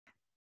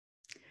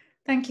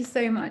Thank you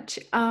so much.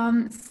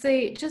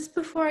 So just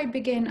before I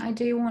begin, I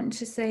do want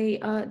to say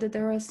that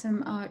there are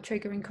some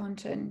triggering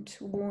content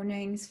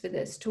warnings for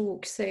this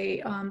talk. So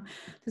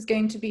there's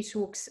going to be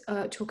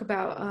talk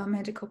about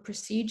medical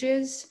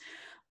procedures,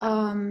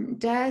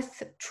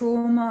 death,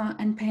 trauma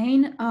and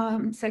pain,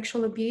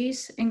 sexual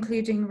abuse,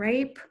 including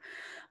rape,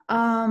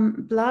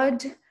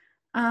 blood,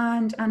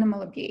 and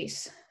animal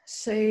abuse.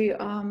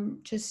 So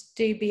just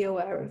do be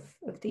aware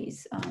of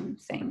these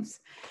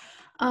things.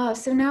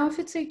 So now if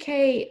it's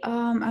okay,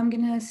 I'm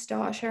gonna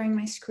start sharing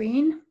my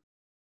screen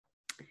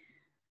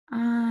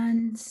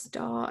and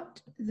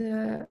start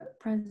the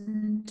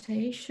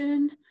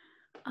presentation.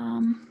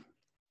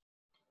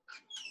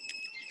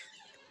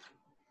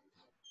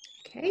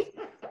 Okay.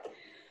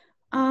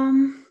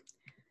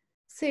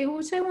 So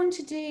what I want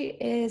to do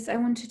is I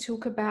want to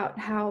talk about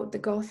how the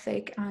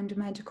Gothic and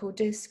medical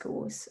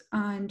discourse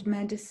and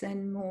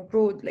medicine more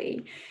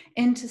broadly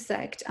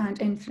intersect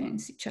and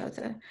influence each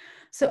other.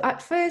 So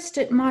at first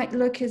it might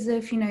look as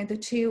if, the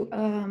two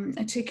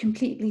are two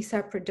completely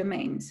separate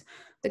domains,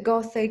 the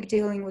Gothic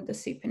dealing with the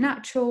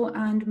supernatural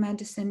and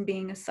medicine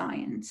being a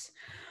science.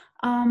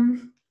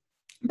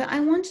 But I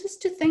want us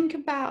to think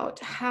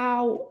about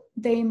how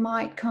they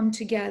might come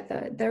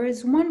together. There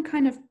is one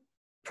kind of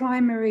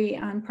primary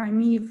and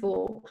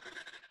primeval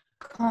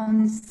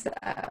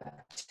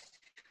concept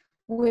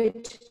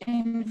which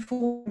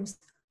informs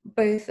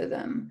both of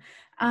them.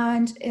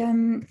 And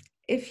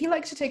if you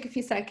like to take a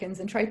few seconds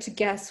and try to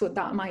guess what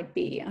that might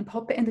be and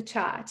pop it in the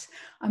chat.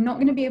 I'm not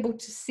going to be able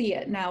to see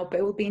it now, but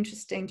it will be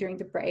interesting during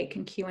the break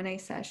and Q&A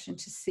session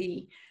to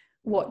see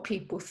what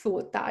people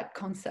thought that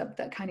concept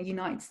that kind of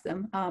unites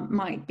them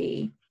might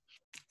be.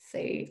 So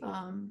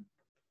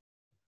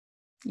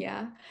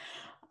yeah.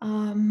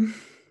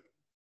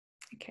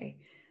 Okay,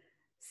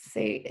 so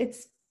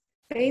it's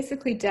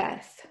basically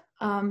death.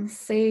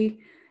 So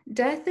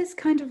death is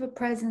kind of a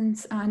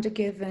presence and a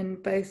given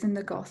both in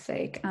the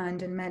Gothic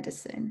and in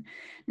medicine.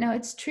 Now,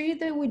 it's true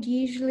that we'd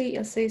usually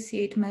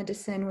associate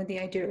medicine with the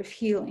idea of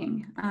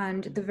healing,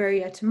 and the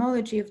very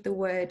etymology of the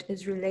word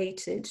is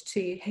related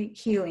to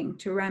healing,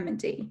 to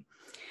remedy.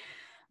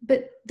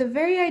 But the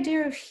very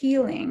idea of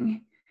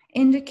healing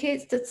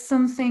indicates that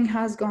something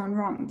has gone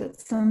wrong,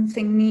 that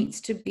something needs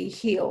to be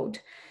healed.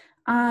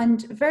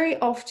 And very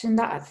often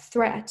that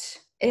threat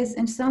is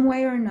in some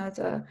way or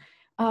another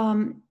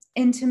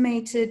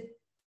intimated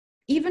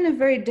even if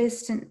very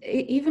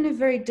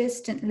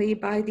distantly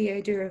by the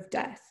idea of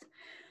death.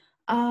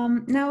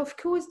 Now, of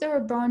course, there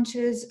are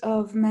branches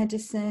of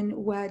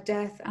medicine where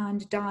death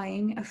and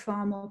dying are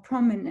far more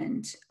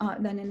prominent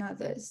than in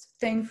others.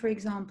 Think, for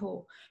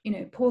example,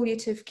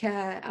 palliative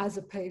care as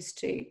opposed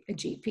to a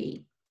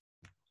GP.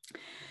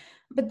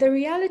 But the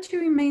reality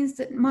remains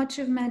that much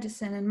of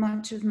medicine and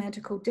much of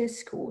medical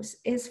discourse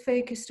is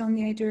focused on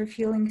the idea of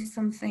healing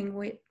something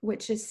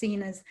which is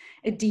seen as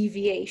a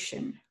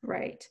deviation,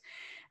 right?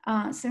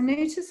 So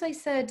notice I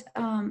said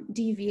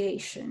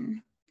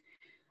deviation.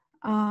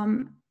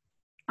 And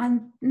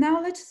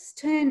now let's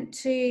turn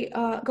to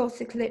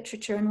Gothic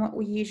literature and what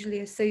we usually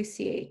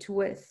associate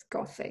with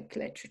Gothic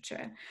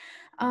literature.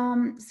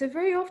 So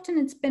very often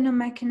it's been a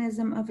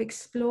mechanism of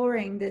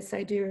exploring this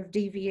idea of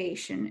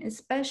deviation,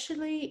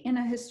 especially in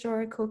a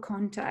historical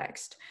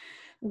context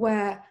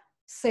where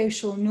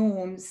social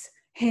norms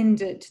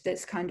hindered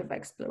this kind of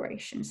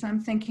exploration. So I'm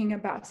thinking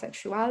about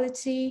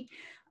sexuality,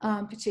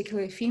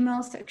 particularly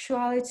female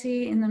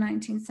sexuality in the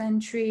 19th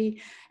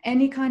century,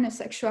 any kind of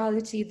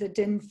sexuality that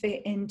didn't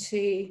fit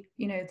into,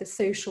 the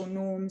social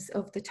norms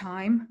of the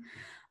time.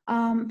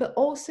 But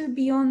also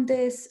beyond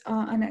this,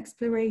 an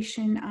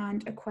exploration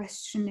and a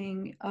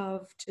questioning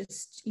of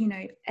just,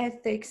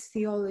 ethics,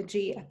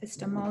 theology,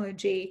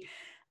 epistemology,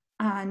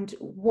 and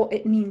what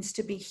it means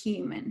to be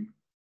human.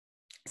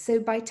 So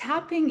by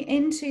tapping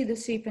into the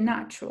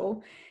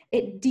supernatural,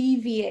 it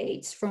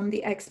deviates from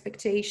the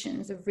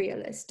expectations of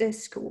realist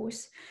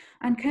discourse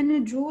and kind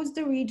of draws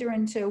the reader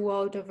into a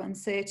world of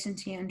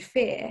uncertainty and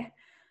fear,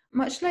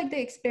 much like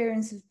the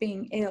experience of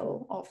being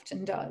ill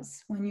often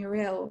does. When you're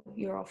ill,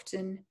 you're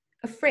often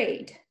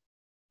afraid.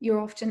 You're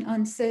often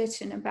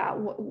uncertain about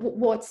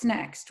what's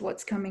next,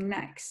 what's coming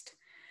next.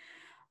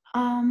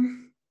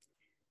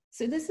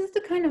 So this is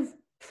the kind of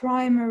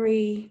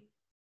primary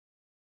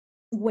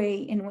way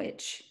in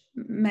which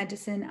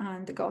medicine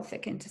and the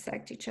Gothic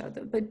intersect each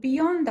other. But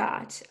beyond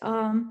that,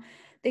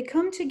 they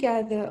come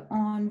together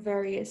on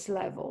various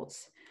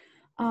levels.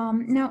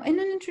 Now, in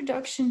an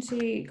introduction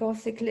to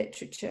Gothic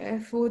literature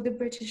for the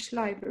British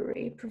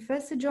Library,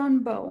 Professor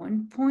John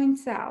Bowen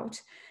points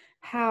out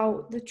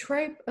how the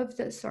trope of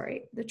the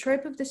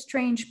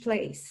strange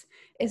place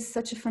is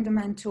such a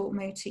fundamental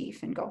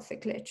motif in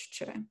Gothic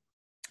literature.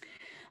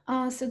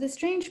 So the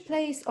strange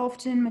place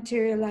often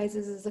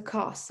materializes as a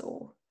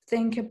castle.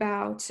 Think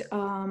about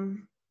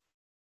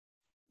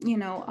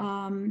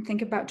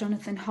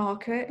Jonathan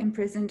Harker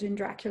imprisoned in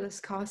Dracula's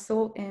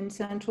castle in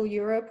Central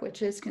Europe,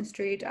 which is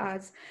construed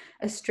as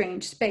a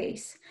strange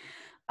space.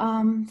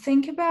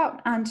 Think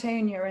about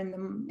Antonia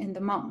in the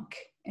Monk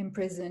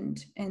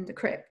imprisoned in the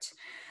crypt.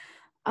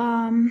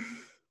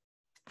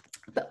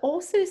 But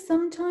also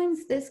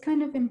sometimes this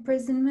kind of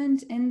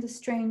imprisonment in the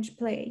strange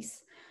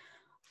place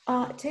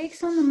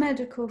takes on a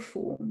medical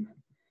form.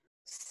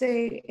 So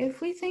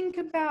if we think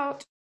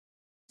about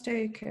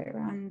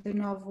Stoker and the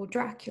novel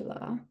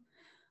Dracula,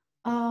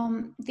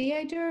 the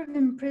idea of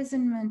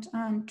imprisonment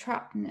and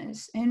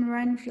trappedness in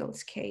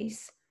Renfield's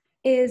case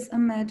is a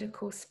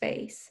medical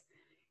space.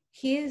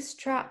 He is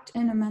trapped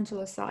in a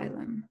mental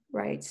asylum,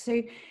 right?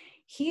 So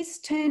he's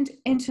turned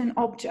into an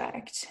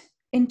object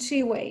in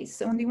two ways.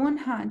 So on the one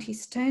hand,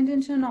 he's turned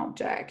into an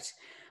object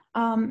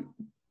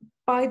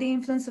by the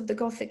influence of the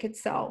Gothic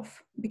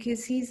itself,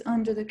 because he's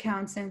under the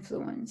Count's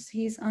influence,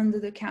 he's under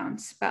the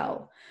Count's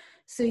spell.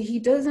 So he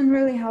doesn't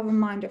really have a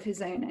mind of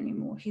his own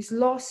anymore. He's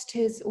lost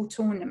his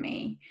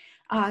autonomy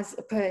as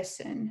a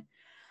person.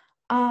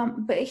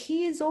 But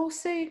he is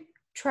also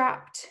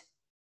trapped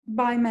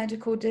by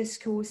medical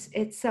discourse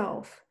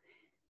itself.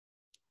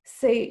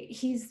 So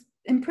he's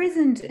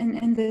imprisoned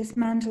in this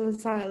mental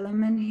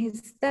asylum, and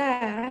he's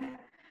there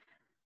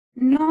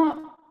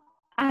not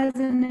as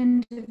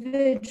an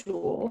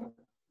individual,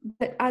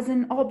 but as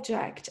an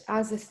object,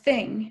 as a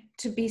thing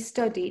to be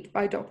studied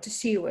by Dr.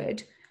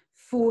 Seward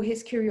for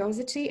his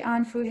curiosity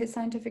and for his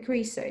scientific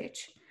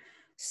research.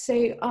 So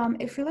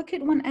if we look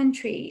at one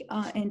entry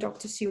in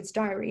Dr. Seward's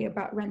diary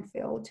about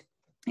Renfield,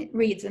 it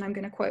reads, and I'm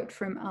going to quote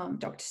from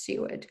Dr.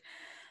 Seward,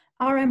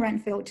 R.M.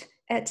 Renfield,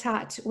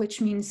 etat,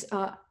 which means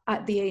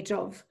at the age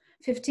of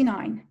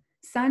 59,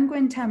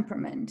 sanguine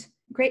temperament,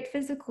 great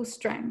physical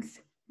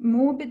strength,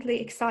 morbidly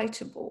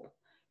excitable,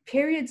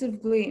 periods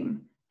of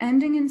gloom,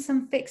 ending in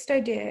some fixed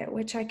idea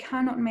which I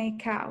cannot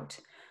make out.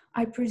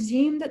 I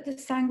presume that the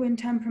sanguine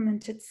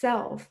temperament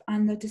itself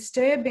and the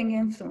disturbing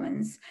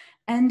influence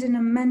end in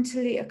a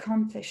mentally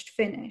accomplished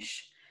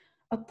finish.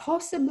 A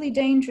possibly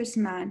dangerous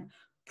man,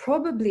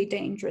 probably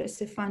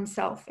dangerous if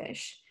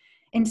unselfish.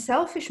 In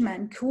selfish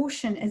men,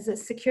 caution is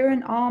as secure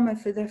an armor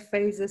for their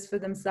foes as for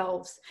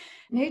themselves.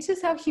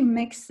 Notice how he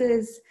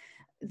mixes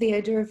the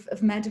idea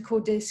of medical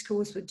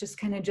discourse with just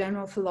kind of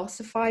general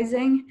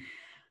philosophizing.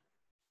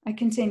 I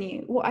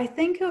continue. What I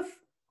think of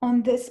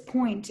on this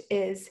point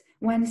is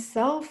when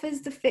self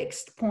is the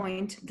fixed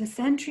point, the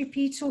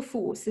centripetal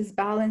force is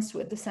balanced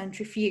with the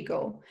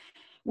centrifugal.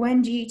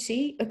 When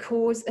duty, a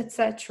cause,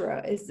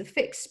 etc. is the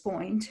fixed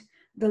point,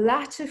 the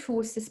latter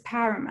force is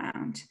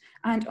paramount,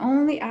 and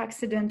only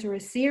accident or a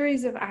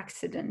series of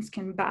accidents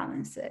can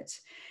balance it.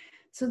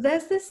 So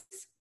there's this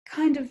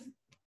kind of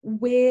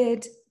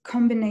weird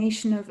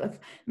combination of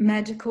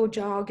medical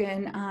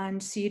jargon and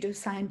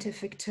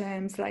pseudoscientific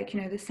terms like,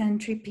 the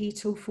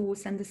centripetal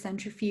force and the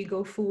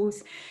centrifugal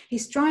force.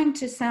 He's trying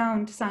to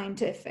sound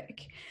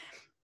scientific.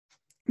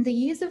 The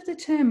use of the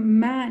term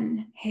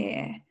man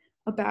here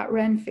about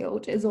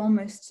Renfield is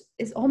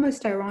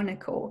almost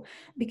ironical,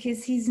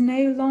 because he's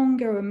no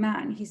longer a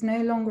man, he's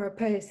no longer a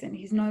person,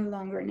 he's no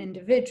longer an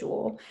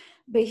individual,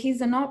 but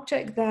he's an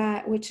object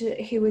there which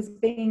he was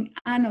being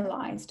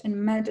analyzed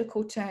in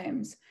medical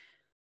terms.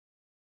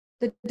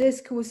 The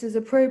discourse is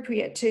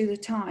appropriate to the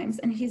times,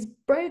 and he's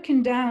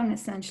broken down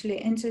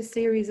essentially into a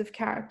series of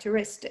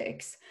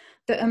characteristics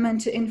that are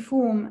meant to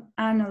inform,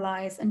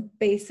 analyze, and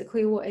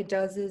basically what it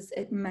does is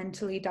it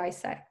mentally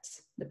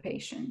dissects the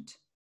patient.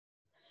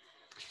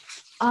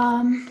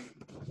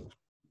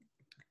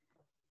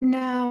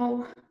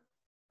 Now,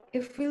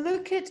 if we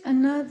look at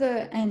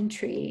another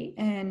entry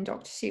in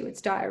Dr.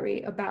 Seward's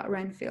diary about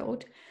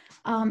Renfield,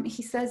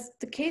 he says,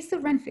 the case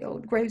of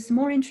Renfield grows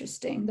more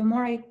interesting the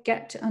more I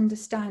get to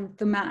understand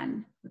the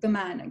man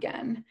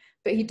again,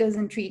 but he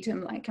doesn't treat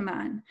him like a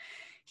man.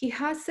 He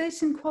has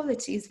certain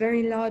qualities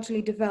very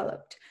largely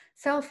developed: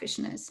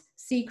 selfishness,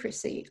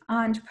 secrecy,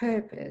 and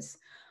purpose.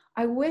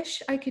 I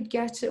wish I could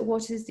get at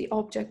what is the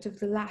object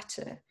of the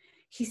latter.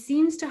 He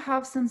seems to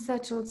have some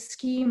settled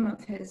scheme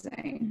of his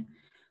own,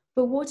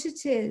 but what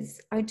it is,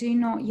 I do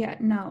not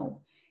yet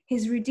know.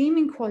 His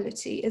redeeming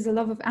quality is a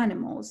love of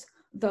animals,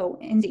 though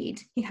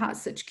indeed he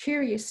has such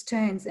curious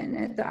turns in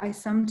it that I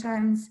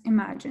sometimes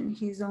imagine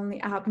he's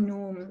only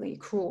abnormally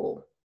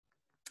cruel.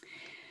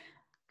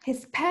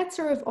 His pets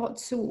are of odd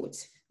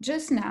sorts.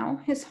 Just now,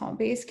 his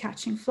hobby is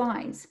catching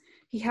flies.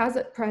 He has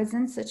at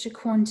present such a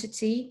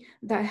quantity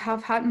that I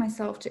have had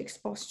myself to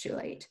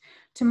expostulate.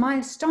 To my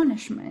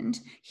astonishment,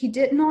 he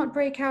did not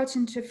break out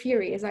into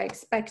fury as I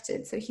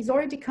expected. So he's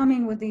already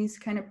coming with these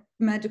kind of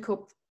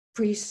medical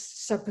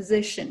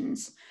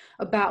presuppositions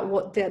about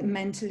what the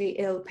mentally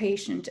ill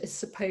patient is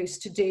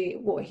supposed to do,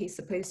 what he's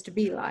supposed to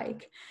be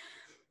like.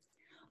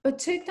 But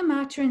took the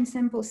matter in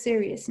simple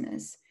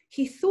seriousness.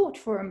 He thought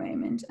for a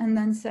moment and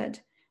then said,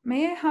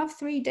 "May I have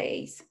 3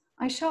 days?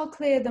 I shall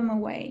clear them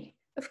away."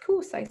 "Of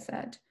course," I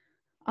said.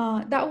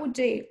 That would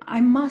do.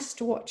 I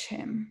must watch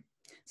him.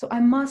 So I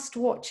must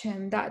watch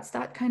him. That's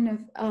that kind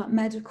of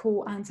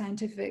medical and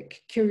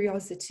scientific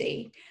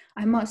curiosity.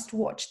 I must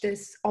watch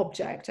this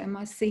object. I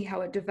must see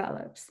how it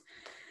develops.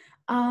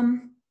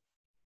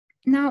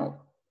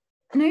 Now,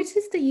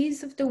 notice the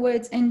use of the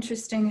words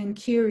interesting and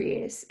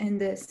curious in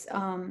this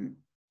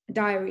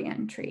diary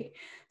entry.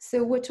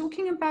 So we're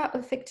talking about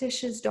a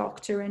fictitious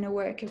doctor in a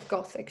work of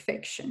Gothic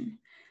fiction.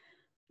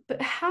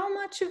 But how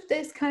much of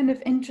this kind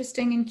of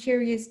interesting and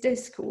curious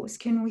discourse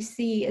can we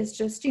see as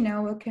just, you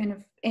know, a kind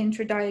of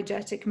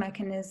intradiegetic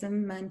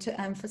mechanism meant to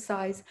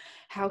emphasize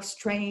how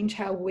strange,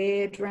 how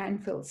weird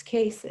Renfield's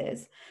case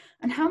is?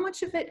 And how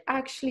much of it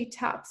actually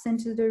taps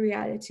into the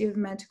reality of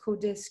medical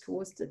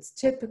discourse that's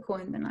typical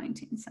in the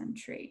 19th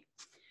century?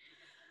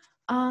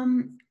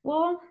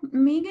 Well,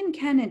 Megan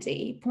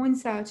Kennedy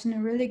points out in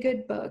a really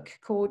good book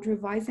called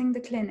Revising the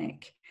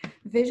Clinic,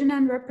 Vision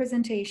and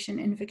Representation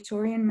in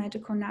Victorian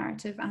Medical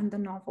Narrative and the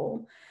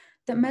Novel,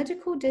 that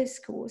medical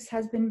discourse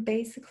has been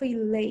basically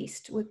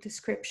laced with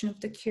description of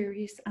the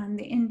curious and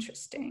the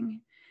interesting,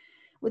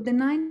 with the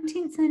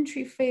 19th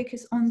century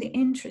focus on the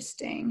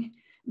interesting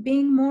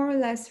being more or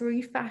less a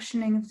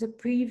refashioning of the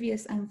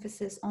previous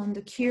emphasis on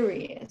the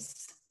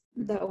curious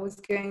that was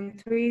going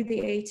through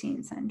the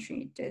 18th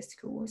century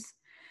discourse.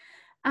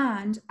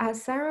 And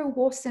as Sarah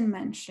Wasson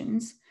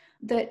mentions,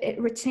 that it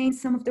retains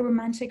some of the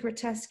romantic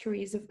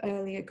grotesqueries of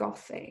earlier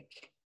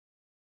Gothic.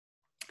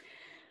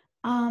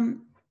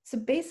 So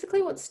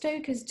basically what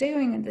Stoker's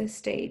doing at this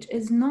stage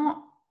is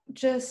not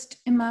just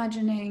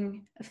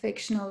imagining a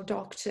fictional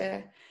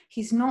doctor.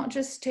 He's not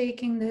just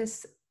taking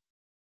this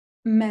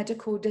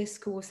medical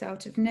discourse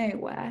out of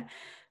nowhere,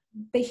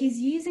 but he's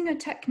using a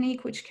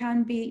technique which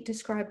can be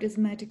described as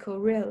medical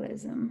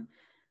realism.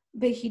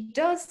 But he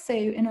does so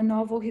in a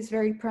novel whose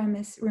very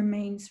premise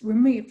remains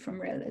removed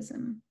from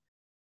realism,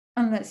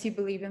 unless you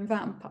believe in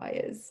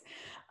vampires.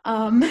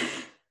 And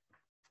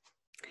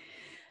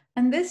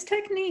this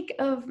technique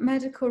of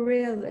medical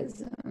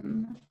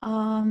realism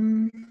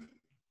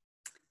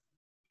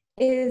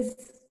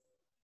is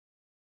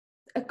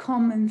a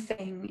common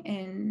thing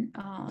in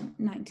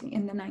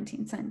the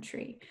 19th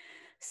century.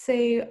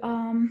 So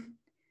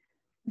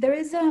there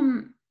is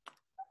a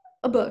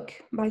book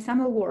by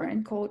Samuel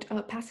Warren called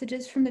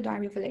Passages from the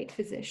Diary of a Late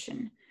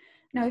Physician.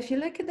 Now, if you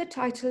look at the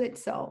title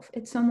itself,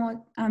 it's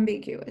somewhat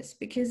ambiguous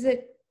because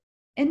it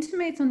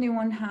intimates on the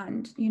one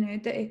hand, you know,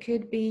 that it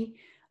could be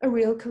a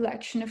real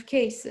collection of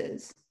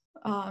cases.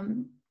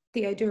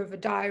 The idea of a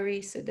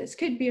diary, so this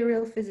could be a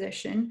real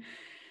physician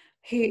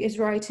who is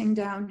writing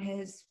down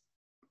his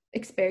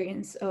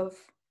experience of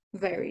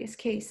various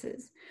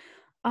cases.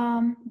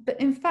 But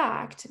in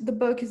fact, the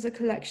book is a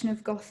collection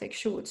of Gothic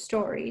short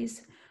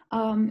stories,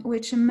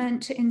 which are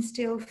meant to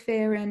instill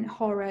fear and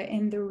horror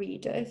in the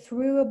reader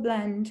through a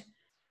blend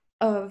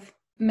of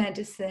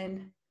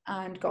medicine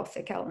and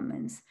Gothic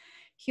elements.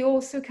 He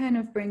also kind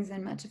of brings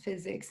in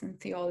metaphysics and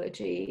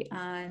theology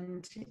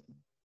and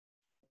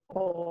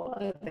all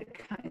other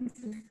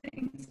kinds of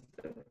things,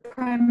 but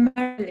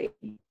primarily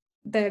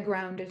they're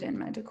grounded in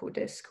medical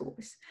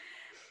discourse.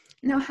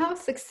 Now, how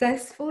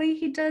successfully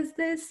he does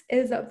this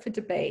is up for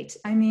debate.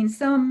 I mean,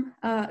 some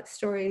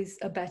stories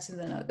are better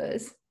than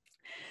others,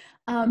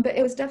 but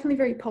it was definitely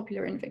very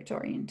popular in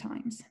Victorian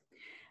times.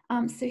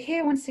 So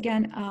here, once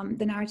again,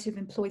 the narrative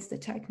employs the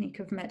technique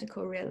of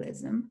medical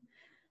realism,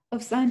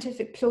 of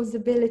scientific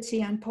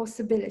plausibility and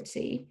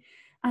possibility,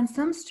 and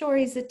some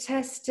stories are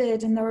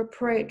tested in their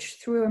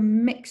approach through a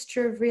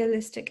mixture of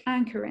realistic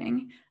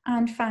anchoring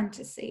and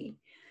fantasy.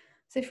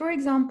 So for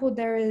example,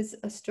 there is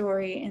a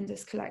story in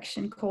this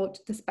collection called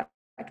The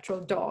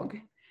Spectral Dog.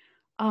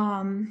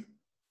 And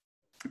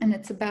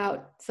it's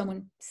about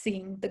someone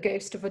seeing the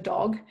ghost of a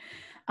dog.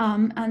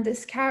 And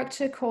this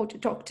character called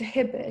Dr.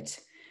 Hibbert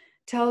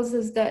tells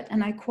us that,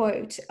 and I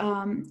quote,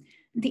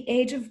 the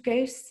age of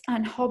ghosts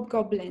and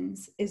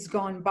hobgoblins is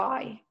gone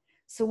by.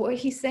 So what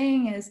he's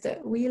saying is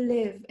that we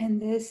live in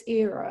this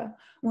era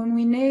when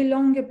we no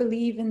longer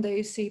believe in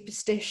those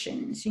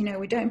superstitions. You know,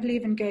 we don't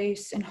believe in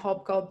ghosts and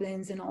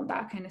hobgoblins and all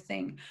that kind of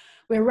thing.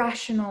 We're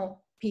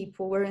rational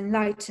people, we're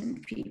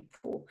enlightened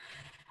people.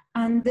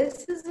 And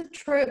this is a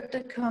trope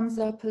that comes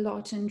up a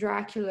lot in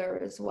Dracula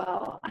as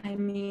well. I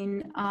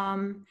mean,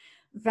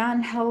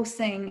 Van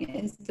Helsing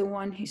is the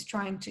one who's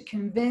trying to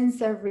convince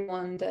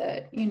everyone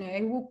that, you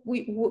know,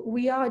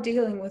 we are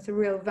dealing with a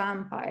real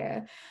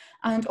vampire,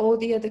 and all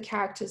the other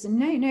characters, and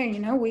no, you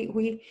know,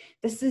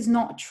 this is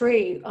not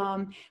true.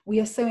 We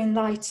are so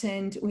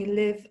enlightened. We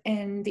live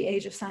in the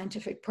age of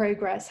scientific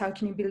progress. How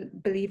can you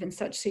believe in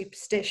such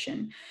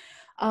superstition?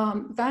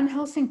 Van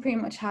Helsing pretty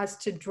much has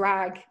to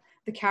drag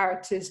the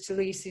characters to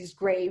Lucy's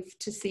grave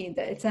to see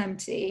that it's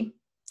empty.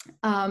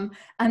 And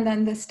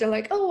then they're still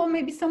like, oh, well,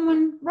 maybe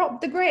someone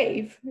robbed the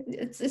grave.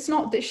 It's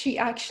not that she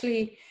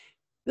actually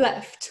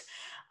left.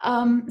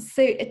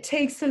 So it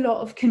takes a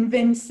lot of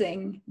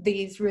convincing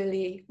these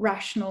really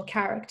rational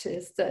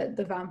characters that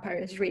the vampire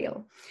is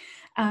real.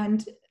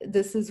 And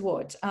this is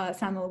what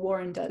Samuel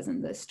Warren does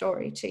in this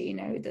story too. You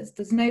know,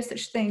 there's no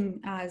such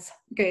thing as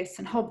ghosts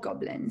and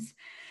hobgoblins.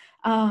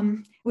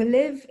 We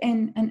live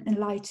in an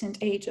enlightened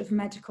age of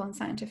medical and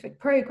scientific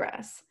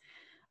progress.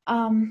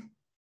 So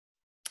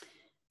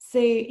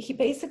he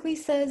basically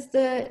says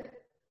that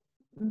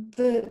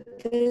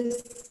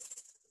this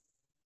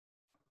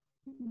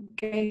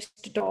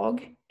ghost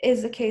dog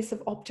is a case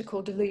of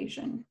optical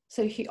delusion.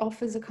 So he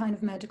offers a kind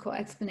of medical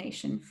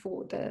explanation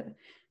for the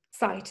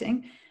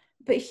sighting,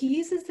 but he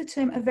uses the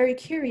term a very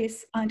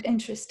curious and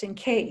interesting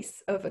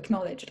case of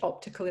acknowledged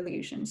optical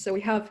illusion. So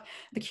we have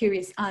the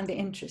curious and the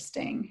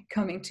interesting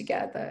coming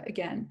together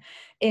again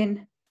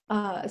in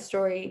a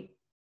story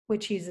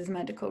which uses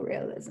medical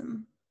realism.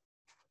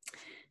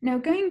 Now,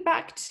 going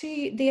back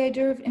to the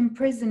idea of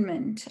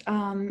imprisonment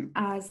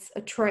as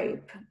a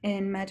trope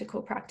in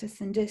medical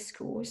practice and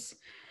discourse,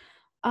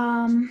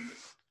 I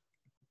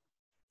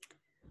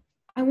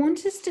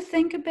want us to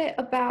think a bit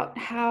about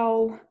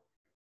how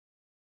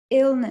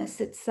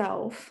illness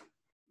itself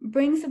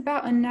brings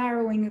about a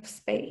narrowing of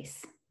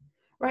space,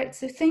 right?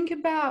 So think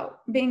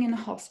about being in a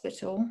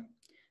hospital,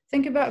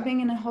 think about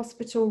being in a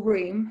hospital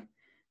room,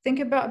 think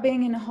about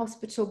being in a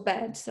hospital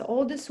bed. So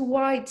all this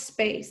wide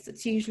space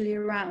that's usually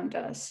around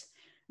us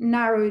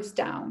narrows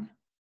down,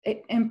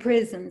 it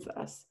imprisons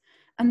us.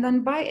 And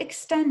then by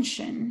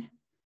extension,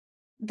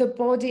 the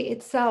body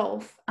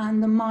itself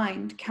and the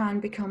mind can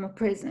become a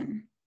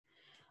prison.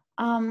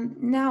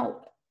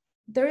 Now,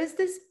 there is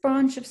this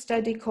branch of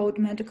study called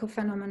medical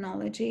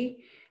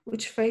phenomenology,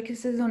 which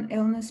focuses on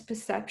illness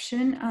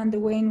perception and the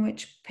way in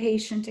which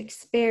patients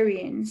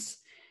experience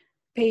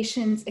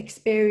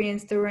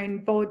their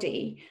own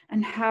body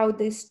and how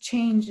this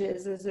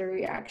changes as a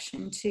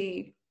reaction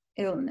to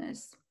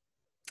illness.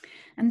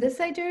 And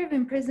this idea of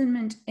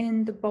imprisonment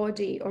in the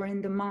body or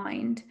in the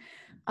mind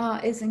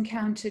is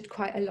encountered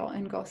quite a lot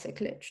in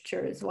Gothic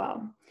literature as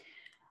well.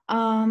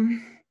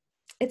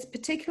 It's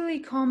particularly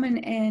common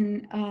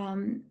in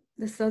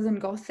the Southern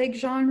Gothic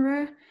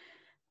genre.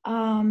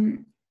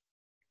 And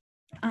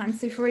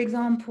so, for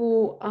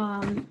example,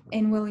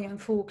 in William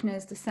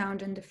Faulkner's The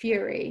Sound and the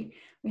Fury,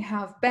 we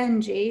have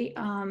Benji,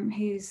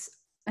 who's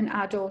an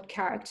adult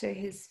character.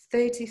 He's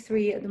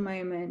 33 at the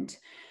moment.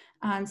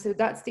 And so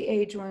that's the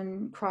age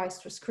when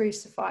Christ was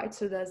crucified.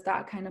 So there's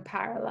that kind of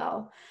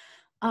parallel.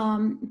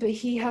 But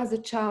he has a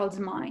child's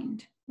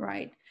mind,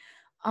 right?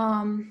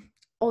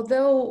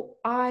 Although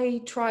I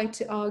try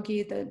to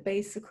argue that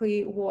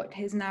basically what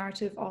his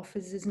narrative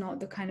offers is not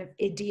the kind of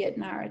idiot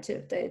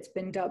narrative that it's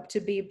been dubbed to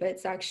be, but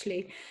it's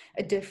actually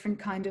a different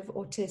kind of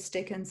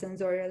autistic and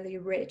sensorially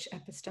rich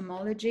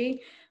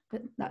epistemology,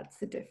 but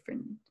that's a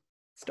different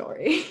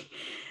story.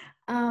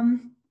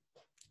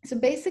 So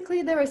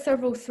basically there are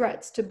several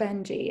threats to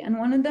Benji, and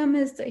one of them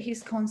is that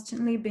he's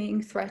constantly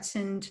being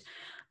threatened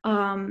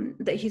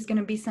that he's going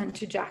to be sent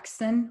to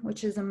Jackson,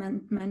 which is a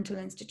mental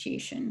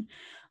institution.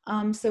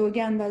 So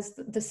again, there's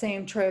the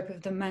same trope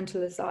of the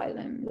mental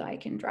asylum,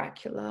 like in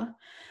Dracula.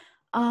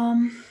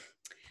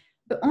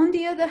 But on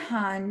the other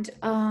hand,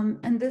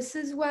 and this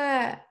is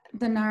where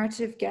the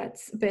narrative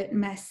gets a bit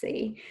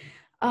messy.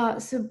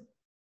 So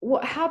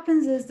what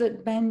happens is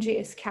that Benji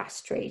is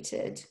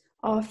castrated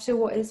after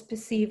what is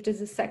perceived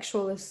as a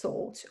sexual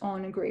assault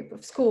on a group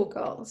of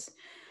schoolgirls.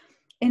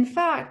 In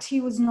fact,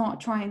 he was not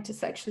trying to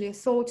sexually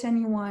assault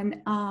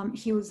anyone.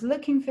 He was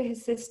looking for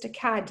his sister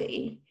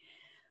Caddy.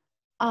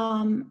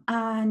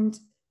 And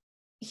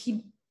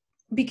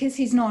because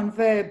he's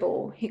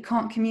nonverbal, he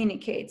can't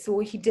communicate. So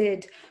what he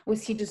did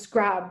was he just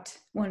grabbed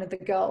one of the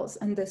girls,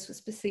 and this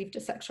was perceived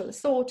as sexual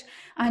assault.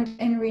 And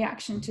in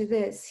reaction to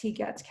this, he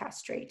gets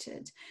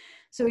castrated.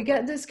 So we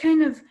get this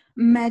kind of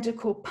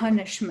medical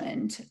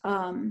punishment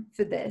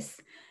for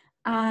this.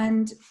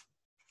 And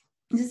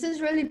this is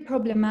really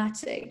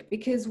problematic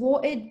because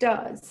what it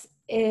does,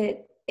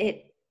 it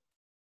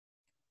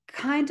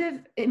kind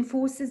of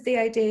enforces the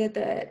idea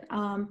that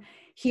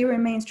he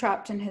remains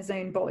trapped in his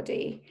own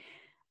body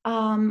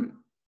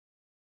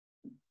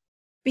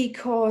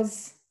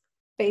because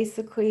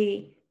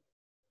basically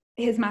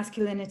his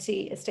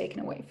masculinity is taken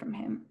away from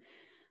him.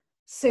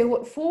 So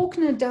what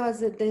Faulkner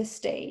does at this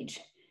stage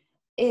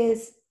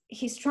is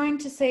he's trying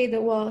to say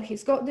that, well,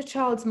 he's got the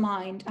child's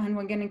mind and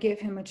we're going to give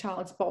him a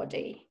child's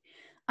body.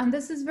 And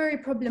this is very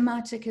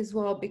problematic as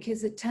well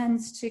because it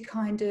tends to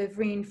kind of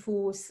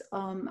reinforce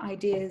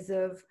ideas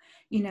of,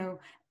 you know,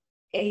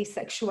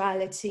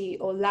 asexuality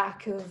or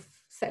lack of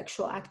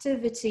sexual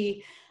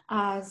activity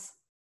as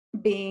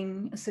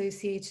being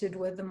associated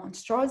with the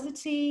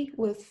monstrosity,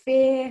 with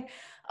fear.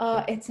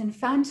 It's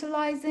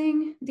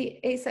infantilizing the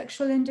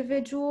asexual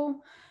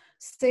individual.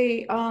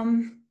 So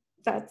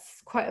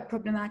that's quite a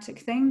problematic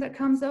thing that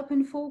comes up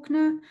in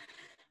Faulkner.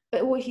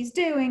 But what he's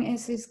doing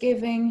is he's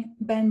giving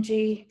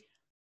Benji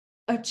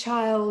a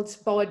child's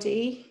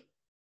body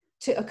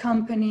to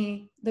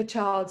accompany the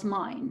child's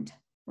mind,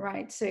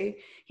 right? So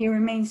he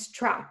remains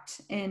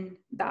trapped in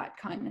that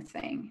kind of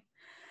thing.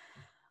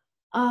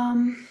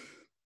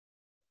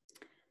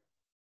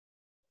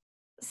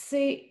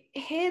 So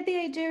here the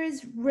idea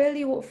is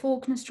really what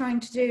Faulkner's trying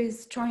to do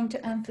is trying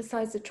to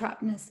emphasize the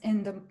trappedness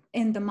in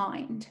the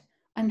mind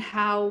and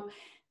how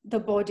the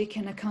body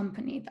can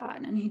accompany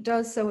that. And he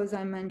does so, as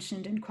I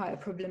mentioned, in quite a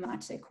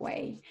problematic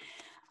way.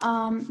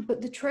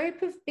 But the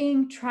trope of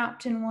being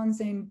trapped in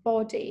one's own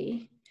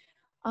body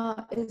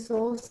is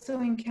also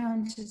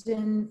encountered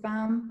in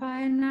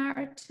vampire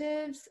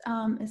narratives,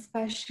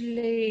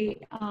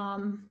 especially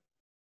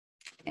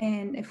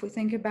if we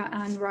think about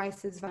Anne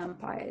Rice's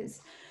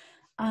vampires.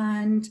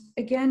 And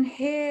again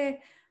here,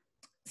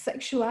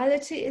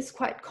 sexuality is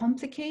quite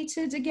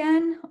complicated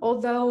again,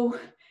 although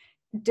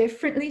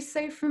differently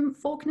so from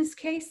Faulkner's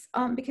case,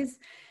 because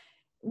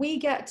we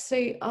get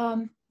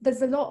to,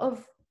 there's a lot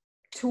of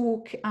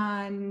talk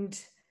and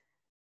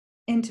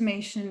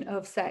intimation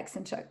of sex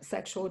and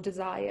sexual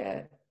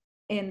desire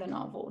in the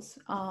novels.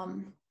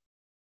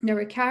 There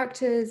are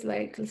characters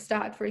like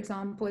Lestat, for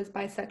example, is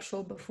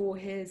bisexual before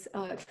his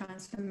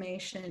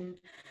transformation.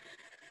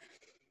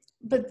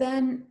 But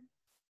then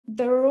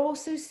there are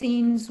also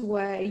scenes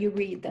where you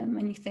read them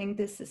and you think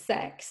this is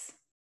sex.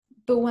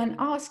 But when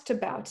asked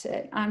about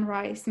it, Anne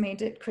Rice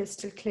made it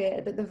crystal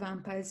clear that the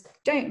vampires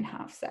don't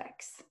have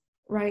sex,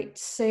 right?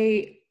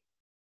 So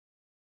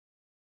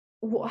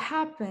what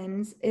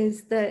happens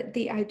is that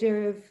the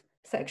idea of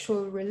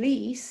sexual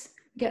release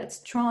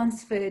gets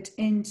transferred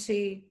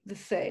into the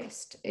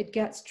thirst. It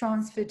gets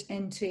transferred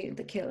into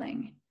the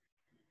killing.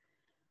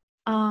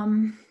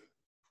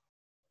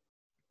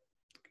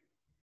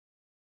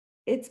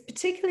 It's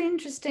particularly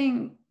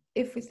interesting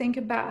if we think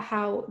about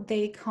how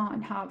they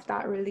can't have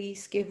that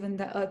release given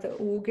that other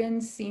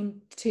organs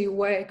seem to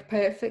work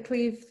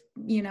perfectly,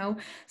 you know.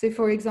 So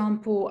for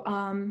example,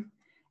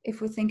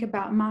 if we think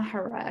about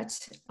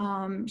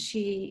Maharet,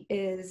 she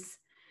is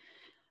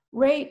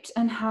raped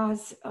and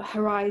has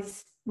her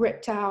eyes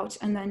ripped out,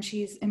 and then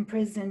she's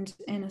imprisoned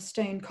in a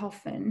stone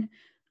coffin.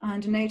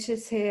 And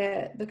notice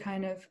here the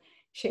kind of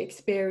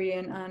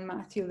Shakespearean and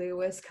Matthew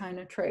Lewis kind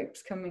of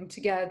tropes coming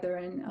together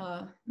in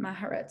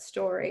Maharet's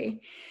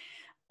story.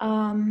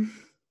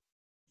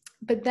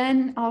 But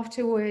then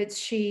afterwards,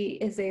 she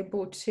is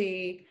able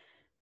to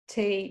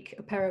take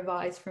a pair of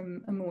eyes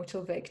from a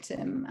mortal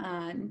victim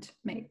and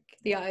make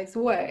the eyes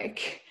work.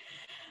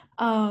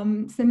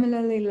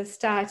 Similarly,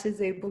 Lestat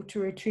is able to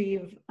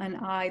retrieve an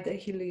eye that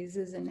he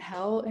loses in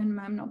hell in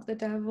Memnoch the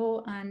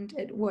Devil, and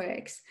it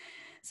works.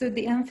 So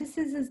the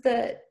emphasis is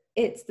that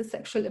it's the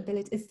sexual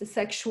ability, it's the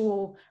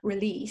sexual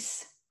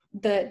release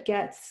that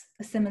gets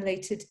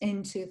assimilated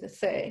into the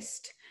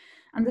thirst.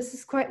 And this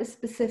is quite a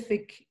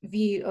specific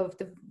view of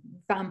the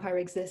vampire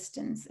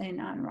existence in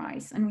Anne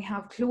Rice. And we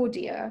have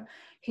Claudia,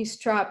 who's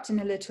trapped in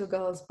a little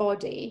girl's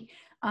body,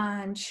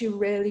 and she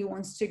really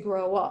wants to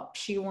grow up.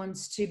 She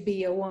wants to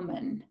be a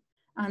woman,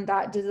 and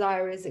that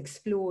desire is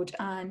explored,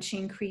 and she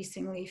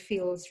increasingly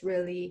feels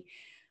really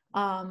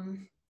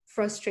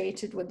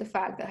frustrated with the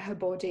fact that her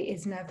body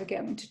is never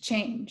going to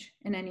change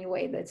in any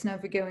way, that's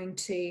never going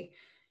to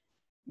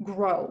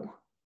grow.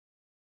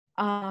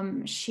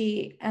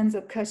 She ends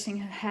up cutting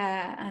her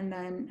hair, and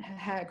then her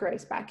hair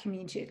grows back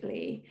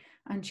immediately,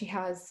 and she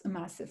has a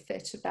massive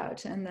fit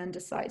about it, and then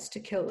decides to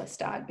kill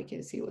Lestat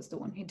because he was the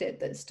one who did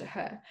this to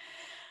her.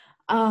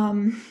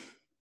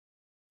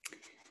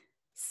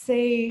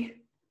 So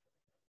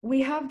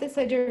we have this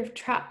idea of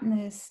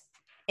trappedness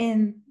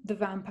in the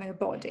vampire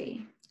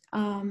body.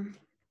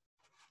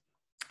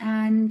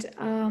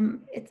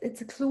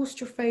 It's a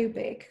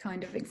claustrophobic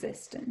kind of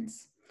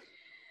existence.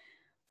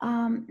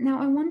 Now,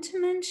 I want to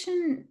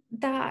mention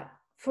that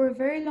for a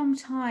very long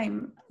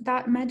time,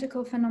 that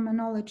medical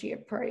phenomenology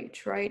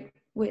approach, right,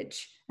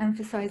 which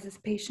emphasizes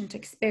patient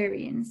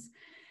experience,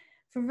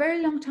 for a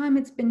very long time,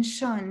 it's been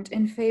shunned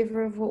in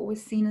favor of what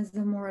was seen as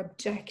a more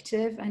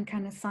objective and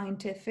kind of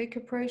scientific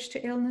approach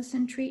to illness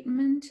and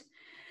treatment.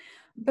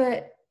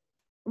 But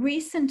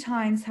recent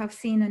times have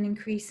seen an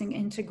increasing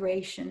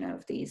integration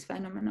of these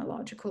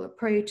phenomenological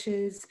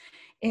approaches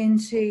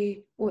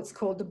into what's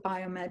called the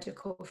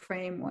biomedical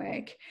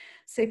framework.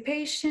 So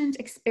patient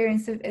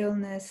experience of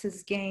illness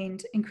has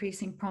gained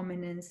increasing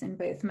prominence in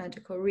both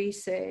medical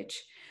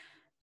research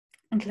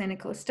and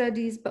clinical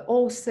studies, but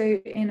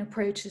also in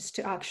approaches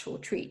to actual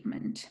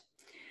treatment.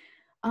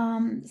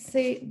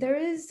 So there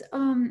is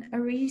a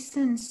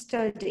recent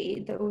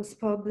study that was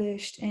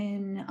published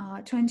in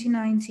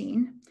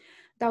 2019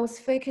 that was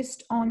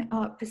focused on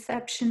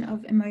perception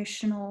of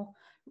emotional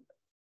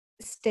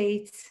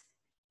states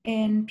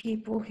in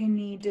people who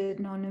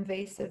needed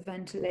non-invasive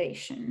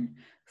ventilation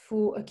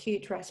for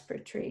acute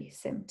respiratory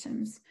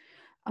symptoms.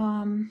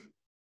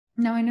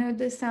 Now, I know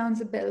this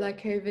sounds a bit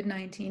like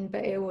COVID-19,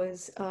 but it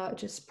was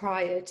just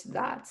prior to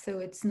that, so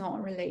it's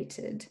not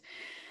related.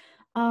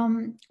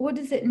 What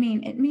does it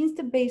mean? It means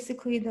that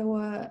basically there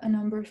were a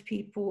number of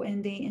people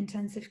in the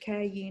intensive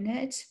care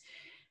unit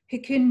who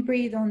couldn't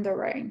breathe on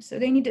their own, so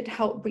they needed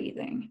help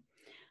breathing.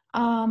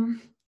 So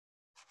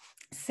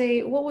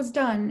what was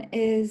done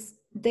is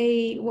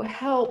they were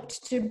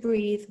helped to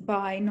breathe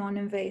by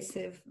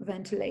non-invasive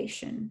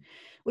ventilation,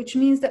 which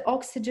means that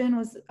oxygen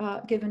was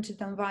given to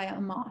them via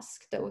a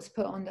mask that was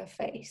put on their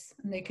face,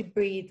 and they could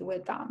breathe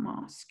with that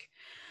mask.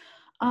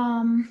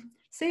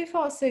 So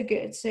far, so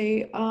good. So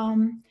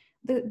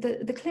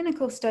the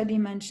clinical study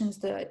mentions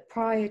that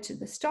prior to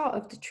the start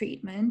of the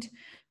treatment,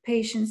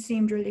 patients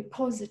seemed really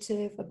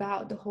positive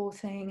about the whole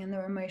thing, and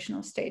their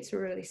emotional states were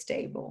really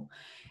stable.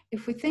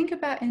 If we think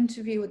about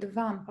Interview with the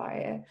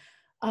Vampire,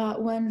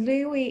 when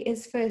Louis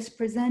is first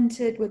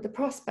presented with the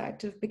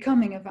prospect of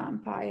becoming a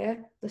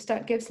vampire,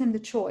 Lestat gives him the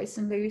choice,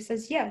 and Louis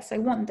says, yes, I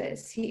want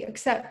this. He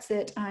accepts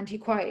it, and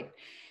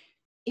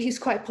he's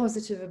quite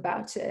positive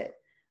about it.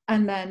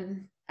 and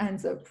then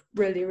ends up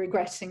really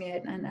regretting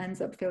it and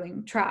ends up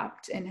feeling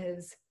trapped in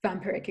his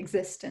vampiric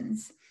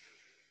existence.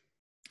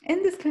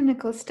 In this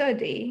clinical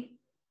study,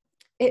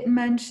 it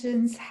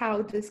mentions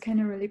how this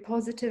kind of really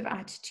positive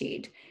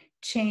attitude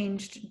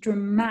changed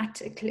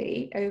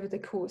dramatically over the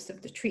course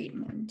of the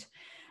treatment.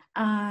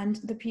 And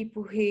the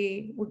people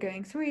who were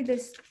going through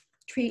this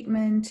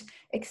treatment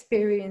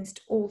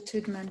experienced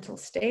altered mental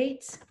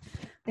states.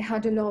 They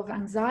had a lot of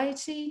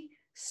anxiety,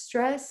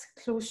 stress,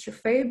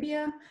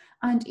 claustrophobia,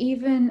 and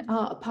even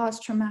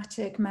past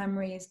traumatic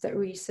memories that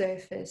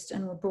resurfaced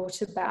and were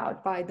brought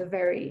about by the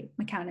very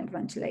mechanic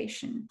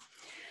ventilation.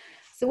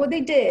 So what they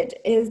did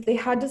is they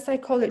had a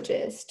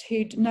psychologist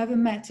who'd never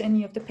met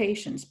any of the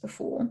patients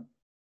before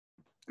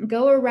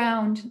go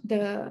around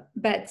the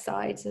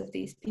bedsides of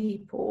these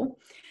people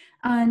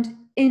and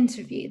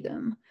interview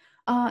them.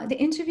 The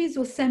interviews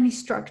were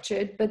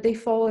semi-structured, but they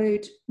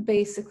followed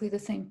basically the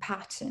same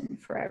pattern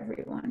for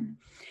everyone.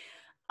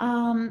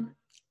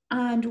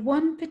 And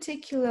one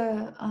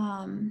particular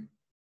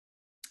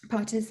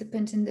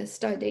participant in this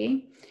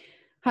study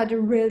had a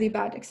really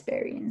bad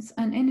experience.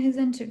 And in his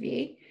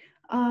interview,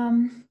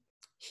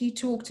 he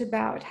talked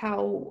about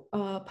how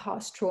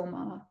past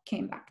trauma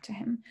came back to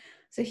him.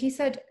 So he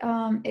said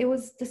it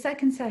was the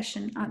second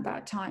session at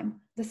that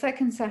time, the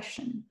second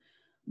session,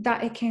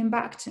 that it came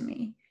back to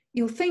me.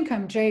 You'll think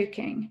I'm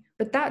joking,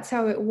 but that's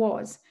how it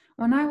was.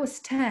 When I was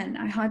 10,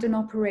 I had an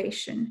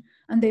operation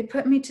and they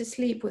put me to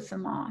sleep with a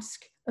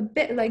mask, a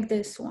bit like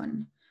this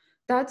one.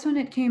 That's when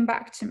it came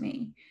back to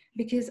me,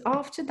 because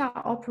after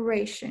that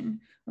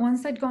operation,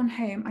 once I'd gone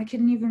home, I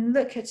couldn't even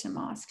look at a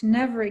mask,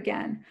 never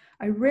again.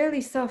 I really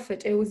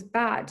suffered. It was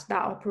bad,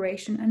 that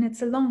operation, and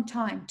it's a long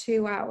time,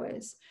 2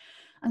 hours.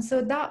 And so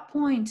at that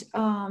point,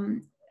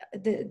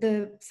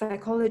 the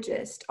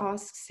psychologist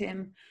asks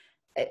him,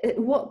 at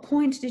what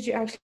point did you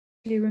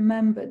actually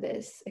remember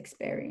this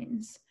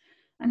experience?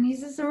 And he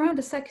says, around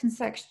the second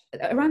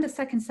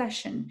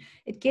session,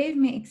 it gave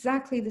me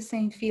exactly the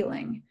same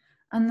feeling.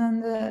 And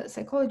then the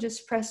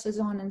psychologist presses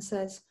on and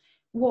says,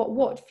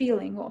 what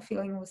feeling? What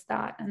feeling was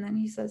that? And then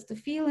he says, the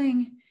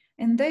feeling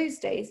in those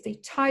days, they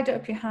tied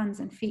up your hands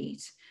and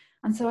feet.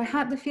 And so I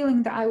had the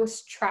feeling that I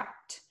was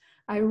trapped.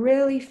 I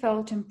really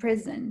felt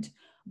imprisoned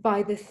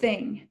by the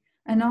thing.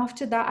 And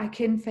after that, I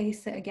couldn't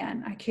face it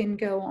again. I couldn't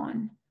go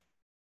on.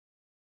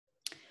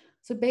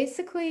 So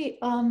basically,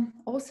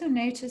 also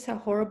notice how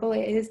horrible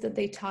it is that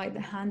they tied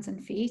the hands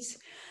and feet.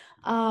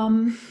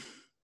 But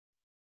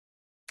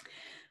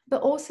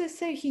also,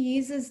 so he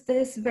uses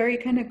this very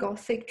kind of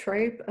Gothic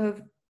trope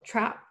of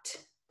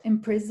trapped,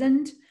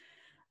 imprisoned.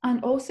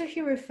 And also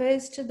he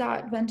refers to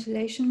that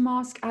ventilation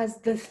mask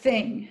as the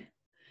thing.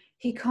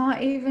 He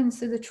can't even,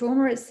 so the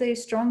trauma is so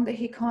strong that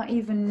he can't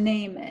even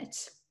name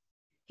it.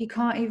 He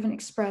can't even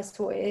express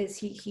what it is.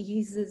 He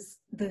uses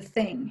the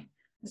thing.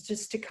 It's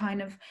just to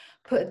kind of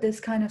put this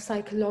kind of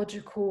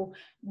psychological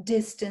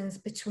distance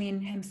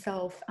between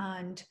himself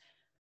and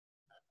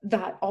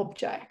that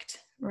object,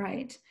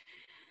 right?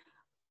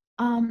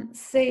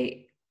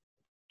 Say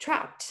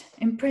trapped,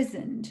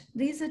 imprisoned.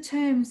 These are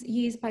terms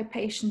used by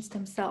patients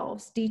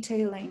themselves,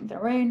 detailing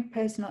their own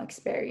personal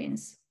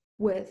experience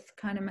with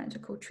kind of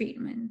medical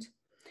treatment.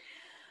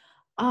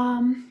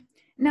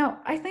 Now,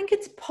 I think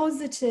it's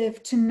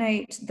positive to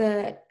note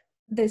that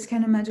this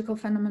kind of medical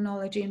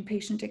phenomenology and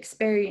patient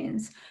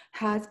experience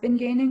has been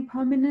gaining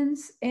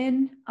prominence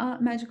in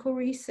medical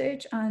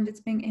research, and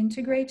it's being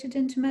integrated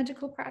into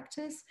medical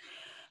practice.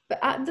 But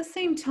at the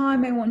same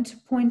time, I want to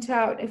point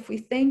out, if we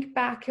think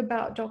back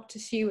about Dr.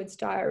 Seward's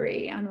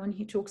diary and when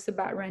he talks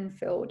about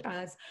Renfield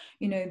as,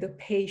 you know, the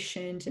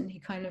patient, and he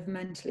kind of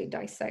mentally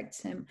dissects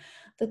him,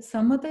 that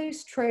some of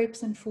those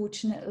tropes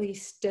unfortunately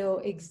still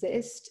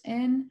exist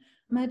in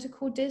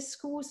medical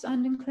discourse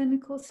and in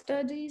clinical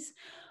studies.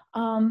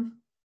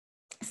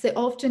 So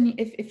often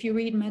if you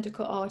read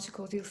medical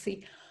articles, you'll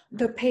see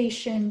the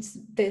patients,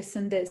 this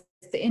and this,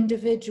 the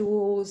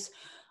individuals,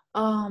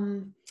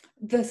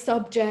 the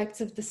subjects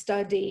of the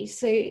study.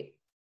 So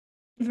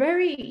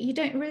you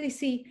don't really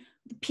see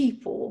the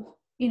people,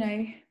 you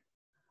know.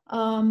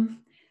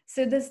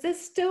 So there's this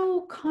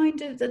still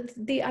kind of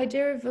the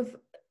idea of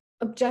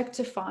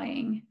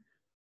objectifying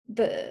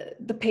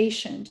the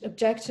patient,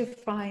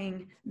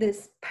 objectifying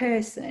this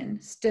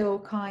person still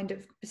kind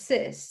of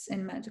persists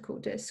in medical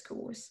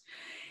discourse.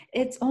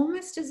 It's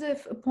almost as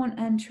if upon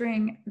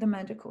entering the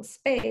medical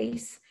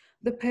space,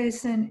 the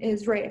person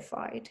is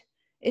reified.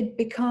 It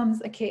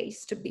becomes a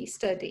case to be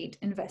studied,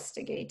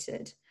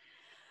 investigated.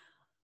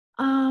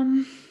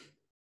 So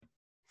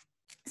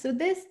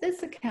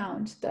this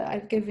account that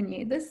I've given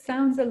you, this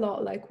sounds a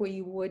lot like what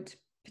you would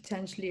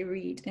potentially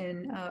read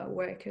in a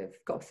work of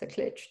Gothic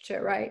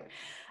literature, right?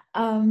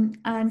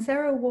 And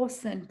Sarah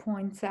Wasson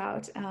points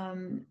out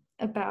how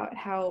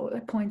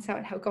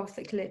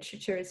Gothic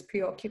literature is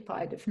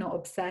preoccupied, if not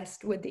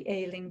obsessed, with the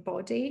ailing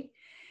body.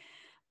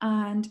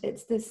 And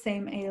it's this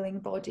same ailing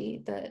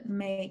body that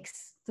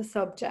makes the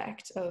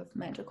subject of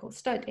medical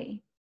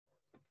study.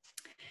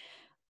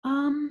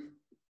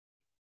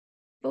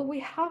 But we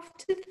have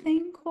to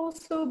think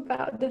also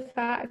about the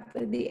fact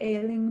that the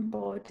ailing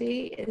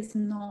body is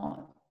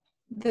not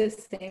the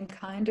same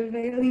kind of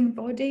ailing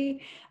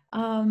body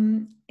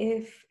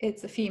if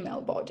it's a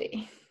female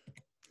body.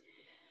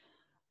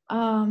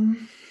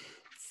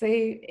 So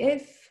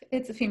if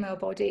it's a female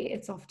body,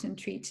 it's often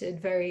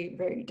treated very,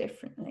 very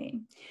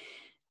differently.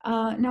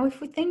 Now,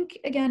 if we think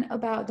again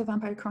about the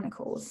Vampire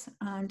Chronicles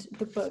and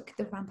the book,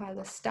 The Vampire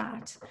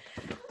Lestat,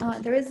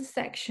 there is a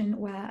section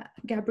where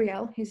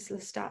Gabrielle, who's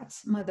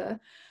Lestat's mother,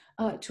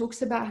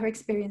 talks about her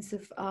experience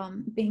of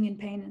being in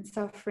pain and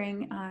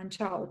suffering and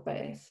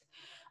childbirth.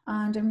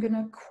 And I'm going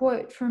to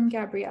quote from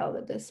Gabrielle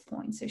at this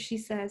point. So she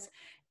says,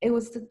 it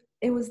was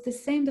the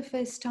same the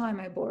first time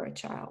I bore a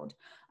child.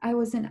 I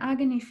was in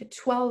agony for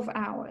 12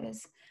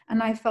 hours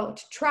and I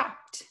felt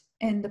trapped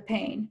in the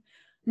pain,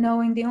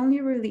 knowing the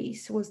only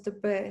release was the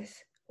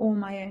birth or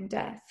my own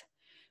death.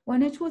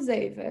 When it was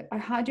over, I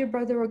had your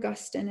brother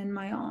Augustine in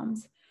my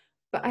arms,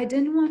 but I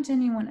didn't want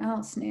anyone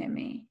else near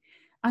me.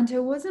 And it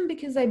wasn't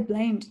because I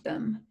blamed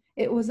them.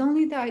 It was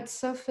only that I'd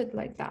suffered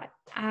like that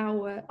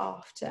hour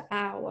after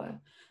hour,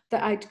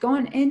 that I'd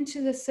gone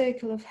into the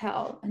circle of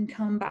hell and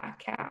come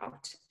back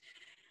out.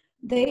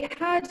 They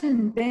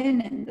hadn't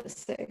been in the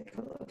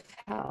circle of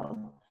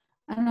hell,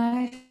 and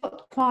I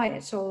felt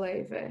quiet all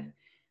over.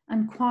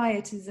 And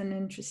quiet is an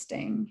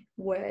interesting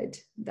word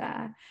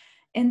there.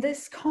 In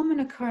this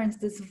common occurrence,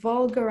 this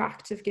vulgar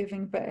act of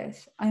giving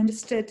birth, I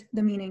understood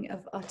the meaning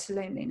of utter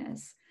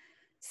loneliness.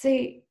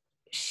 See,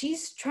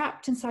 she's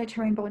trapped inside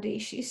her own body.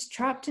 She's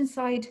trapped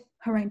inside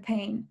her own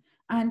pain.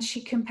 And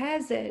she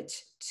compares it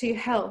to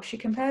hell. She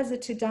compares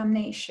it to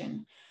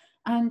damnation.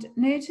 And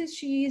notice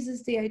she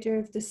uses the idea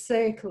of the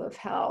circle of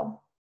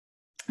hell.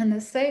 And the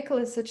circle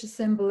is such a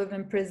symbol of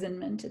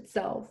imprisonment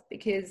itself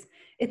because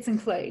it's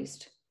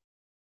enclosed.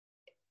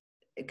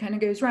 It kind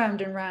of goes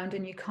round and round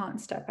and you can't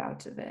step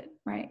out of it,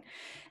 right?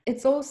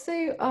 It's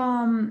also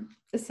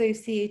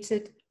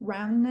associated,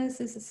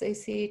 roundness is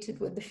associated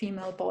with the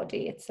female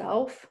body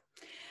itself.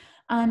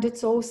 And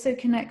it's also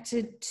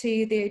connected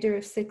to the idea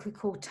of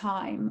cyclical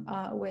time,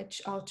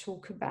 which I'll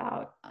talk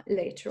about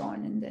later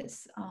on in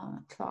this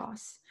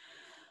class.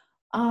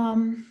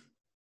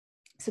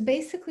 So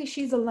basically,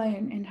 she's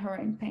alone in her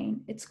own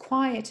pain. It's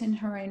quiet in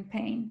her own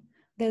pain.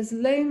 There's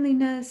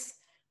loneliness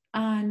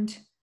and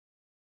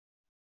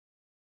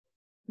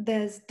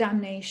there's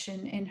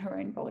damnation in her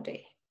own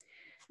body.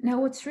 Now,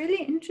 what's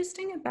really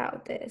interesting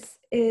about this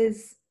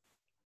is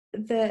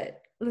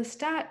that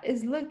Lestat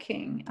is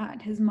looking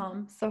at his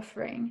mom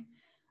suffering.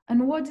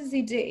 And what does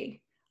he do?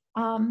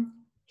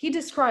 He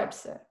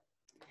describes her.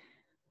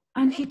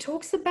 And he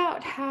talks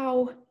about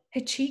how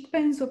her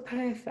cheekbones were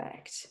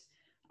perfect.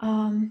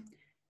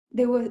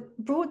 They were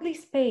broadly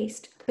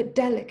spaced, but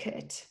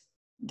delicate,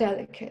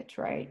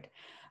 right?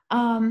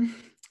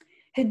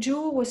 Her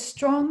jaw was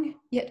strong,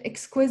 yet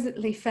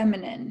exquisitely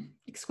feminine.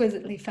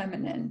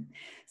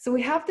 So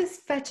we have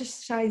this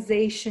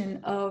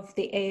fetishization of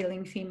the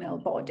ailing female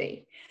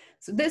body.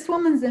 So this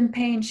woman's in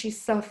pain,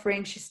 she's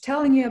suffering, she's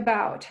telling you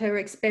about her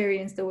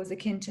experience that was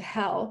akin to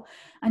hell,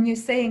 and you're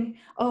saying,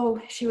 oh,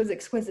 she was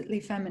exquisitely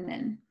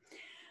feminine.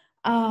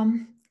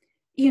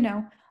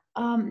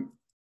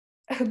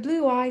 Her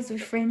blue eyes were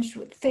fringed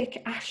with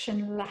thick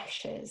ashen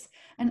lashes.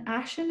 And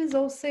ashen is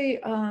also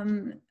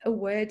a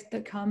word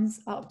that comes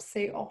up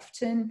so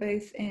often,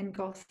 both in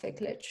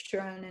Gothic literature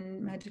and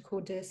in medical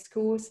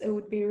discourse. It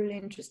would be really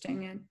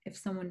interesting if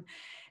someone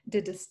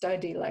did a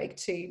study like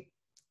to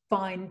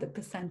find the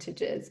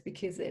percentages,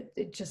 because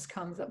it just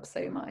comes up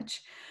so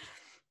much.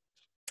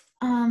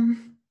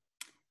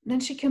 Then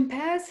she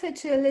compares her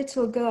to a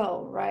little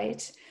girl,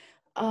 right?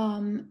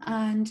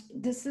 And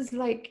this is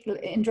like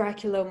in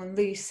Dracula when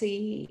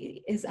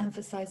Lucy is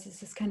emphasized as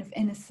this kind of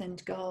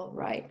innocent girl,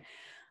 right?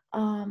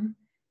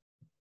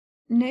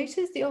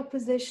 Notice the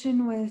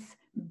opposition with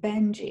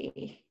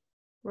Benji,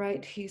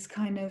 right? Who's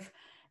kind of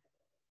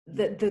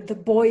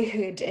the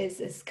boyhood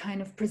is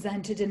kind of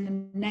presented in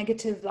a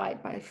negative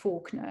light by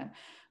Faulkner,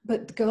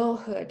 but the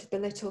girlhood, the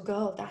little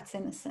girl, that's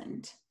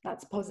innocent,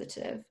 that's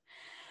positive.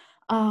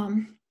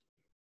 Her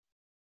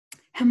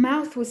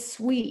mouth was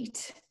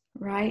sweet,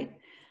 right?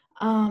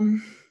 Her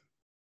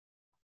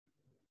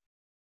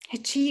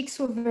cheeks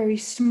were very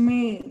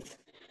smooth.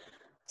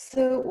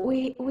 So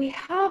we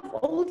have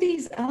all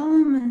these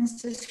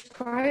elements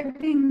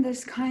describing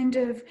this kind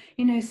of,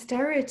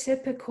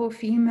 stereotypical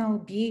female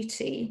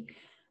beauty.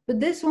 But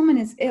this woman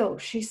is ill,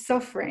 she's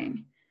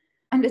suffering.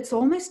 And it's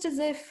almost as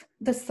if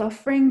the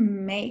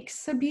suffering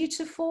makes her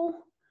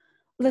beautiful.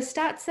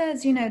 Lestat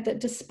says, that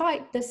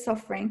despite this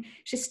suffering,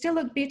 she still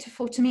looked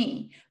beautiful to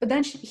me. But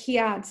then he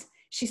adds,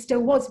 she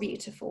still was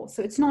beautiful.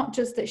 So it's not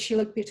just that she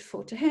looked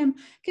beautiful to him,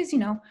 because,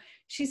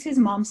 she's his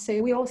mom,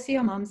 so we all see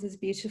our moms as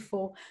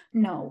beautiful.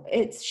 No,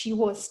 she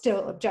was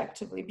still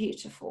objectively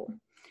beautiful.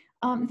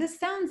 This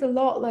sounds a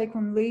lot like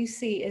when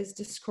Lucy is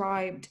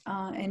described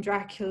in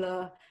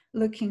Dracula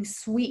looking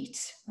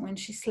sweet when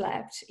she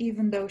slept,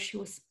 even though she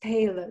was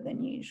paler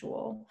than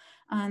usual,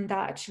 and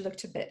that she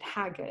looked a bit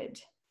haggard.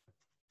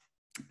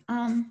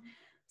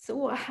 So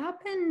what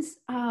happens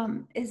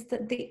is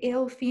that the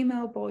ill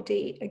female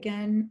body,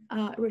 again,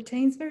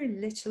 retains very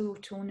little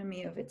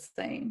autonomy of its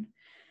own.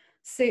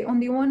 So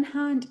on the one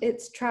hand,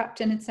 it's trapped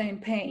in its own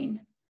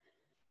pain.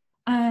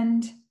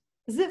 And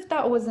as if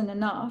that wasn't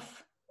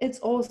enough, it's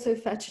also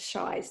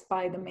fetishized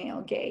by the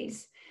male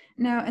gaze.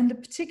 Now, in the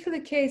particular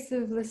case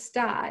of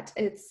Lestat,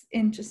 it's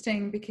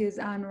interesting because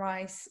Anne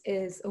Rice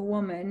is a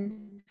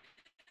woman.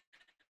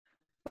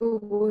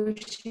 But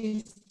what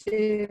she's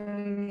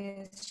doing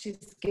is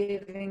she's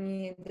giving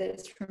you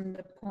this from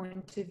the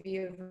point of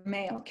view of a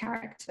male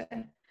character.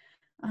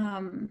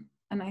 And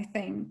I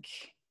think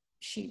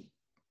she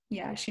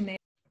nailed it.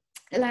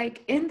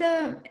 Like in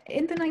the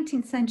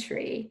 19th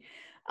century,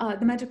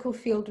 the medical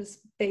field was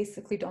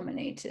basically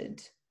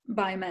dominated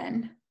by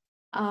men.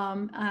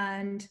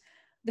 And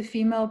the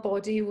female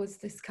body was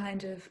this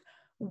kind of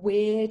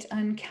weird,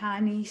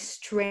 uncanny,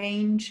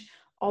 strange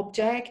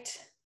object.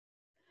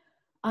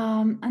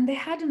 And they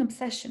had an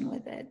obsession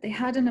with it. They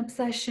had an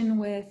obsession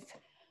with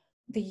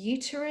the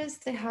uterus.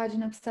 They had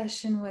an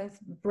obsession with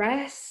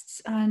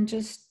breasts and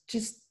just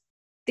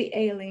the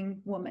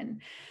ailing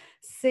woman.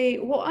 So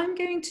what I'm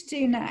going to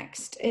do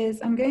next is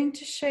I'm going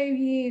to show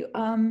you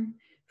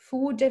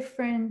 4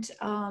 different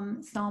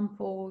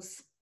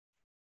samples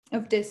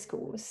of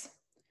discourse.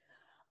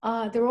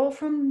 They're all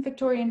from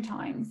Victorian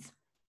times.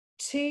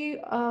 2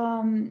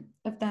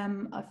 of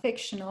them are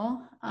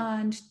fictional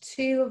and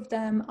 2 of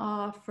them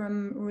are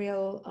from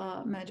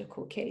real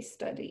medical case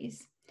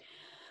studies.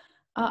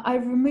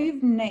 I've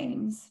removed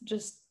names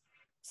just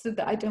so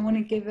that I don't want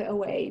to give it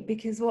away,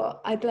 because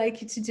what I'd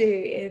like you to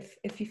do,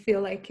 if you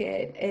feel like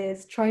it,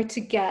 is try to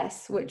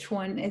guess which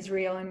one is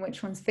real and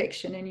which one's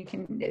fiction, and you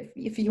can,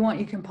 if you want,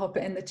 you can pop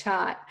it in the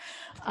chat.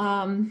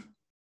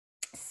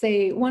 So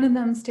one of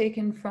them's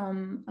taken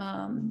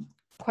from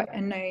quite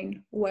a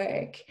known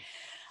work.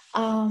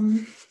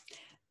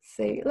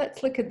 So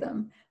let's look at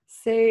them.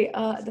 So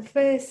the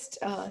first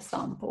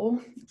sample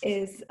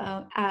is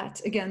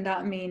again,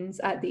 that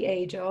means at the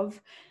age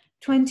of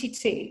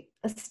 22,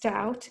 a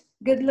stout,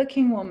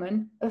 good-looking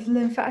woman of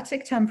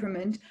lymphatic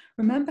temperament.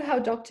 Remember how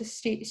Dr.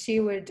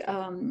 Seward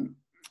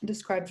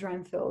describes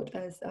Renfield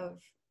as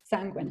of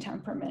sanguine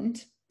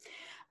temperament.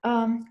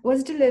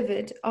 Was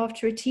delivered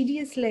after a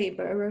tedious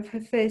labor of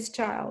her first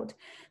child.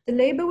 The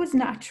labor was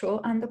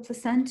natural and the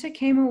placenta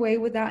came away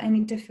without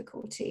any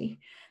difficulty,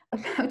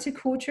 about a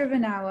quarter of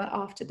an hour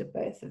after the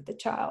birth of the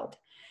child.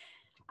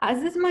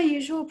 As is my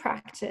usual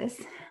practice,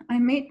 I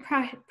made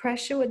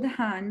pressure with the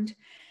hand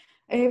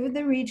over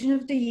the region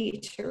of the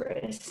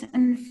uterus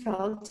and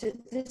felt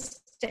it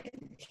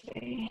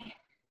distinctly.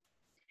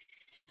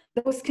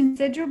 There was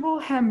considerable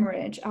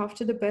hemorrhage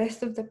after the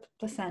birth of the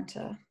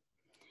placenta,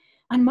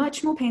 and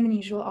much more pain than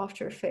usual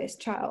after a first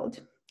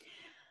child.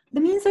 The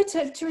means I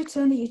took to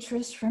return the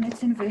uterus from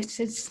its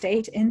inverted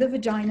state in the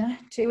vagina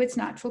to its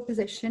natural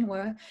position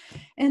were,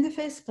 in the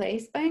first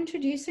place, by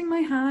introducing my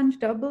hand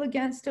double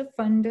against a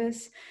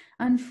fundus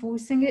and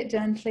forcing it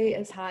gently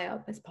as high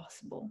up as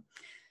possible.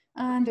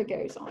 And it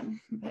goes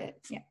on, but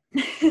yeah.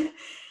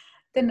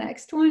 The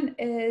next one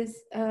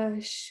is a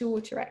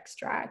shorter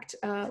extract,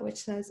 which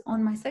says,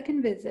 on my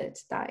second visit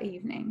that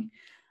evening,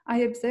 I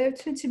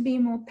observed her to be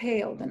more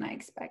pale than I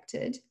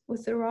expected,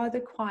 with a rather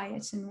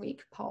quiet and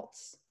weak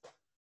pulse.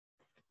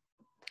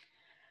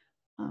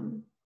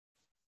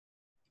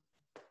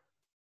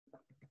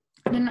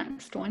 The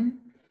next one.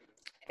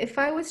 If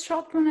I was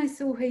shocked when I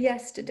saw her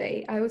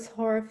yesterday, I was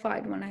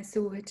horrified when I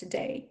saw her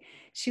today.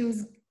 She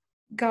was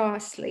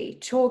ghastly,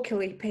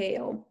 chalkily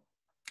pale.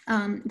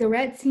 The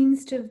red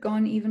seems to have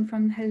gone even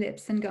from her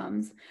lips and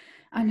gums,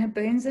 and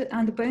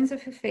the bones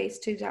of her face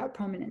stood out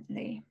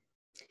prominently.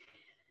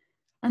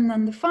 And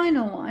then the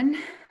final one.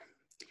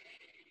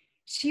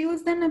 She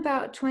was then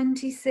about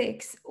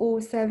 26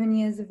 or 7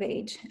 years of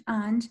age,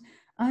 and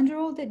under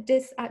all the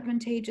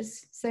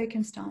disadvantageous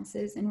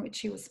circumstances in which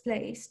she was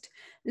placed,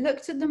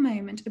 looked at the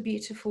moment a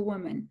beautiful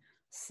woman.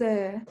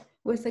 Sir,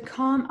 with a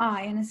calm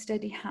eye and a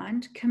steady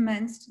hand,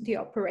 commenced the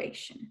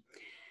operation.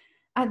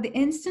 At the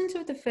instant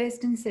of the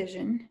first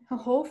incision, her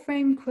whole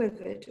frame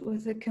quivered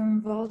with a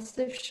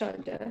convulsive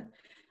shudder,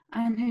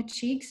 and her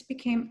cheeks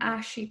became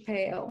ashy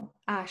pale.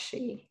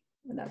 Ashy,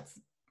 that's,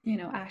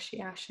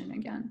 ashen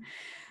again.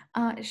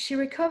 She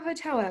recovered,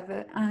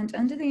 however, and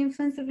under the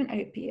influence of an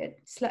opiate,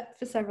 slept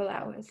for several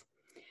hours.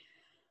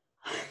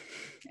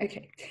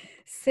 Okay,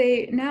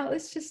 so now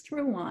let's just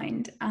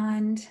rewind.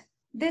 And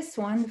this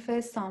one, the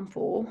first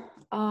sample,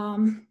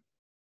 now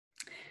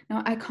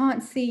I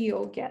can't see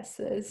your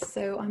guesses,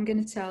 so I'm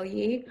going to tell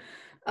you.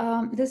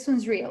 This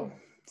one's real.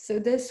 So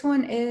this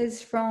one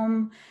is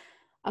from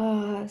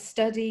a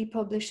study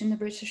published in the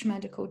British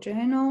Medical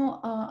Journal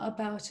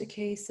about a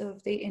case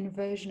of the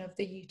inversion of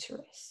the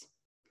uterus.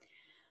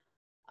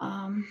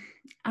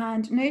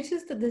 And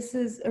notice that this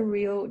is a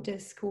real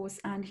discourse,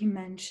 and he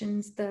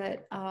mentions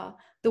that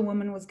the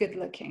woman was good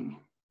looking.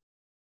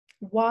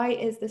 Why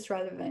is this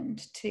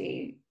relevant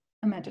to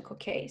a medical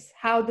case?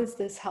 How does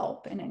this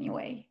help in any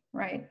way,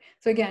 right?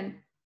 So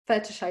again,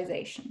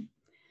 fetishization.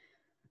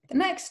 The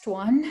next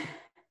one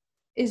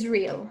is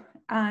real,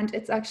 and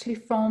it's actually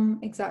from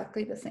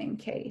exactly the same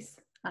case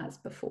as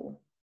before.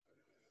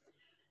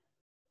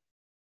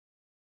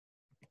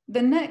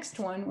 The next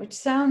one, which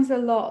sounds a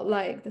lot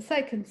like the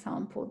second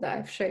sample that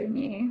I've shown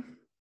you,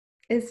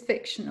 is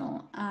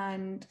fictional,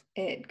 and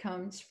it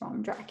comes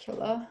from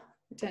Dracula.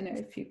 I don't know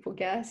if people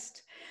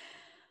guessed.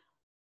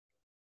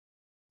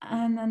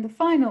 And then the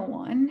final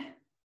one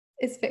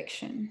is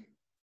fiction.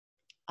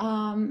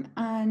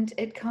 And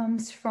it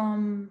comes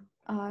from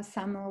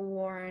Samuel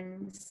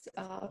Warren's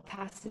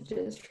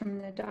passages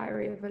from the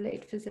Diary of a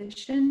Late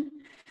Physician.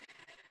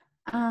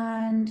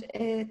 And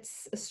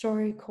it's a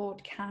story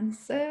called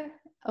Cancer,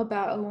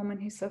 about a woman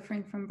who's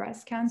suffering from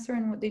breast cancer.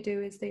 And what they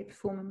do is they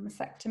perform a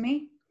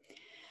mastectomy.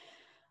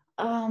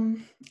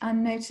 And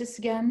notice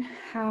again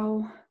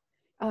how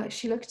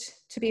she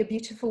looked to be a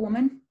beautiful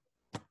woman.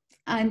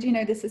 And, you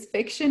know, this is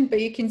fiction,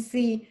 but you can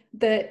see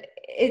that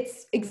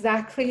it's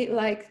exactly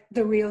like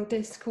the real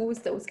discourse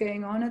that was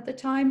going on at the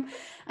time.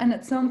 And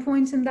at some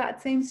point in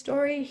that same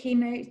story, he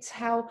notes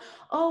how,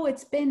 oh,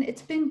 it's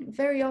been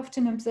very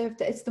often observed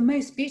that it's the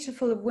most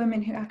beautiful of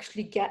women who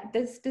actually get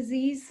this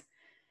disease.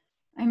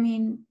 I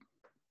mean,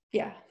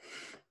 yeah,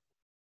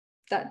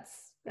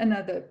 that's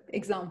another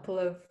example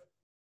of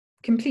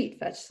complete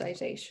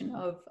fetishization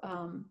of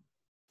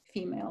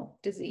female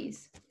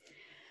disease.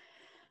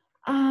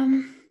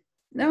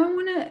 Now I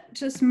want to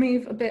just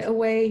move a bit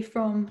away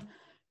from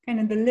kind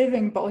of the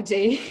living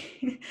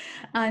body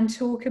and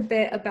talk a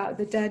bit about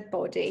the dead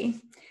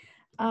body.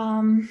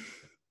 Now,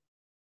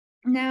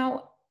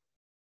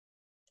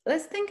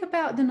 let's think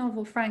about the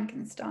novel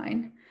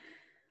Frankenstein.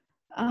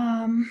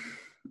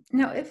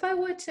 Now, if I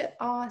were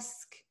to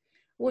ask,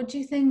 what do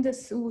you think the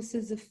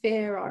sources of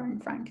fear are in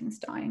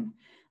Frankenstein?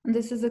 And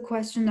this is a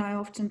question I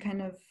often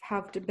kind of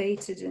have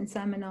debated in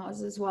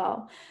seminars as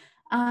well.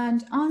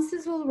 And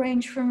answers will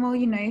range from, well,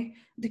 you know,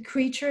 the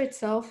creature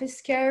itself is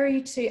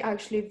scary, to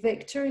actually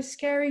Victor is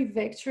scary.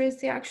 Victor is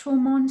the actual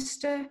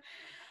monster.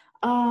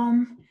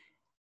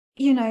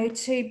 You know,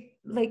 to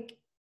like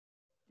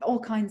all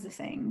kinds of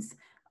things.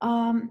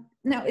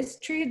 Now, it's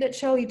true that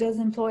Shelley does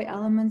employ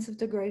elements of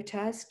the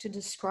grotesque to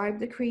describe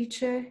the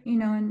creature, you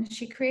know, and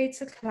she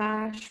creates a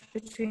clash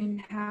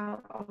between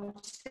how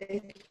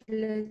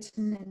articulate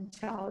and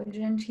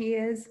intelligent he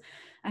is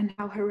and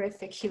how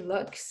horrific he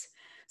looks.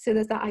 So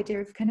there's that idea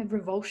of kind of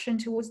revulsion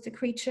towards the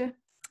creature.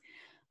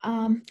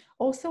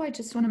 Also, I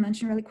just want to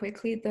mention really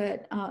quickly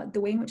that the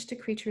way in which the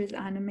creature is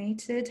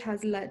animated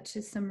has led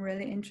to some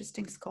really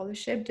interesting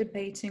scholarship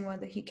debating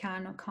whether he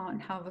can or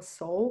can't have a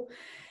soul.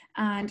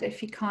 And if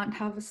he can't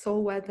have a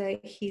soul, whether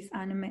he's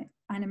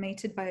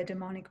animated by a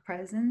demonic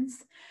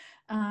presence.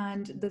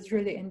 And there's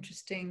really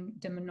interesting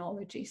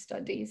demonology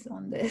studies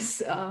on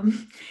this.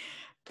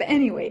 But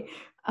anyway,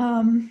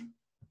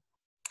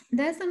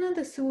 there's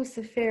another source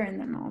of fear in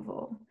the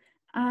novel,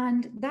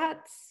 and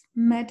that's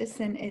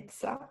medicine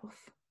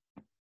itself.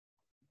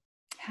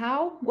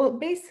 How? Well,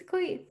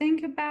 basically,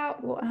 think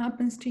about what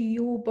happens to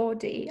your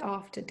body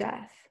after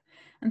death.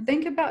 And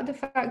think about the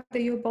fact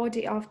that your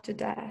body after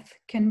death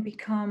can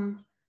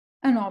become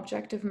an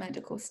object of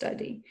medical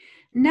study.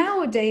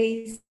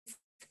 Nowadays,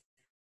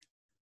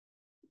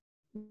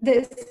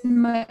 this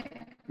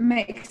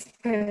makes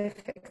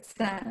perfect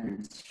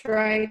sense,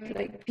 right?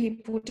 Like,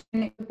 people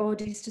donate their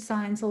bodies to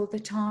science all the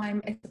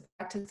time. It's a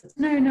practice that's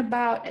known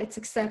about, it's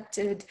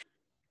accepted.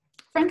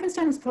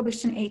 Frankenstein was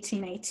published in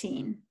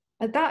 1818.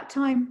 At that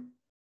time,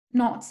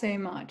 not so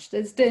much.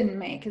 This didn't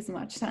make as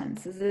much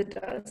sense as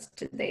it does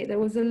today. There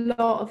was a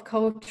lot of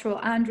cultural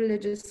and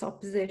religious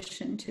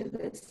opposition to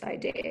this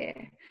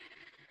idea.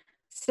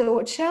 So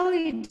what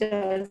Shelley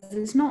does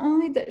is not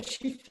only that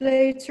she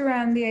floats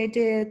around the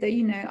idea that,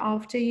 you know,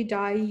 after you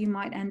die, you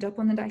might end up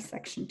on the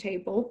dissection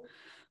table,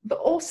 but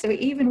also,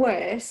 even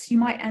worse, you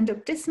might end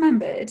up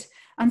dismembered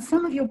and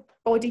some of your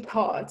body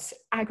parts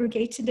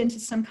aggregated into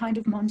some kind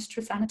of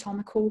monstrous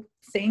anatomical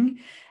thing,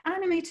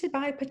 animated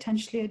by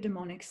potentially a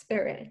demonic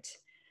spirit.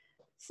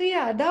 So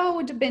yeah, that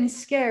would have been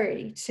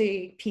scary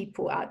to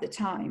people at the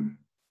time.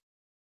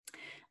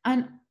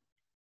 And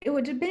it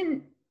would have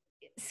been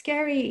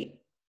scary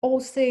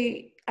also,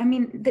 I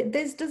mean,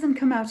 this doesn't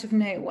come out of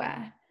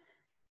nowhere.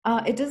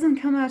 It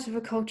doesn't come out of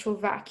a cultural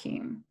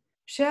vacuum.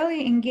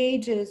 Shelley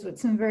engages with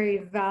some very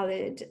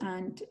valid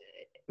and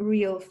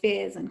real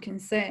fears and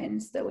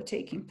concerns that were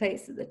taking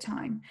place at the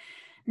time.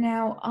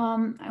 Now,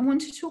 I want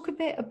to talk a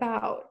bit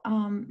about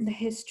the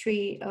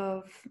history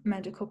of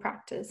medical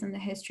practice and the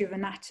history of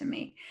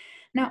anatomy.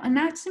 Now,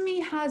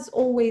 anatomy has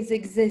always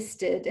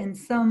existed in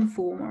some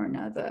form or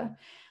another,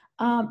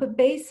 but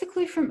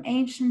basically from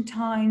ancient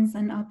times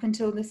and up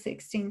until the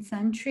 16th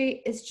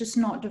century, it's just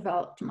not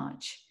developed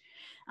much.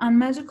 And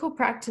medical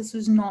practice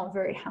was not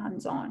very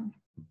hands-on.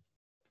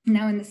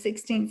 Now, in the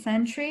 16th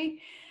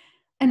century,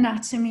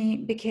 anatomy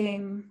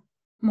became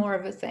more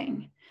of a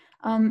thing.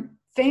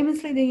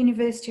 Famously, the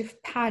University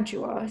of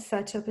Padua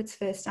set up its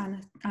first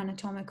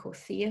anatomical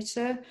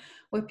theatre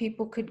where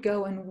people could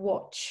go and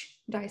watch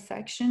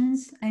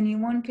dissections.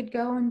 Anyone could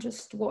go and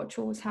just watch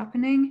what was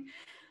happening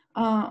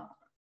on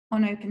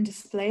open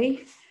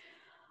display.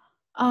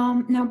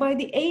 Now, by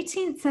the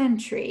 18th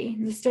century,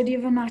 the study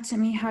of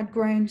anatomy had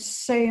grown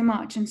so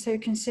much and so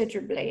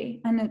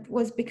considerably, and it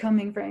was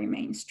becoming very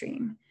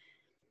mainstream.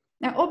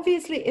 Now,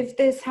 obviously, if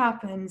this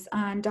happens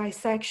and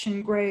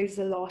dissection grows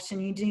a lot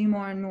and you do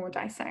more and more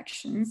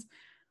dissections,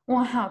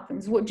 what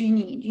happens? What do you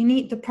need? You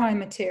need the prime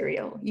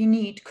material. You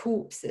need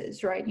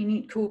corpses, right? You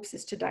need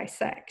corpses to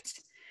dissect.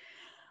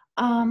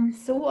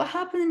 So what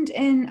happened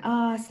in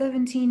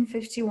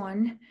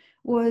 1751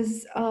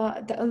 was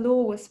that a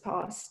law was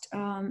passed,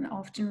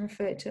 often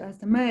referred to as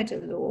the murder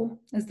law,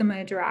 as the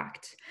Murder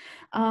Act,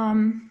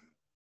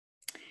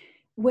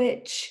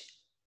 which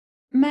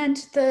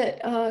meant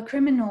that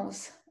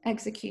criminals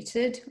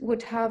executed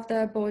would have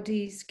their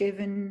bodies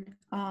given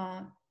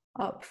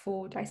up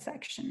for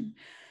dissection.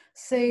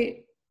 So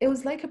it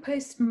was like a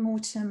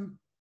post-mortem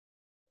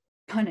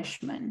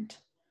punishment.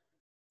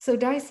 So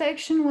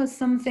dissection was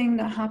something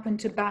that happened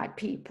to bad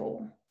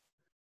people.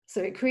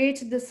 So it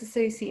created this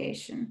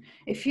association.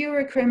 If you were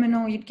a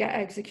criminal, you'd get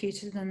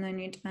executed and then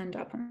you'd end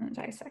up on a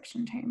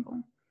dissection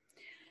table.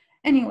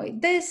 Anyway,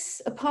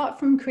 this, apart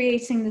from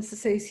creating this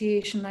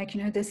association, like,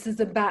 you know, this is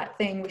a bad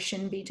thing, we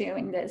shouldn't be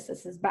doing this,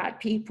 this is bad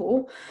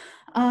people,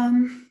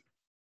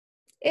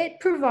 it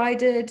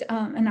provided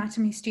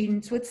anatomy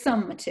students with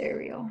some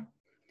material.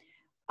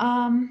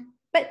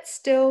 But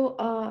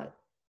still,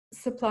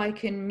 supply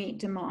couldn't meet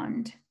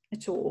demand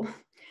at all.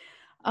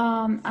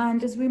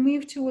 And as we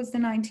moved towards the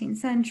 19th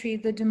century,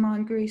 the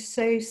demand grew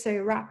so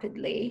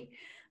rapidly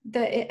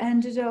that it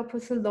ended up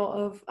with a lot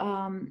of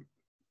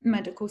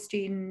medical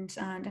students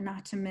and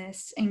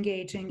anatomists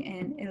engaging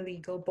in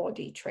illegal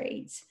body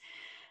trades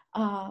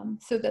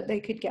so that they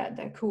could get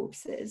their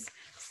corpses.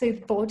 So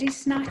body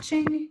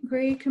snatching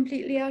grew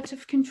completely out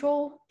of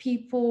control.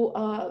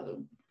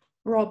 People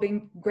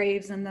robbing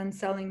graves and then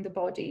selling the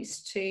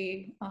bodies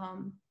to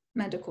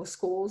medical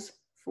schools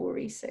for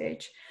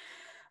research.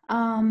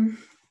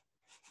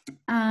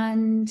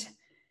 And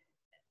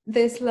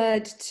this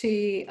led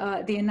to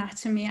the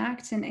Anatomy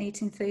Act in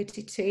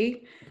 1832,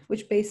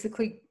 which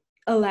basically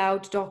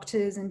allowed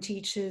doctors and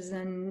teachers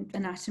and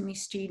anatomy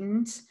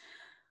students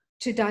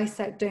to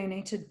dissect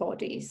donated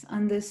bodies.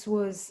 And this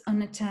was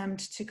an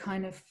attempt to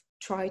kind of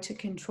try to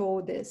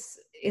control this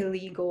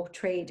illegal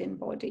trade in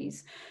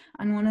bodies.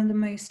 And one of the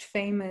most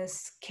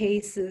famous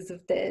cases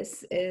of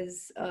this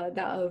is that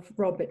of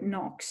Robert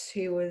Knox,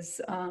 who was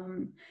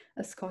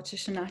a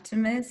Scottish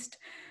anatomist,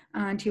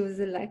 and he was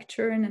a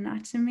lecturer in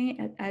anatomy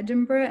at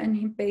Edinburgh, and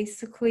he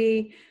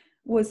basically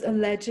was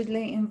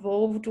allegedly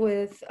involved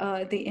with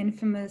the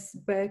infamous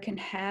Burke and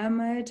Hare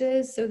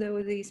murders. So there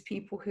were these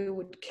people who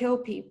would kill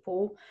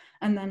people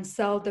and then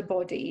sell the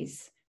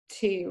bodies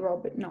to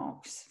Robert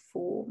Knox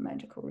for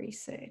medical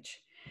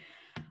research.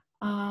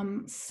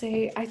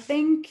 So I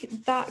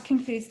think that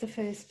concludes the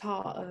first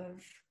part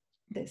of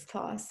this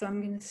class. So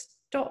I'm going to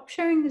stop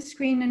sharing the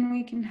screen and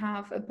we can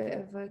have a bit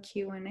of a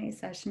Q&A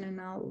session,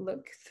 and I'll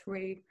look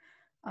through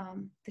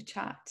the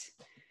chat.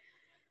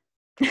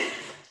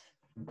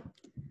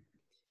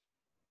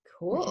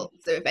 Cool.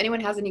 So if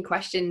anyone has any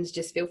questions,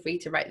 just feel free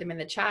to write them in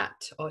the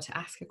chat or to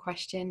ask a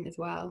question as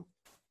well.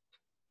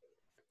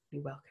 We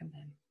welcome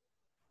them.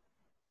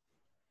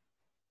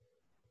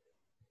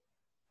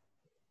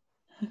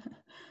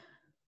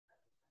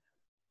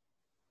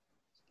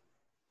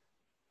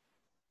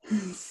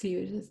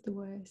 Suit is the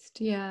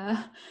worst,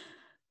 yeah.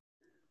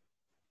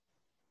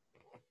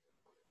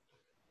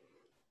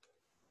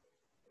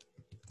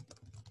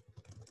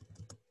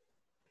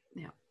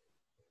 Yeah.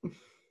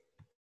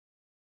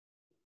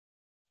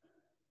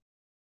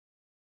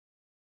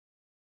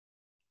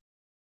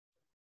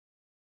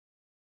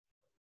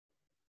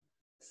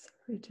 So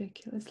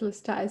ridiculous.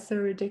 Lestat is so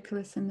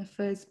ridiculous in the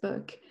first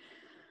book.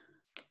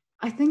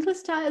 I think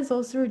Lestat is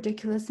also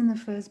ridiculous in the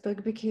first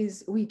book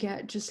because we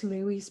get just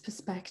Louis's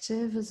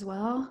perspective as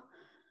well.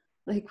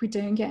 Like, we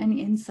don't get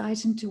any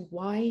insight into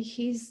why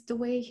he's the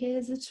way he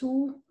is at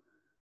all.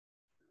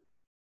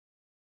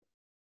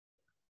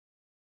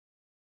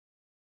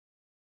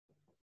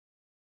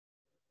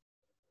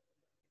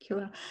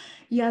 Dracula.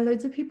 Yeah,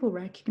 loads of people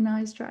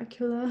recognize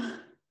Dracula.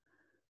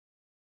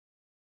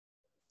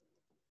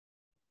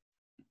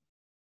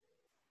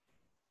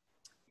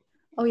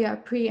 Oh yeah,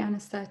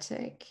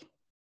 pre-anesthetic.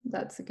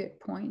 That's a good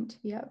point.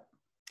 Yep.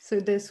 So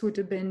this would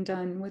have been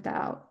done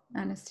without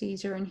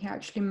anesthesia, and he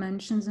actually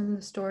mentions in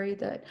the story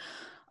that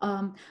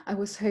I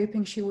was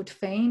hoping she would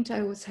faint.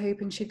 I was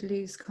hoping she'd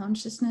lose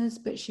consciousness,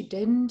 but she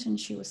didn't, and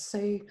she was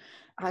so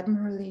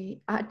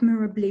admirably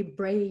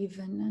brave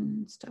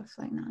and stuff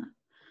like that.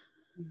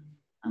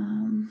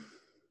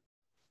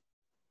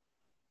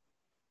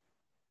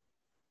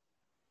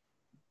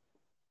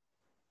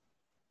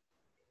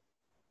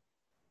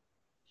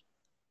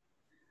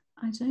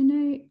 I don't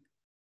know.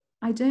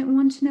 I don't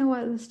want to know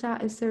why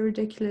Lestat is so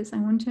ridiculous. I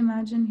want to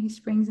imagine he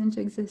springs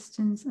into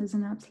existence as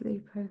an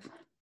absolute perfect.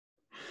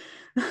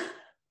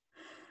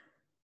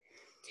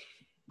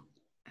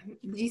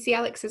 Did you see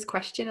Alex's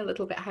question a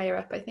little bit higher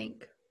up, I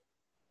think?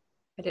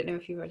 I don't know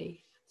if you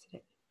already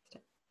answered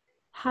it.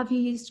 have you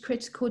used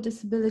critical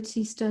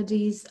disability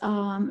studies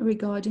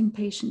regarding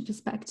patient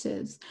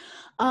perspectives?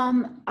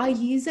 I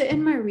use it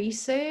in my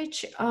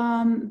research,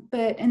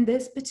 but in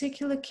this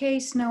particular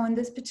case, no, in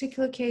this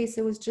particular case,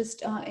 it was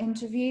just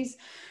interviews.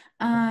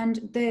 And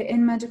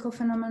in medical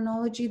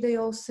phenomenology, they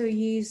also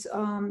use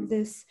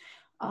this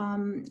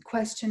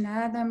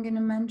questionnaire that I'm going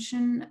to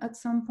mention at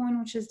some point,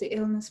 which is the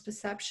illness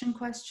perception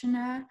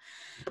questionnaire,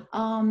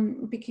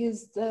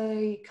 because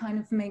they kind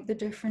of make the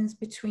difference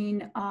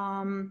between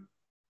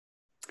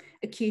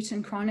acute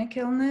and chronic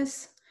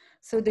illness.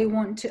 So they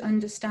want to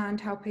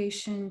understand how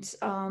patients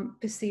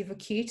perceive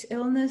acute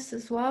illness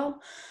as well.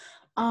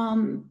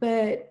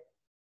 But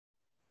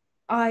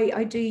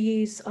I do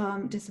use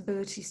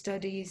disability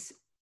studies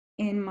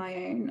in my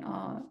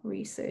own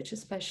research,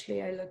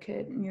 especially I look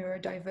at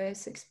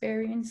neurodiverse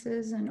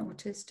experiences and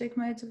autistic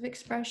modes of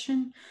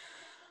expression.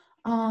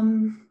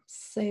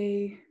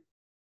 So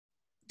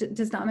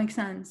does that make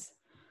sense?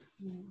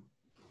 Mm.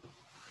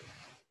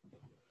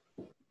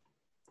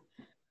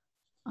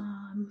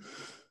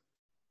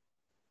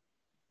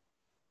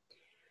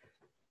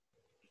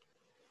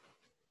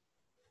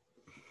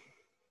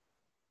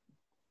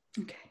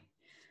 Okay.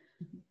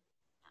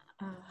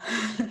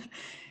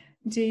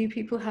 Do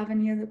people have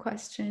any other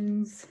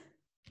questions?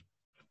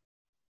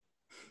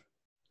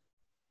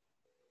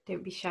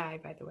 Don't be shy,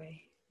 by the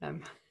way.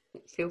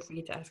 Feel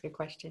free to ask a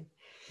question.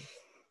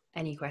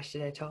 Any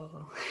question at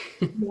all.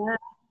 Yeah.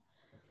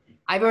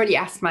 I've already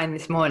asked mine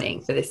this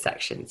morning for this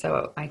section,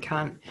 so I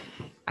can't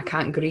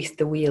grease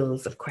the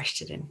wheels of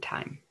questioning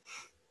time.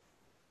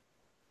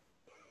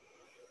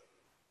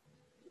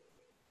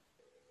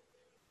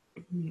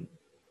 Mm.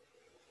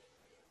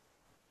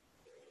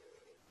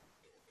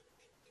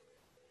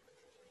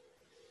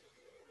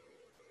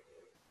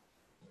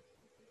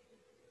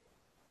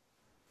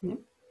 Yeah.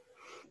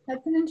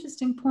 That's an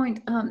interesting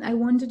point. I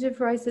wondered if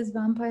Rice's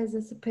vampires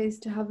are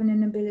supposed to have an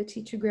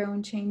inability to grow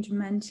and change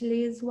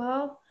mentally as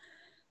well.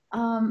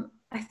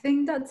 I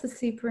think that's a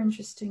super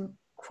interesting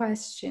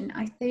question.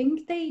 I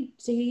think they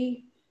do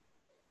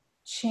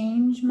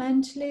change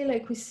mentally,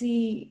 like we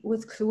see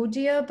with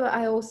Claudia, but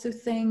I also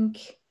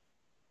think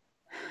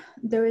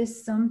there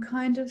is some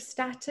kind of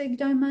static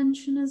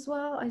dimension as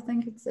well. I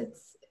think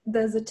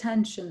there's a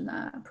tension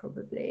there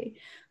probably,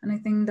 and I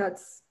think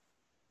that's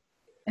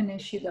an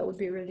issue that would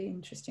be really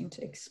interesting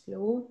to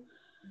explore.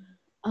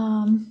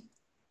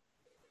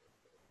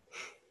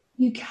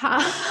 You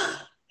can.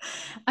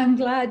 I'm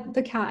glad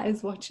the cat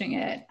is watching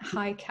it.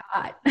 Hi,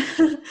 cat.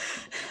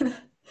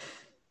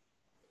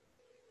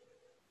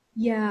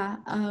 Yeah,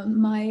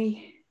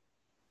 my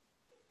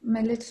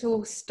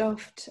little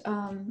stuffed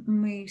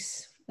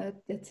moose,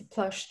 it's a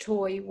plush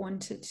toy,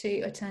 wanted to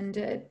attend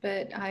it,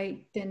 but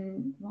I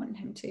didn't want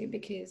him to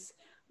because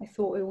I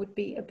thought it would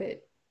be a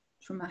bit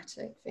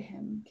traumatic for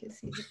him because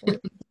he's a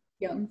bit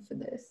young for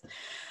this.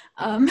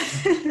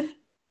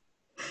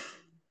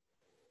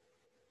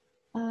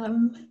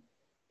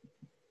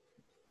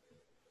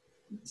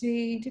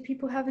 Do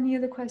people have any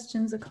other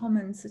questions or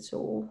comments at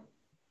all?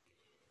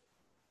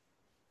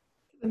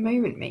 At the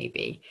moment,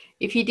 maybe.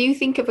 If you do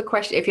think of a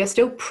question, if you're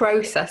still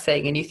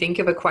processing and you think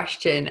of a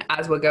question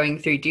as we're going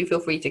through, do feel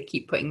free to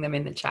keep putting them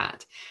in the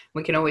chat.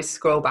 We can always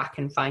scroll back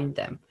and find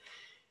them.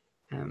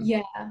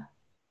 Yeah.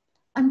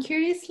 I'm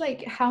curious,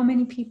 like, how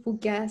many people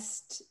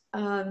guessed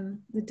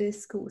the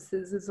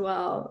discourses as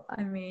well?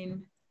 I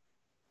mean,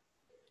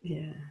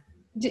 yeah.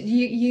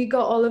 You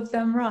got all of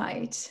them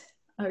right?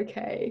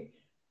 Okay,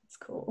 that's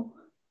cool.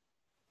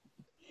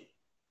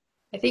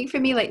 I think for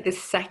me, like the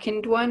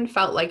second one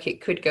felt like it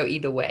could go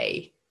either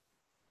way.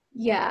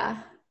 Yeah.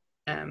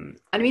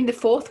 I mean, the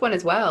fourth one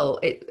as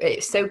well,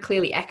 it so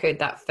clearly echoed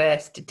that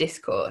first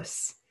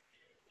discourse.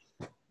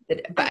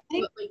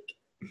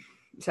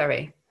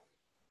 Sorry.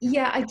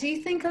 Yeah, I do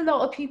think a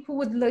lot of people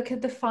would look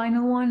at the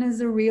final one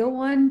as a real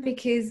one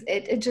because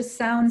it just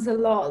sounds a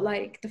lot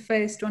like the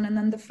first one. And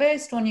then the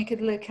first one you could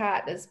look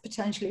at as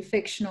potentially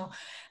fictional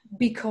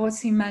because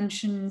he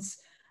mentions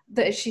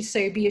that she's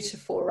so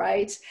beautiful,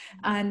 right?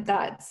 And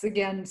that's,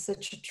 again,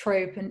 such a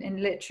trope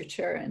in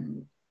literature,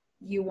 and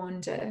you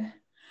wonder.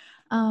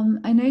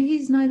 I know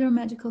he's neither a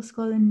medical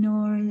scholar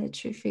nor a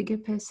literary figure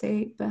per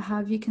se, but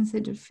have you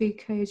considered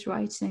Foucault's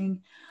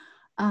writing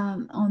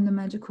on the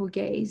medical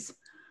gaze?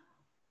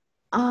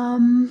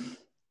 I've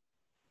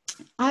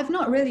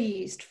not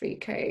really used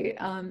Foucault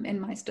in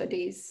my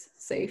studies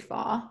so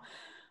far.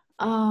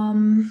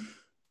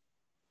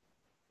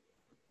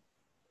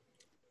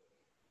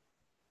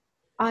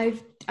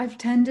 I've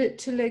tended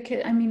to look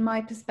at, I mean,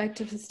 my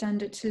perspective has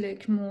tended to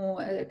look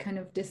more at a kind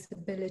of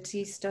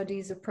disability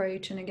studies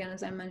approach. And again,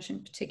 as I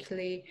mentioned,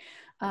 particularly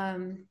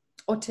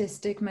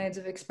autistic modes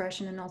of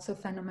expression and also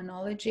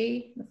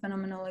phenomenology, the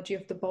phenomenology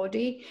of the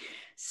body.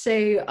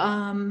 So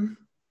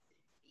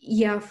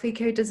yeah,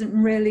 Foucault doesn't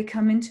really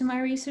come into my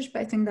research,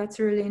 but I think that's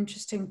a really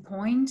interesting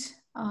point.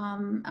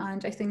 And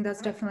I think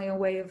that's definitely a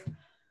way of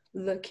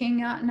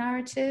looking at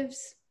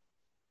narratives.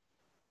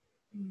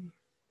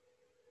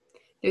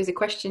 There was a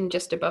question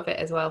just above it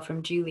as well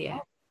from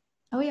Julia.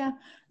 Oh yeah,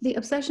 the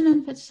obsession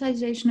and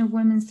fetishization of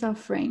women's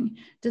suffering,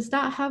 does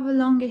that have a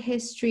longer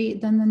history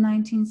than the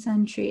 19th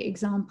century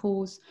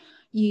examples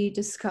you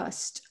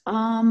discussed?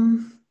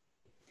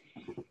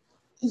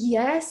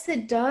 Yes,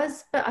 it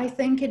does, but I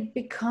think it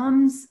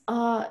becomes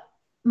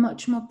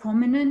much more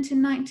prominent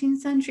in 19th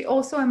century.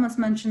 Also, I must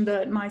mention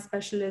that my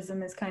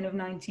specialism is kind of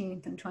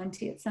 19th and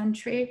 20th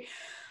century.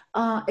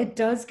 It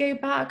does go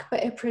back,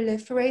 but it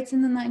proliferates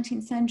in the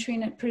 19th century,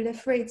 and it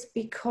proliferates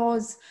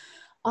because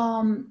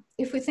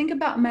if we think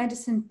about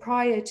medicine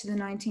prior to the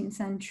 19th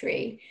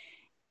century,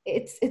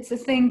 it's a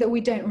thing that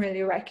we don't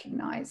really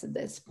recognize at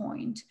this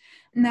point.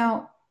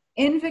 Now,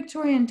 in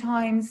Victorian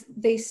times,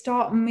 they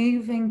start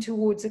moving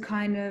towards a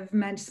kind of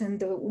medicine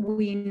that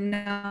we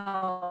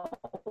know.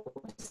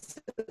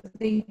 So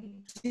they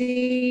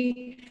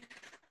do,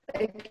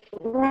 like,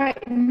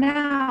 right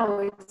now,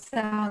 it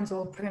sounds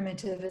all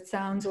primitive, it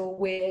sounds all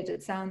weird,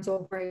 it sounds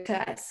all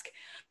grotesque,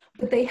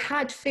 but they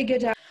had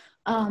figured out,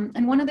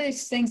 and one of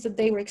those things that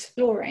they were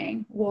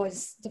exploring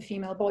was the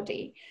female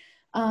body.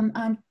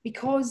 And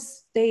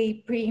because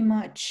they pretty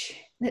much,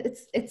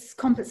 it's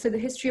complex. So the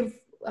history of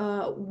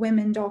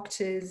women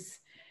doctors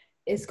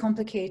is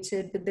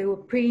complicated, but they were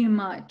pretty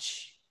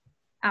much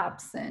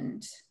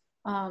absent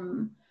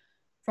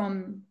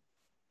from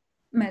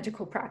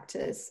medical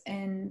practice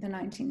in the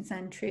 19th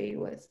century.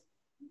 With,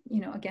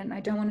 again, I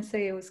don't want to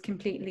say it was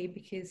completely,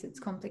 because it's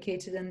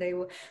complicated, and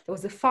there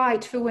was a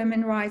fight for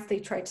women's rights. They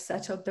tried to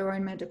set up their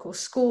own medical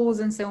schools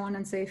and so on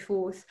and so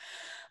forth.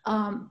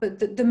 But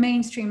the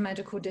mainstream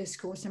medical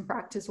discourse and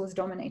practice was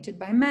dominated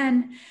by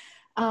men.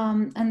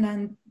 And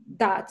then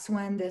that's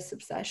when this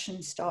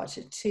obsession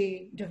started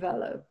to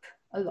develop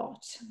a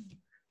lot.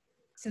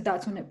 So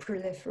that's when it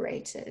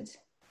proliferated.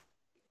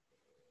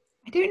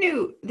 I don't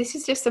know. This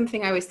is just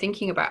something I was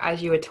thinking about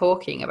as you were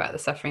talking about the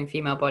suffering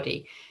female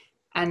body.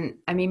 And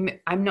I mean,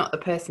 I'm not the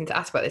person to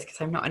ask about this because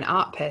I'm not an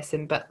art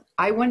person, but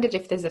I wondered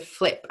if there's a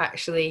flip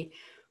actually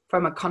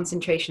from a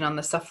concentration on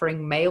the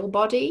suffering male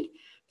body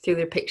through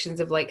the depictions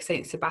of like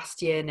Saint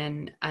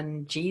Sebastian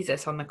and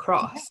Jesus on the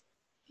cross.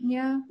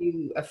 Yeah.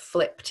 To a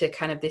flip to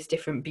kind of this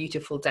different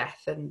beautiful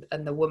death and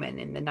the woman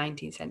in the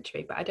 19th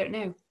century, but I don't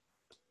know.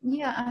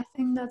 Yeah, I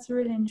think that's a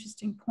really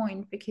interesting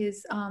point,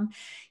 because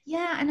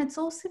yeah, and it's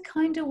also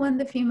kind of when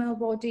the female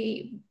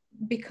body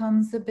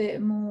becomes a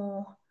bit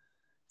more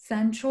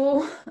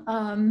central.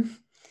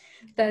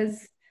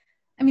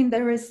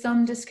 There is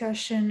some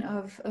discussion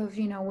of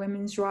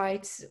women's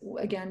rights.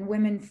 Again,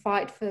 women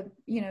fight for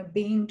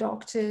being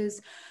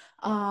doctors.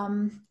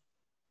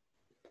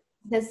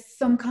 There's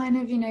some kind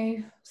of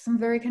some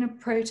very kind of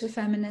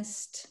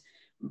proto-feminist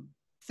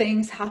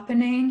things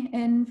happening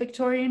in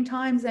Victorian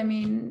times. I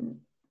mean,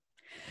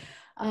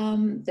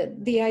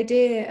 the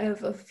idea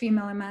of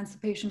female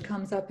emancipation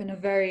comes up in a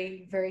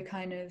very, very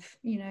kind of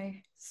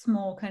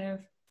small kind of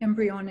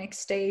embryonic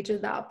stage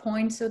at that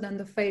point. So then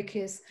the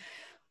focus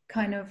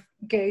kind of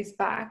goes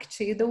back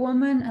to the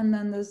woman, and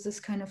then there's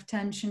this kind of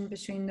tension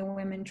between the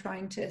women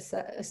trying to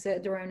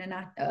assert their own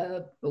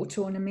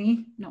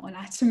autonomy, not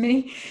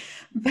anatomy,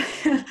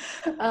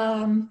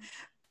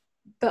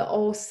 but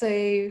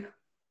also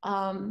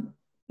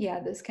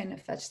this kind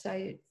of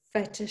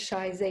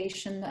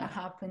fetishization that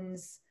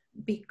happens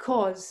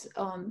because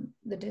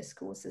the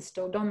discourse is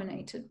still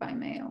dominated by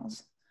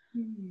males.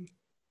 Mm.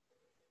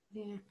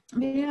 Yeah.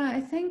 But yeah,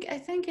 I think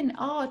in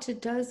art it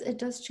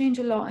does change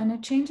a lot, and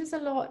it changes a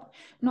lot,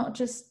 not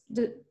just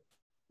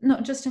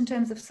in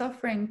terms of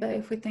suffering, but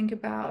if we think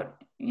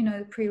about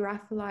the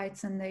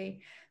pre-Raphaelites, and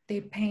they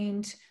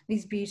paint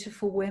these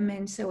beautiful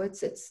women, so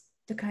it's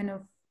the kind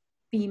of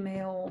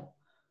female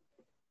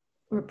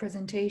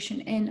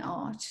representation in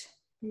art,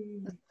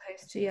 as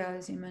opposed to,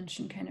 as you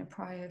mentioned, kind of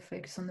prior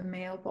focus on the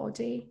male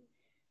body.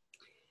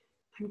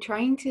 I'm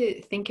trying to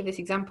think of this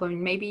example,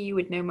 and maybe you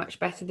would know much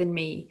better than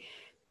me,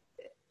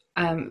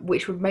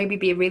 which would maybe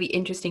be a really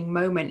interesting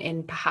moment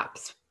in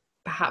perhaps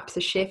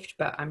a shift,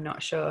 but I'm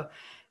not sure.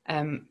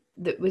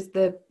 That was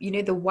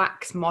the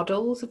wax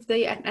models of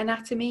the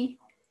anatomy,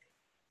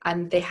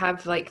 and they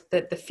have like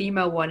the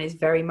female one is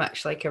very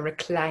much like a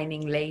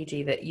reclining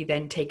lady that you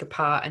then take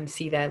apart and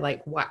see their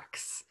like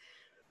wax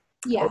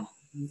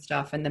and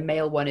stuff, and the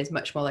male one is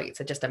much more like it's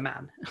just a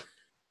man.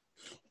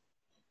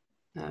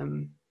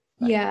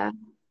 Yeah.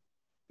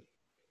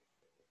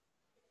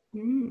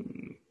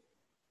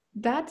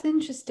 That's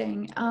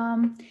interesting.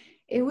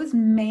 It was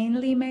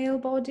mainly male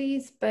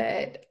bodies,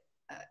 but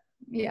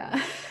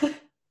yeah.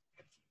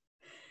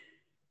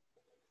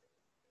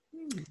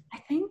 I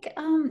think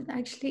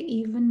actually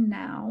even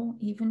now,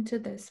 even to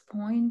this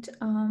point,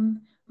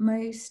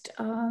 most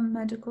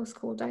medical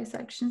school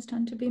dissections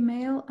tend to be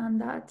male, and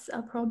that's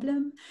a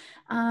problem.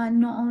 And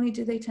not only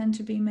do they tend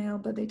to be male,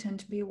 but they tend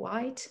to be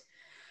white,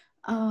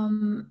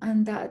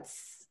 and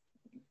that's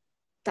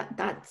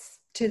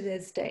to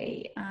this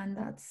day, and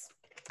that's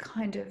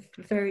kind of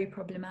very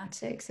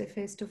problematic. So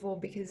first of all,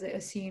 because it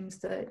assumes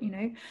that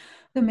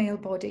the male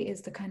body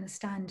is the kind of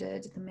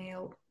standard,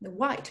 the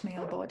white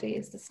male body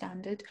is the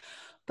standard,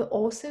 but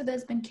also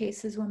there's been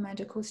cases where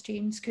medical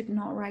students could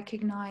not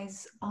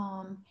recognize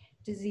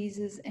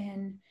diseases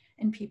in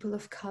people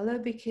of color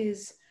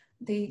because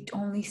they'd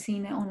only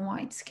seen it on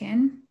white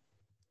skin.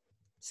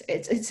 So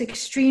it's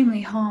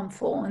extremely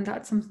harmful, and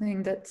that's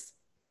something that's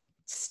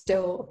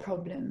still a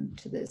problem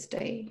to this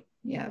day.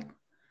 Yeah.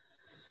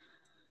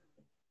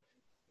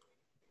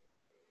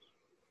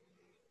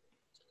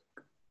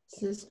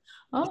 This is,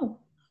 oh.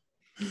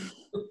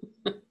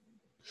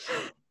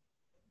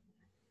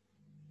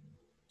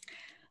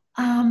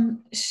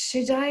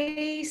 Should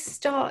I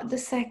start the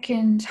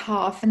second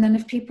half? And then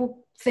if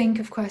people think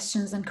of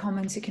questions and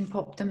comments, you can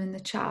pop them in the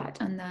chat,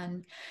 and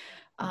then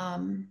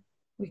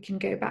we can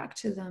go back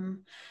to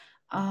them.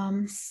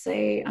 So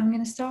I'm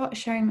going to start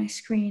sharing my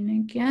screen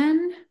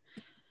again.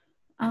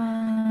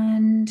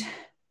 And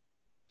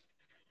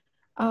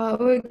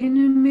we're going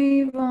to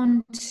move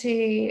on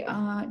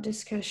to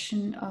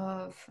discussion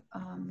of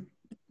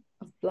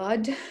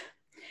blood.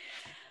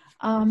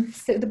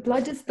 So the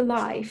blood is the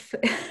life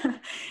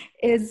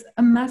is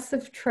a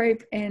massive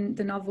trope in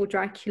the novel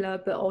Dracula,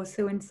 but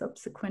also in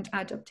subsequent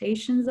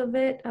adaptations of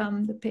it.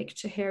 The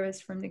picture here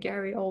is from the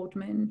Gary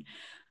Oldman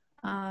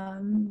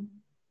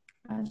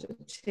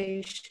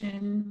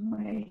adaptation,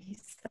 where he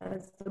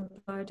says the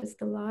blood is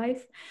the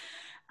life.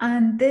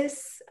 And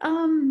this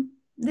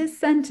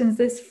sentence,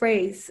 this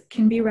phrase,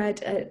 can be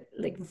read at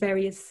like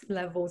various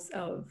levels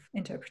of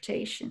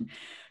interpretation.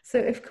 So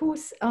of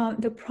course,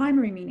 the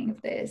primary meaning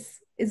of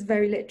this is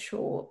very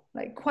literal,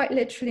 like quite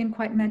literally and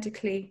quite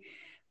medically.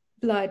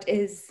 Blood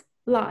is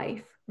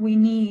life. We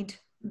need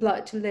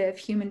blood to live.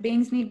 Human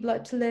beings need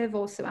blood to live.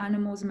 Also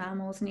animals,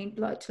 mammals need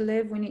blood to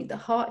live. We need the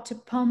heart to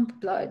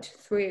pump blood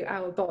through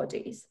our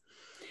bodies.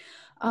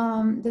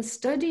 The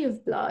study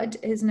of blood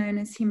is known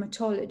as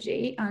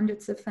hematology, and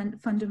it's a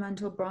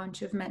fundamental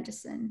branch of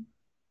medicine.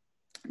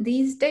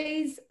 These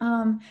days,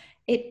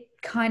 it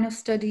kind of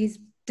studies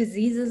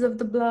diseases of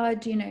the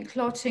blood, you know,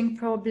 clotting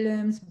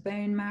problems,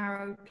 bone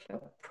marrow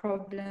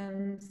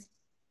problems,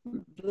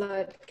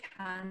 blood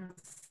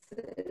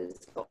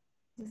cancers, all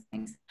these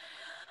things.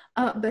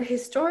 But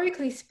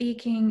historically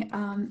speaking,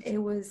 it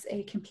was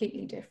a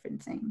completely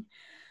different thing.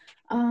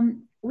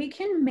 We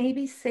can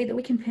maybe say that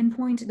we can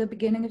pinpoint the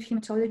beginning of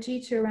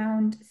hematology to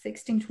around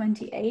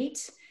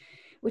 1628,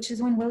 which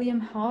is when William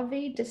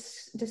Harvey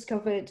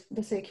discovered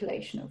the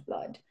circulation of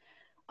blood.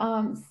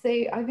 So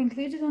I've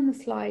included on the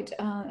slide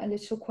a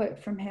little quote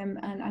from him,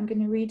 and I'm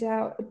going to read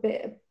out a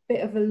bit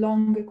of a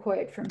longer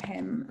quote from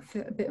him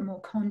for a bit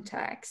more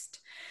context.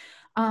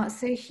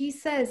 So he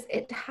says,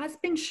 "It has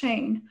been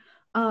shown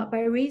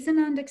by reason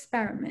and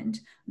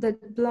experiment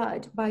that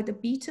blood, by the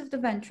beat of the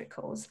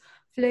ventricles,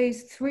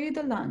 flows through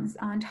the lungs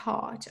and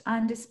heart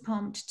and is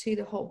pumped to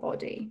the whole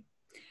body.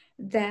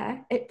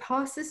 There, it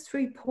passes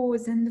through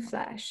pores in the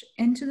flesh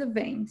into the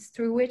veins,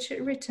 through which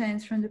it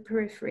returns from the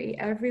periphery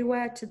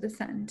everywhere to the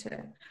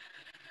center,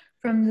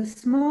 from the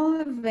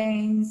smaller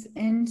veins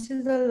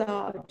into the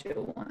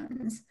larger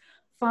ones,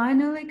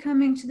 finally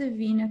coming to the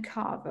vena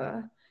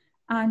cava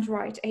and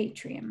right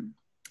atrium.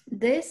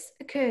 This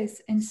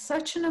occurs in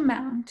such an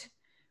amount,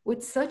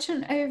 with such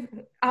an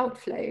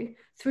outflow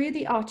through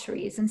the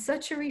arteries and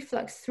such a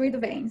reflux through the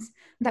veins,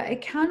 that it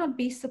cannot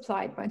be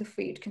supplied by the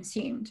food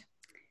consumed.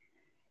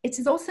 It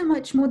is also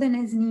much more than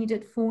is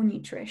needed for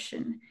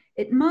nutrition.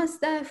 It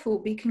must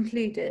therefore be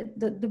concluded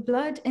that the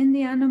blood in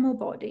the animal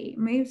body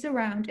moves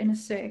around in a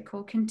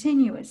circle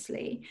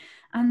continuously,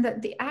 and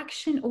that the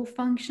action or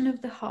function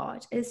of the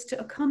heart is to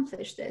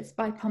accomplish this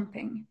by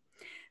pumping.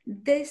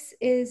 This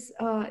is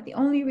the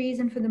only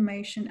reason for the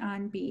motion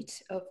and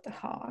beat of the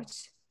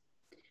heart."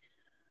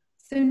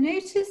 So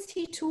notice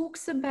he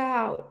talks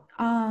about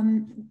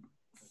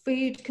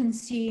food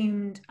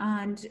consumed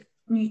and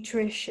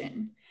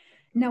nutrition.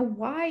 Now,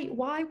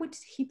 why would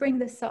he bring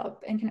this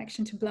up in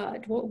connection to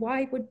blood?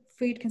 Why would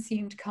food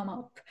consumed come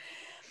up?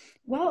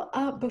 Well,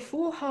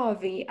 before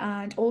Harvey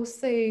and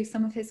also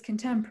some of his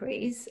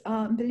contemporaries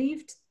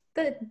believed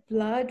that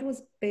blood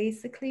was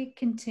basically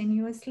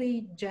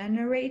continuously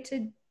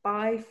generated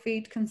by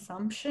food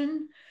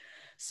consumption.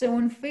 So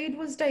when food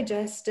was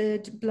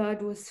digested,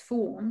 blood was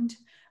formed,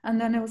 and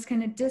then it was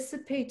kind of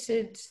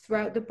dissipated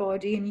throughout the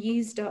body and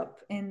used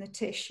up in the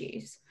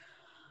tissues.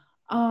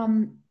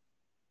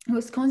 It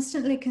was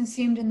constantly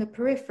consumed in the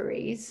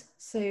peripheries,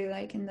 so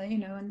like in the, you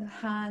know, in the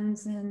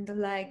hands and the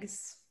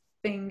legs,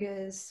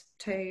 fingers,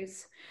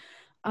 toes,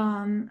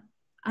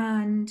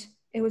 and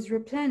it was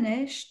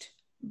replenished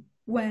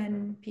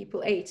when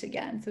people ate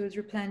again. So it was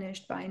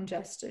replenished by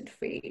ingested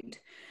food.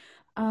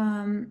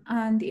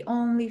 And the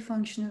only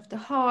function of the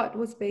heart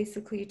was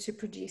basically to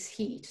produce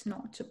heat,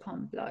 not to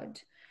pump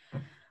blood.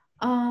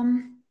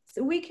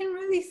 So we can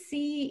really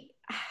see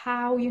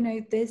how, you know,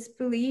 this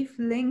belief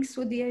links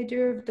with the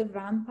idea of the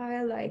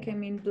vampire. Like, I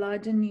mean,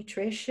 blood and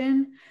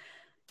nutrition,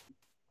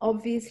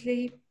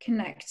 obviously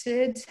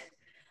connected.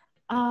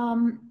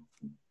 But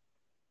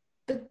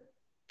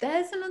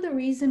there's another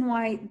reason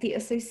why the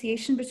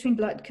association between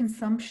blood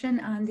consumption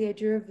and the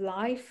idea of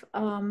life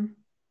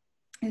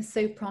is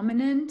so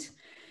prominent.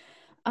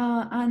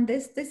 And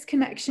this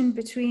connection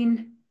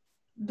between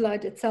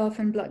blood itself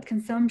and blood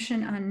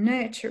consumption and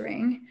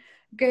nurturing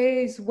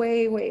goes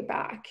way, way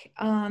back,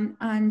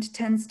 and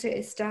tends to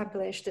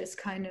establish this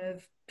kind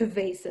of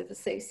pervasive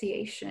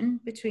association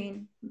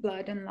between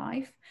blood and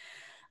life.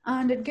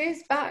 And it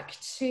goes back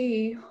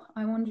to,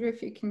 I wonder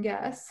if you can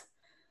guess,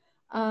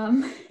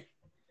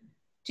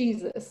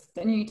 Jesus,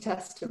 the New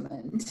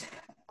Testament.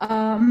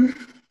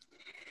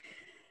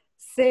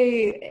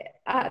 So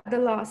at the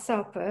Last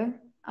Supper,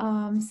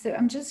 so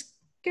I'm just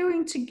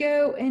going to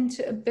go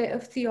into a bit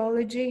of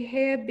theology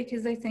here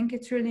because I think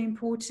it's really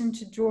important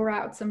to draw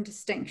out some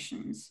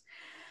distinctions.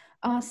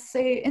 So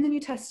in the New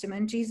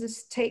Testament,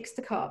 Jesus takes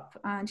the cup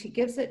and he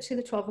gives it to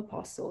the 12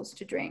 apostles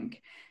to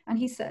drink. And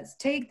he says,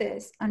 take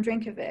this and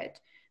drink of it.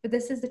 But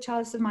this is the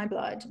chalice of my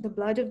blood, the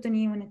blood of the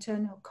new and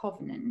eternal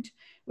covenant,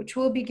 which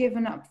will be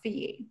given up for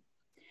you.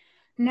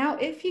 Now,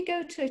 if you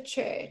go to a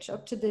church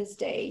up to this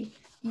day,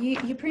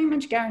 you're pretty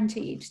much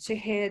guaranteed to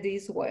hear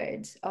these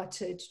words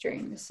uttered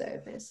during the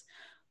service.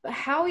 But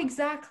how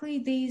exactly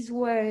these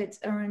words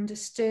are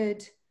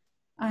understood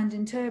and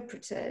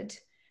interpreted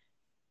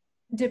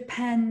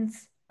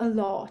depends a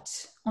lot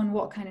on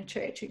what kind of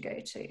church you go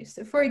to.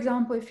 So for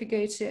example, if you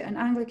go to an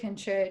Anglican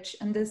church,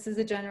 and this is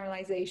a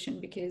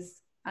generalization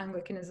because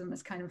Anglicanism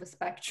is kind of a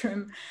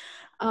spectrum,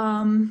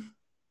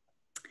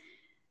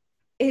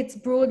 it's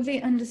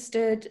broadly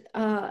understood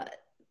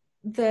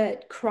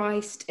that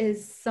Christ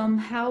is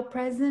somehow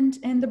present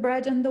in the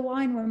bread and the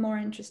wine. We're more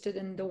interested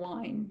in the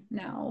wine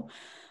now.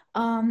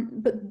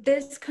 But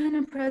this kind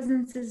of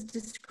presence is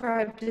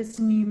described as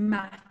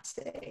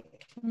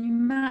pneumatic.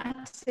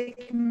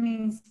 Pneumatic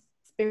means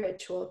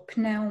spiritual.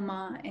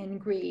 Pneuma in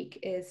Greek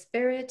is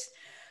spirit,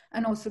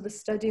 and also the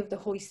study of the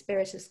Holy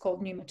Spirit is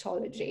called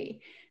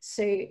pneumatology.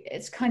 So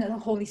it's kind of the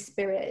Holy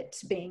Spirit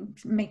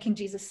making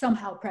Jesus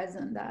somehow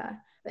present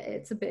there, but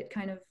it's a bit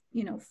kind of,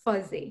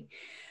 fuzzy.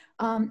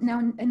 Now,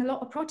 in a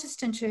lot of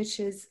Protestant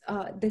churches,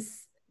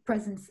 this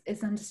presence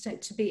is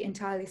understood to be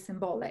entirely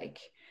symbolic.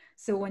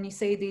 So when you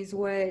say these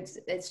words,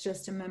 it's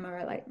just a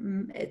memory, like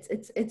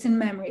it's in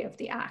memory of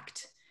the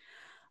act.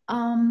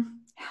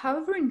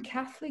 However, in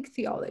Catholic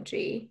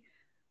theology,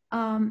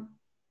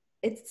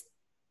 it's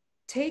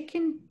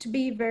taken to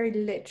be very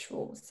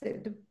literal. So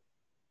the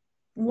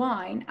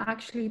wine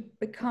actually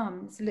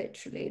becomes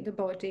literally the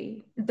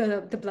body,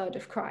 the blood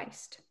of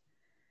Christ.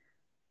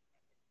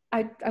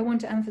 I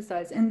want to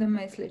emphasize in the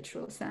most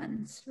literal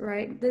sense,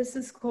 right? This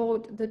is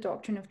called the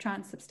doctrine of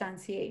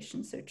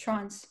transubstantiation. So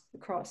trans, the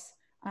cross,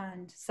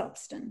 and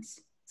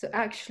substance. So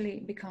actually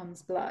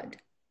becomes blood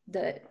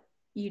that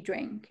you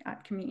drink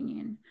at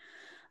communion.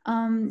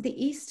 The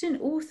Eastern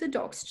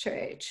Orthodox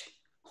Church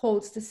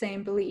holds the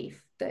same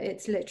belief that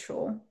it's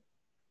literal,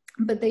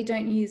 but they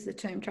don't use the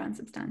term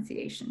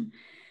transubstantiation.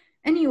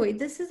 Anyway,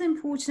 this is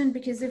important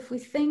because if we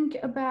think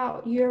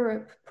about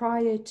Europe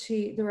prior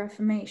to the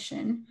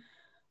Reformation,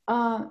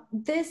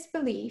 this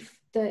belief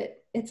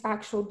that it's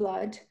actual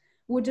blood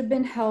would have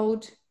been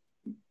held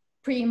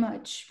pretty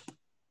much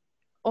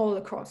all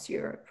across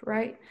Europe,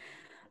 right?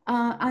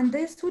 And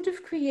this would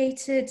have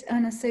created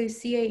an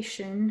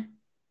association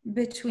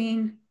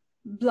between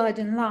blood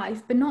and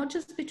life, but not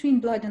just between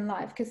blood and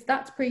life, because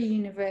that's pretty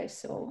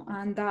universal,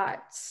 and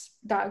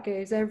that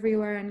goes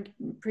everywhere and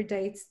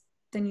predates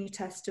the New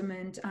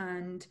Testament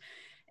and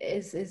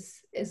is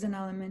an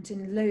element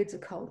in loads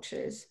of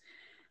cultures.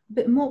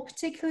 But more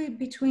particularly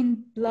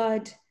between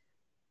blood,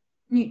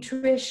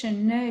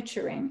 nutrition,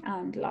 nurturing,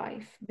 and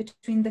life,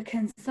 between the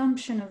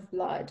consumption of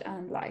blood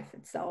and life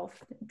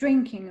itself,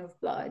 drinking of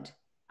blood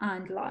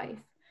and life.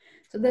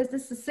 So there's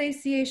this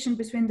association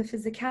between the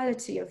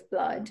physicality of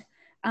blood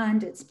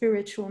and its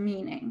spiritual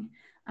meaning.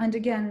 And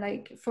again,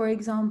 like, for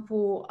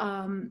example,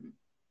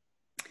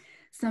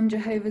 some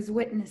Jehovah's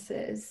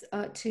Witnesses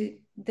to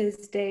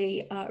this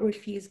day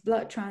refuse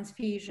blood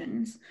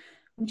transfusions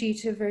due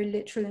to a very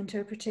literal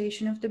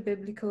interpretation of the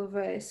biblical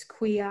verse,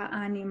 quia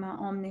anima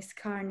omnis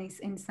carnis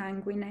in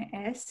sanguine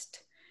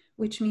est,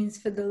 which means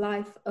for the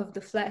life of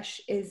the flesh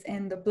is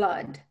in the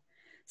blood.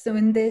 So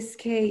in this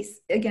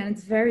case, again,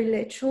 it's very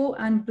literal,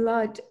 and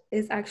blood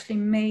is actually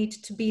made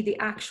to be the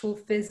actual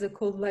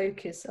physical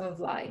locus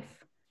of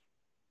life.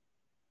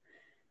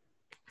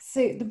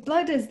 So the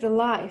blood is the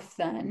life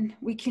then.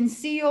 We can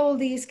see all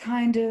these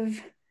kind of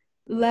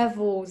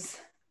levels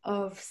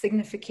of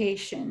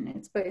signification.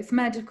 It's both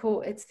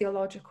medical, it's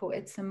theological,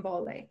 it's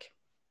symbolic.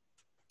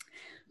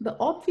 But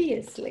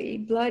obviously,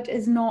 blood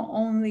is not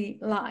only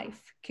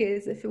life,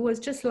 because if it was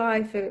just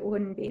life, it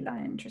wouldn't be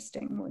that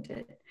interesting, would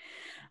it?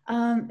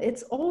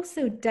 It's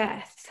also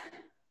death.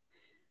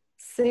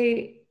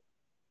 So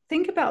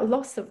think about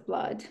loss of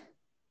blood.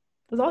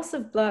 Loss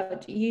of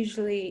blood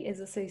usually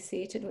is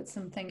associated with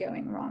something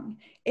going wrong.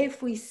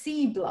 If we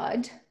see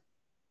blood,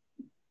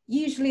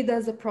 usually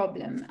there's a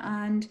problem.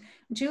 And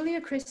Julia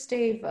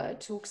Kristeva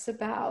talks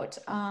about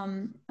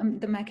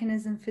the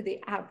mechanism for the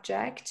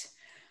abject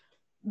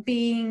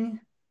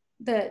being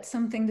that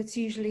something that's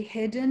usually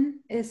hidden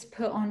is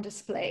put on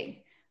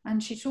display.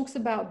 And she talks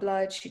about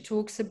blood, she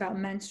talks about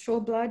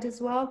menstrual blood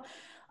as well.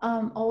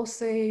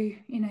 Also,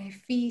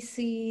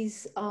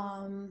 feces,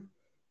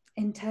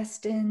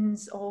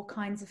 intestines, all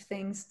kinds of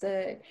things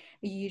that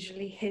are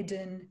usually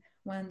hidden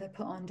when they're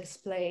put on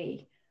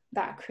display.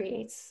 That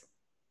creates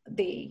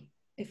the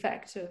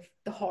effect of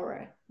the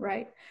horror,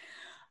 right?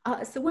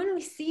 So when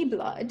we see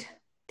blood,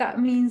 that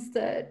means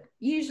that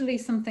usually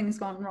something's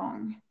gone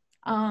wrong.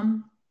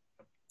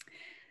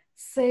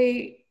 So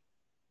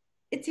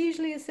it's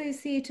usually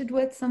associated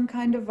with some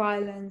kind of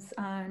violence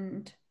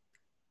and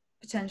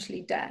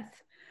potentially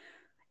death.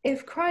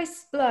 If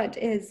Christ's blood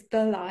is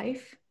the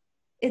life,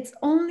 it's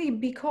only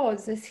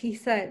because, as he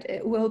said,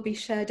 it will be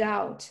shed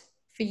out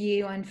for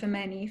you and for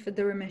many for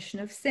the remission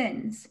of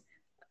sins.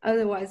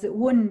 Otherwise, it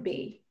wouldn't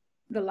be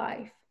the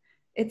life.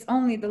 It's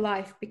only the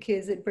life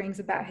because it brings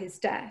about his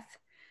death.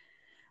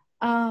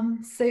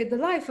 So the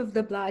life of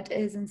the blood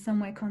is in some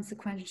way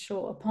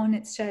consequential upon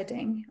its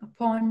shedding,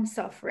 upon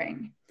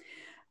suffering.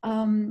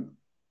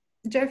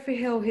 Geoffrey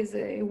Hill,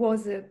 who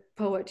was a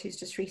poet who's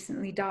just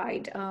recently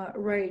died,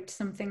 wrote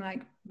something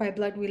like, "By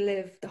blood we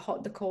live, the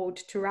hot, the cold,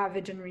 to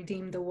ravage and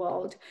redeem the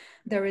world.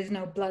 There is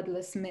no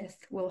bloodless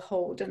myth will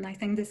hold." And I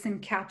think this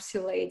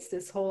encapsulates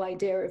this whole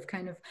idea of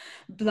kind of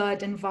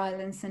blood and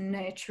violence and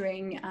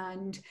nurturing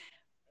and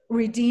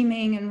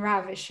redeeming and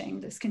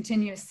ravishing, this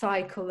continuous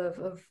cycle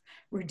of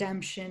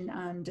redemption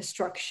and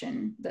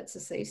destruction that's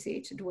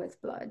associated with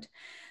blood.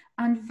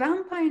 And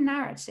vampire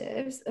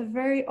narratives are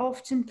very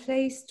often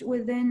placed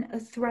within a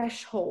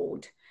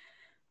threshold.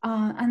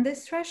 And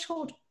this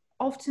threshold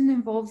often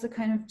involves a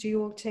kind of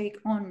dual take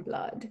on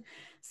blood.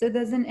 So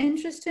there's an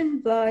interest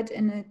in blood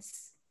in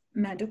its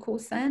medical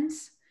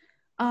sense,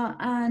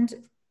 and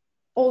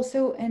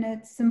also in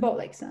its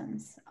symbolic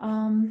sense.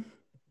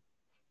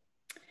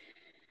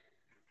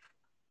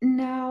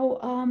 Now,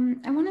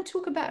 I want to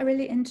talk about a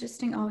really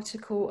interesting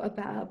article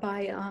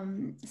by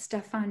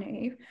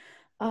Stefano,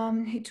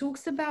 who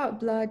talks about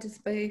blood as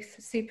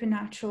both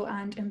supernatural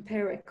and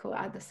empirical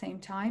at the same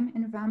time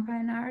in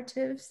vampire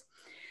narratives,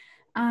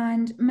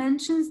 and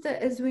mentions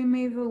that as we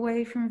move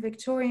away from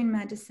Victorian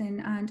medicine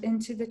and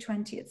into the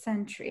 20th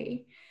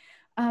century,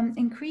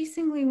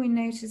 increasingly we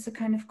notice a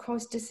kind of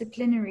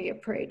cross-disciplinary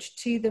approach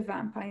to the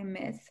vampire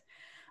myth,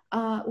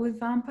 with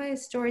vampire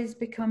stories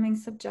becoming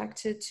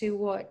subjected to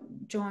what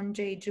John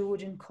J.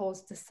 Jordan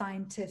calls the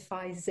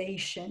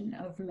scientificization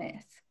of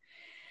myth.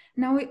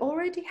 Now, we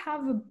already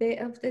have a bit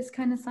of this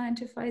kind of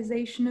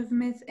scientificization of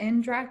myth in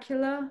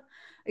Dracula.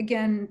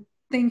 Again,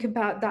 think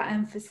about that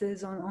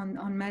emphasis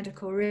on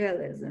medical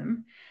realism.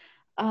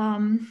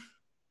 But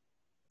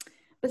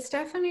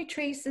Stephanie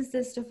traces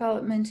this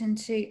development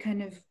into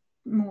kind of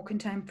more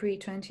contemporary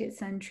 20th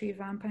century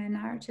vampire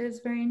narratives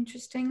very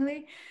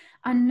interestingly,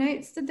 and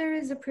notes that there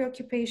is a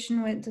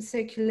preoccupation with the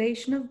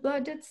circulation of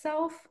blood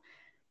itself,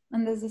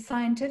 and there's a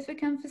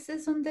scientific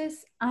emphasis on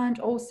this, and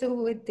also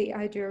with the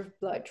idea of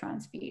blood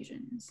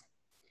transfusions.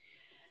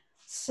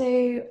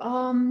 So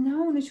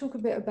now I want to talk a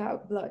bit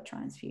about blood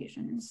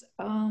transfusions.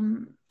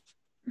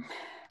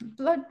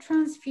 Blood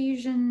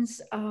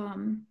transfusions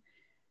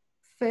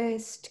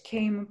first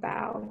came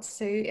about,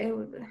 so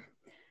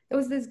there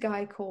was this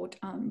guy called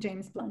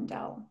James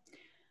Blundell,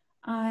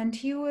 and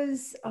he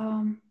was,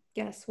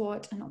 guess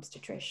what, an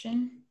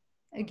obstetrician.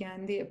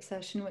 Again, the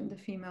obsession with the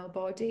female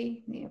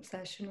body, the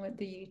obsession with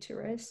the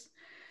uterus.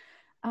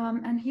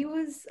 And he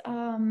was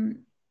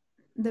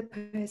the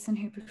person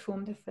who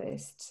performed the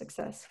first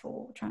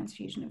successful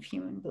transfusion of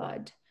human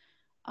blood.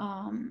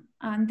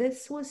 And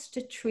this was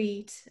to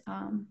treat,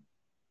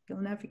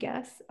 you'll never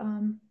guess,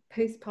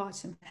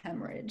 postpartum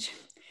hemorrhage.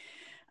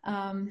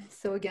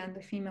 So again,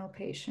 the female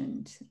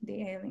patient,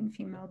 the ailing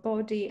female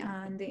body,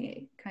 and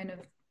the kind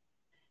of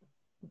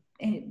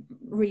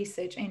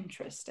research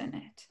interest in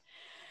it.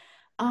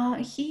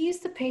 He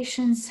used the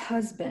patient's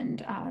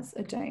husband as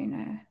a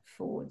donor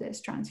for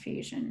this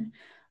transfusion.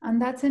 And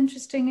that's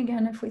interesting,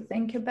 again, if we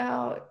think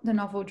about the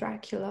novel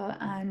Dracula,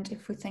 and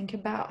if we think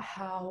about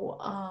how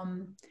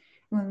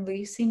when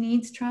Lucy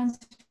needs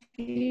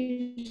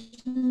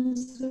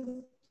transfusions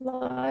of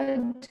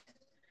blood,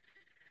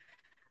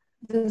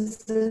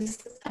 there's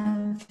this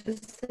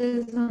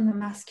emphasis on the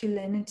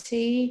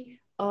masculinity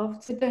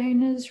of the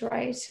donors,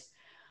 right?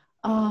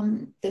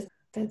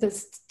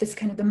 There's this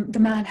kind of the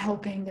man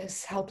helping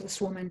this helpless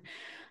woman.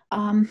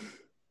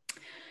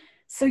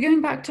 So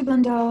going back to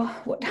Blundell,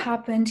 what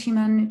happened, he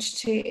managed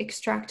to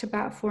extract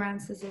about 4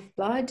 ounces of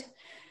blood.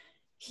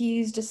 He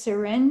used a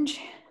syringe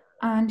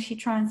and he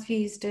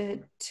transfused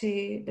it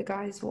to the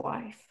guy's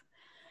wife.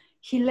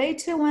 He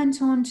later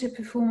went on to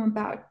perform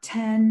about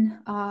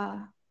 10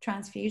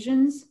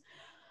 transfusions.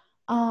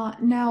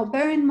 Now,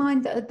 bear in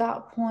mind that at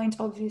that point,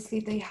 obviously,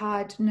 they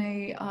had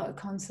no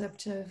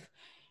concept of,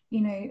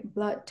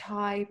 blood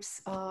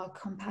types,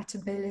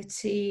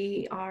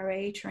 compatibility,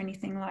 RH, or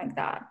anything like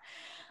that.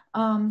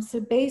 So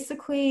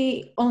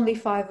basically, only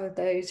 5 of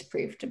those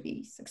proved to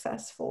be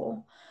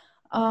successful.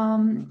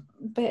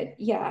 But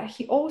yeah,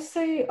 he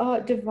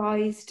also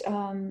devised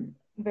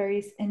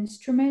various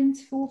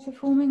instruments for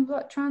performing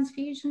blood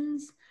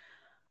transfusions,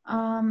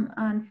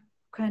 and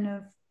kind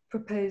of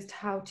proposed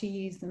how to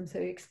use them.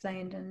 So he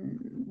explained,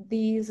 and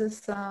these are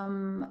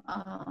some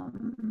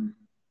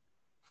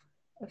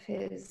of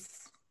his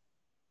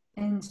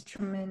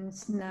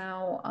instruments.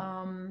 Now,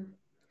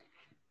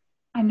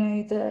 I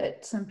know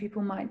that some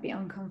people might be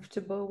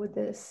uncomfortable with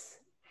this,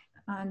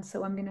 and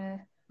so I'm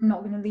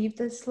not gonna leave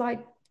this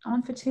slide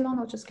on for too long.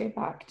 I'll just go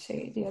back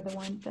to the other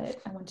one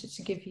that I wanted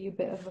to give you a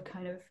bit of a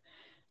kind of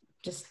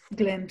just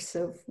glimpse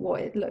of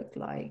what it looked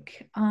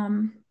like.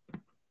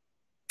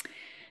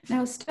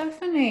 Now,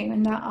 Stephanie,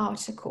 in that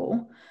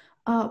article,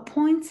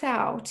 points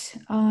out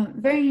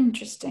very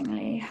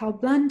interestingly how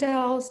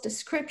Blundell's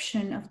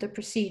description of the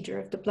procedure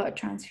of the blood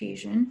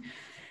transfusion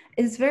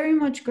is very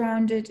much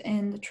grounded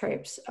in the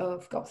tropes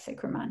of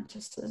Gothic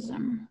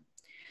Romanticism.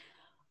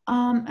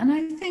 And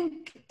I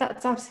think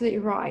that's absolutely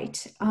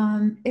right.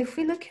 If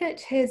we look at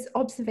his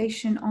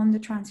observation on the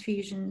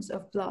transfusions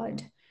of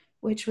blood,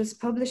 which was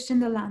published in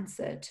The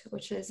Lancet,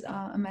 which is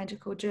a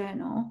medical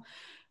journal,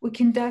 we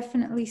can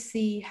definitely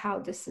see how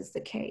this is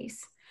the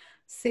case.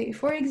 So,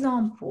 for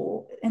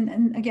example,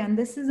 and again,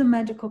 this is a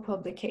medical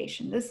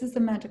publication, this is a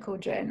medical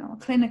journal,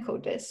 Clinical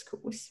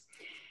Discourse,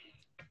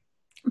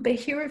 but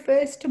he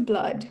refers to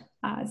blood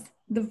as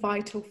the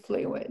vital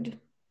fluid.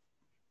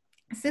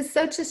 This is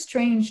such a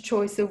strange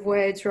choice of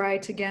words,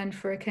 right? Again,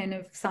 for a kind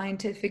of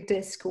scientific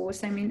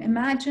discourse. I mean,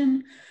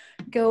 imagine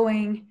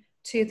going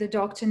to the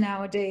doctor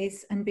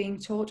nowadays and being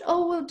told,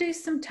 oh, we'll do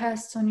some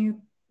tests on your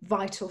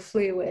vital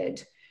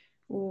fluid,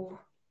 or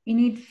you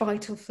need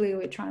vital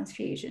fluid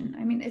transfusion.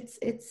 I mean,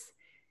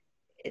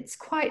 it's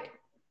quite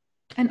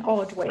an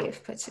odd way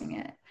of putting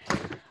it.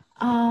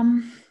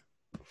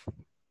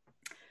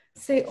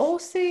 So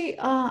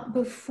also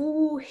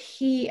before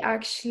he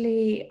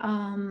actually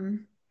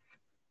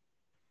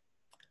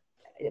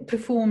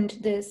performed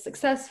this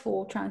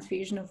successful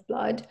transfusion of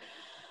blood,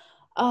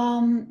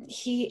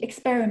 he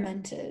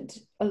experimented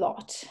a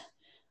lot.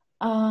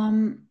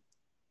 Now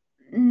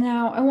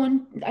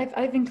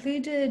I've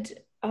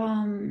included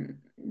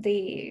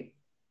the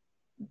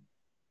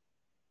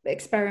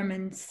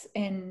experiments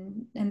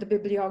in the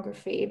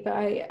bibliography, but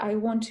I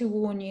want to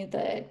warn you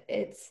that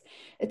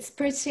it's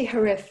pretty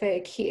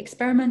horrific. He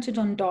experimented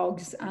on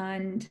dogs,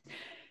 and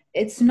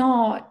it's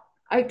not,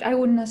 I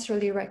wouldn't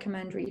necessarily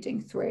recommend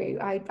reading through.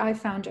 I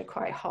found it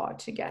quite hard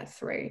to get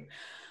through.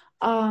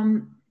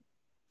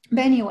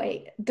 But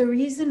anyway, the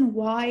reason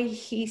why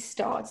he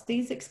starts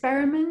these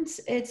experiments,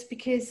 it's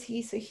because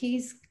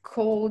he's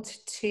called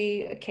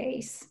to a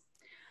case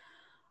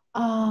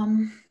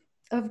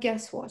of,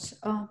 guess what,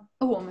 a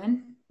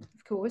woman,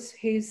 of course,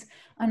 who's,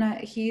 and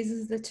he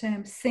uses the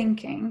term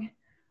sinking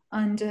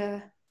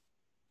under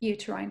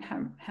uterine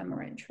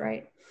hemorrhage,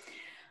 right?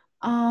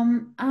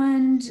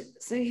 And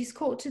so he's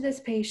called to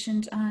this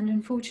patient, and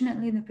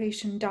unfortunately the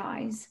patient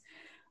dies.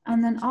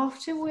 And then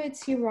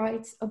afterwards he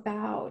writes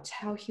about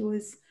how he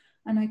was,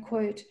 and I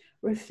quote,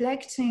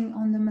 reflecting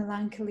on the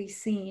melancholy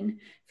scene,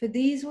 for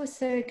these were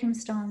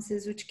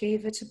circumstances which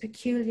gave it a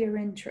peculiar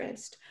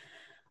interest.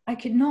 I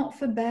could not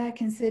forbear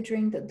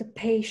considering that the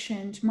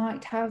patient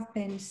might have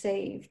been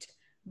saved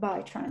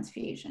by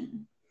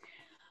transfusion.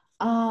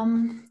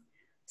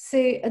 So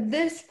at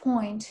this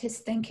point, he's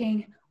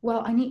thinking,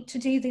 well, I need to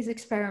do these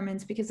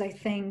experiments because I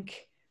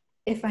think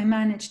if I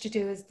manage to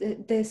do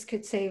this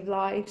could save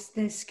lives,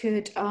 this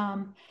could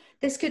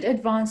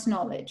advance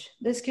knowledge,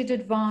 this could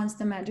advance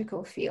the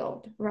medical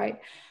field, right?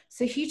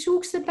 So he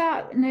talks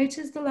about,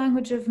 notice the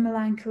language of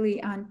melancholy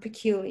and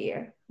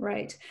peculiar,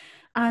 right?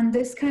 And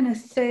this kind of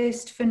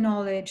thirst for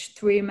knowledge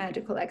through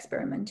medical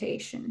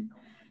experimentation.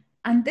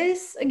 And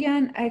this,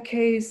 again,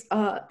 echoes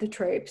the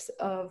tropes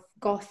of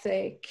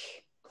Gothic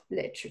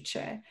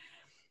literature.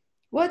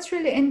 What's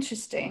really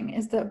interesting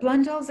is that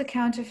Blundell's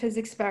account of his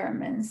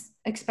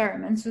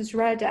experiments was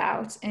read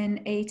out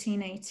in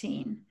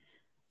 1818.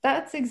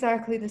 That's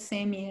exactly the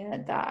same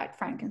year that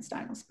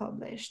Frankenstein was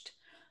published.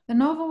 The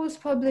novel was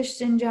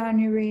published in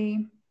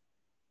January,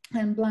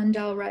 and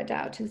Blundell read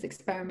out his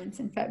experiments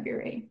in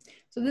February.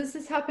 So this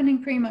is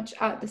happening pretty much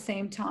at the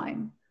same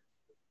time.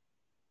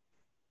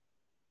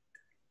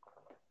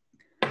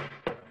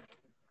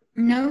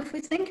 Now, if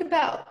we think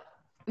about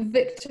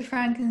Victor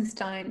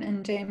Frankenstein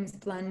and James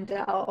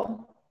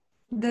Blundell,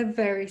 they're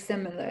very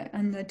similar,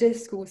 and the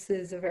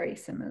discourses are very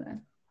similar.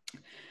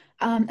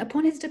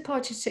 Upon his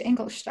departure to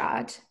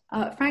Ingolstadt,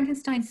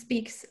 Frankenstein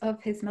speaks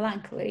of his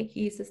melancholy.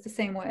 He uses the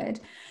same word,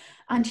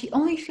 and he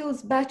only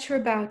feels better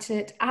about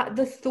it at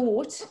the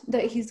thought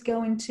that he's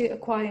going to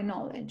acquire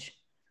knowledge,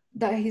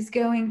 that he's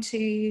going to,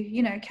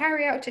 you know,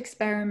 carry out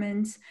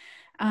experiments,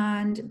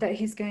 and that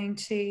he's going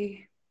to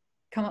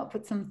come up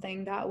with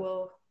something that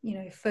will, you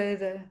know,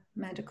 further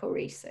medical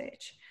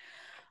research.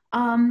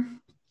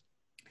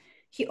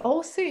 He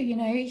also, you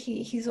know,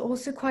 he's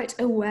also quite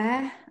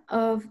aware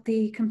of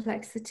the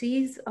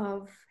complexities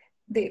of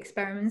the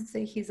experiments that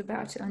he's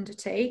about to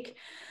undertake.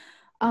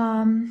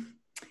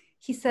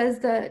 He says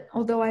that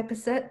although I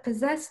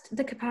possessed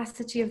the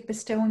capacity of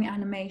bestowing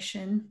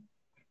animation,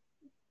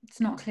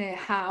 it's not clear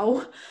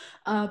how,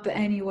 but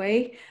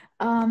anyway,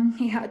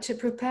 he had to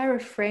prepare a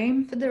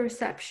frame for the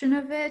reception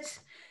of it,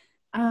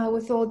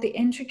 with all the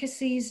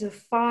intricacies of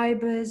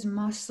fibers,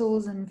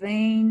 muscles, and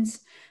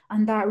veins,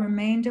 and that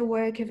remained a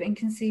work of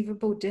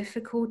inconceivable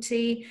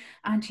difficulty.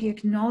 And he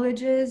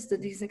acknowledges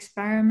that these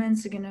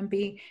experiments are going to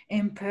be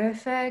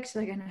imperfect,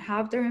 they're going to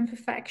have their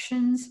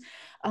imperfections,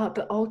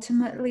 but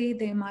ultimately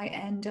they might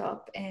end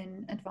up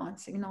in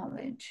advancing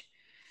knowledge.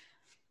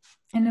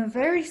 In a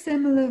very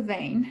similar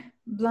vein,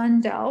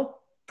 Blundell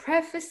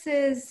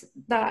prefaces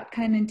that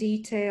kind of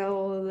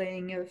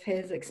detailing of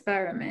his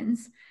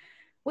experiments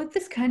with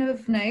this kind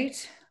of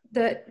note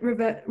that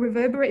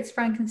reverberates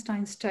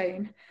Frankenstein's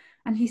tone.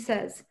 And he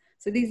says,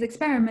 so these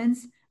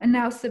experiments are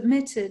now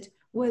submitted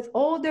with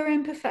all their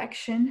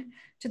imperfection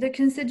to the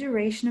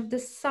consideration of the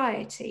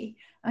society,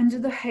 under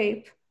the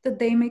hope that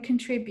they may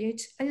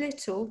contribute a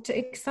little to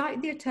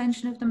excite the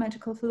attention of the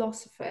medical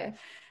philosopher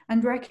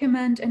and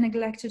recommend a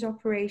neglected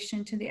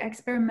operation to the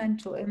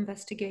experimental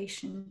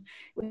investigation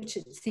which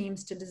it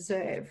seems to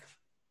deserve.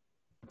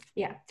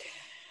 Yeah.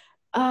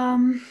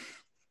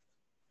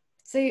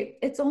 So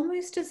it's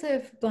almost as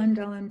if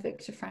Blundell and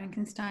Victor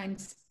Frankenstein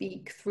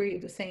speak through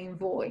the same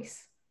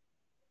voice.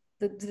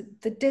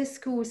 The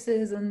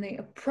discourses and the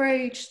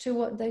approach to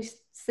what they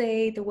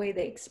say, the way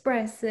they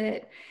express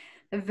it,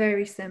 are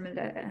very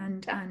similar,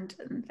 and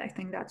I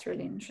think that's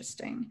really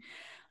interesting.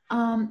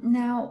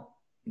 Now,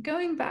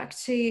 going back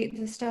to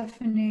the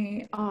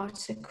Stephanie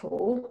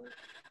article,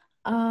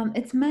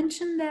 it's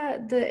mentioned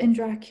that in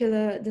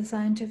Dracula, the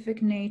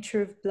scientific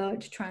nature of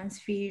blood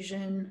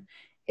transfusion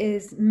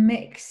is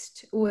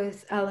mixed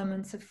with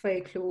elements of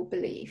folklore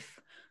belief.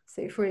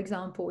 So, for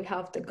example, we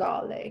have the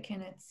garlic,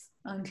 and it's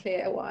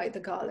unclear why the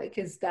garlic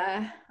is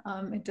there.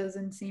 It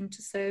doesn't seem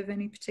to serve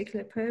any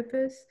particular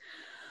purpose.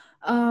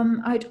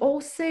 I'd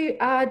also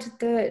add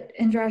that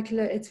in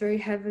Dracula, it's very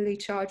heavily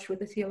charged with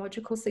the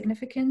theological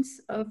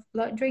significance of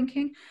blood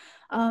drinking.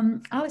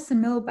 Alison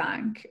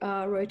Milbank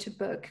wrote a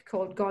book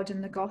called God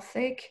in the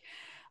Gothic,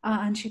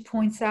 and she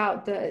points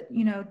out that,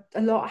 you know,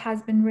 a lot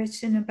has been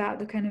written about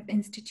the kind of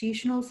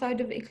institutional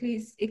side of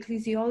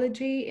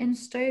ecclesiology in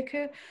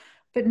Stoker,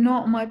 but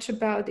not much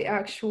about the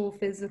actual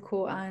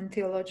physical and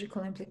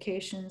theological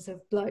implications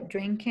of blood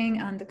drinking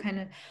and the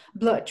kind of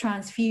blood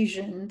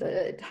transfusion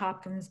that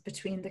happens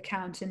between the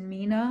Count and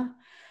Mina,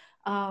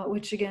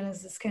 which again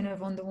is this kind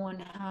of, on the one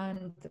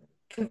hand, the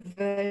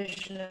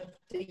perversion of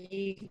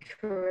the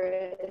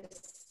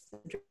Eucharist,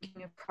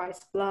 drinking of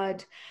Christ's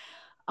blood,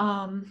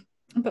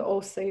 but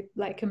also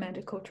like a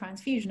medical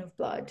transfusion of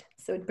blood.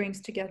 So it brings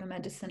together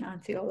medicine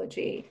and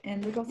theology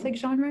in the Gothic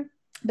genre.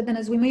 But then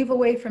as we move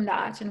away from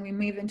that and we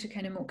move into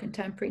kind of more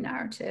contemporary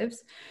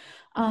narratives,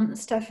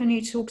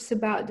 Stephanie talks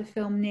about the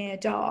film Near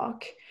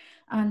Dark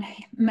and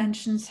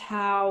mentions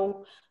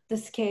how the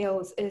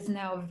scales is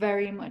now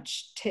very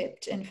much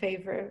tipped in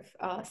favor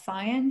of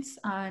science.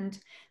 And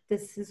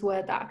this is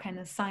where that kind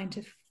of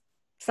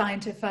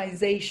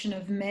scientificization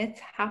of myth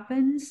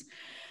happens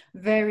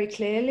very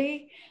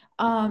clearly.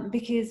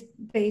 Because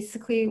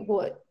basically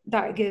what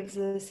that gives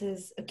us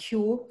is a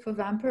cure for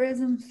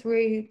vampirism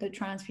through the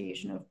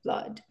transfusion of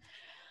blood.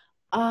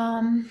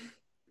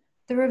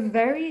 There are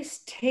various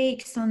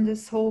takes on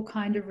this whole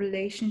kind of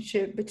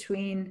relationship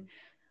between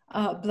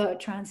blood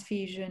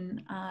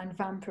transfusion and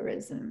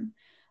vampirism.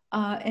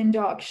 In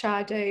Dark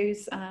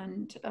Shadows,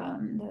 and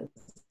there's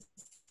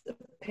a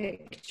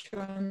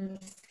picture on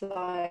the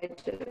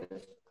slide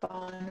of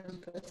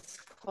Barnabas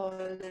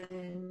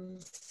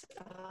Collins,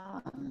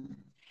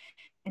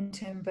 in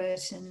Tim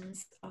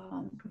Burton's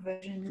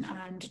version,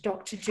 and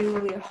Dr.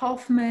 Julia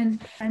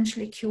Hoffman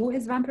essentially cure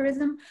his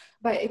vampirism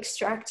by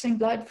extracting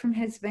blood from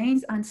his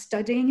veins and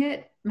studying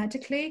it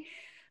medically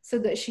so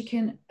that she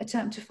can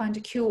attempt to find a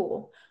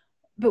cure.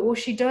 But what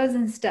she does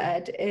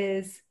instead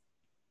is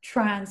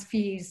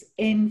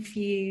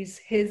infuse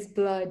his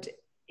blood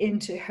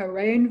into her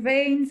own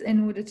veins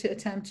in order to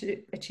attempt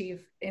to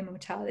achieve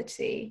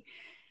immortality.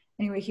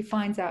 Anyway, he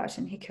finds out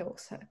and he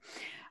kills her.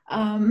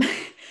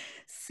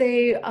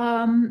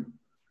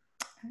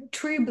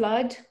 True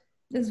Blood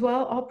as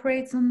well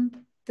operates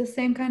on the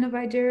same kind of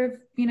idea of,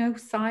 you know,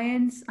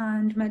 science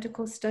and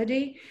medical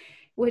study,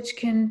 which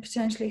can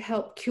potentially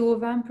help cure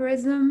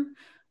vampirism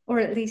or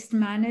at least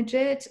manage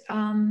it.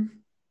 So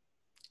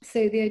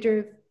the idea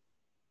of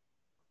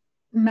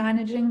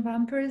managing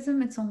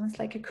vampirism, it's almost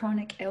like a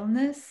chronic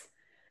illness.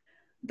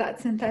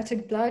 That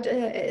synthetic blood,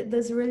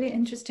 there's a really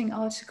interesting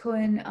article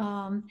in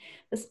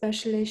the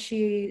special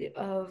issue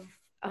of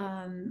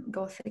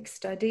Gothic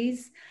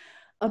Studies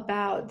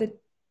about the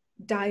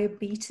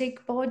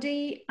diabetic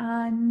body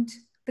and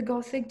the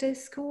Gothic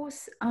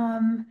discourse.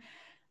 And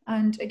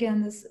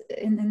again, this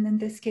in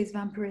this case,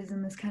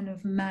 vampirism is kind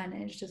of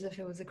managed as if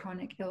it was a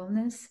chronic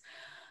illness.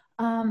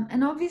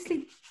 And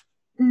obviously,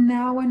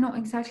 now we're not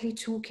exactly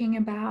talking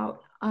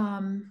about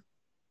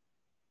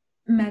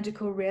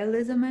medical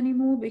realism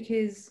anymore,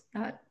 because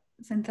that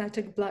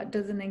synthetic blood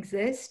doesn't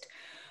exist.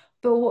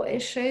 But what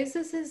it shows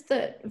us is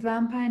that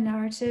vampire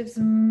narratives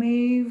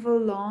move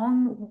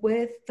along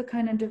with the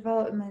kind of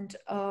development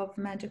of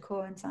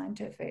medical and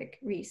scientific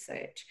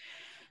research.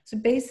 So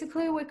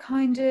basically, we're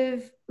kind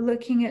of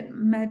looking at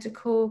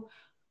medical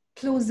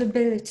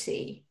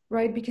plausibility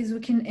right? Because we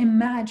can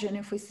imagine,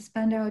 if we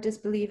suspend our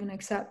disbelief and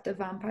accept that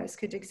vampires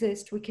could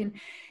exist, we can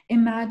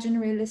imagine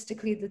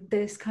realistically that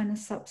this kind of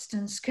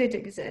substance could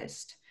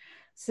exist.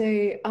 So,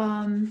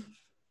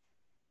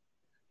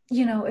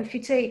 you know, if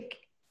you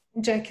take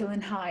Jekyll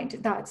and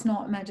Hyde, that's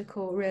not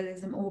medical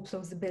realism or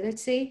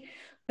plausibility,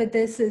 but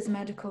this is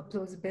medical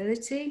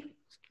plausibility.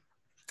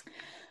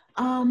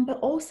 But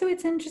also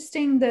it's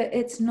interesting that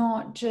it's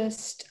not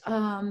just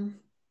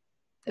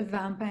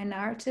vampire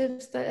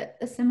narratives that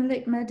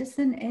assimilate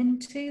medicine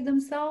into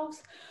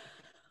themselves,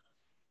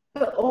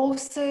 but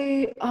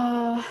also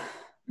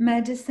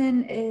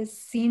medicine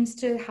seems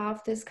to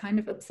have this kind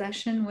of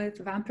obsession with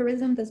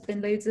vampirism. There's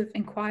been loads of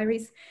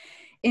inquiries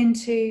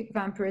into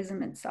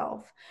vampirism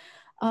itself.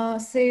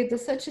 So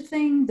there's such a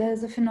thing.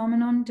 There's a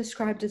phenomenon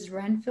described as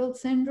Renfield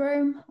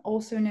syndrome,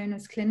 also known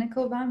as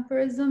clinical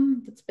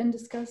vampirism, that's been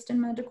discussed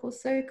in medical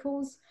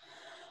circles.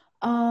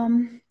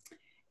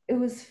 It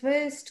was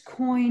first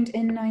coined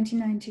in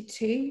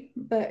 1992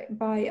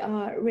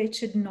 by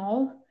Richard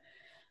Knoll.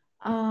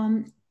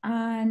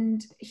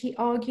 And he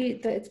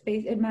argued that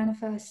it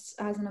manifests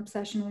as an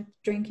obsession with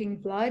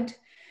drinking blood.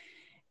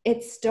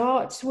 It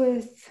starts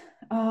with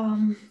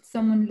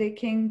someone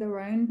licking their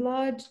own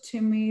blood,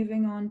 to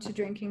moving on to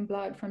drinking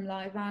blood from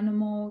live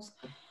animals,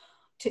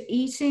 to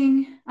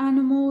eating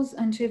animals,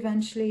 and to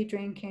eventually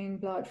drinking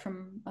blood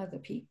from other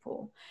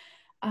people.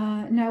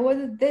 Now,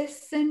 whether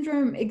this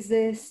syndrome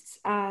exists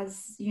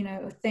as, you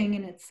know, a thing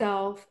in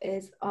itself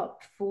is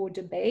up for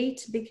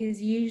debate,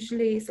 because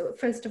usually, so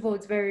first of all,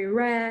 it's very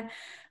rare,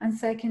 and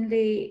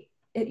secondly,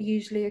 it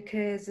usually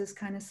occurs as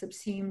kind of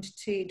subsumed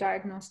to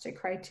diagnostic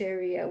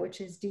criteria,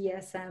 which is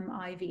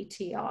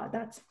DSM-IVTR.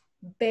 That's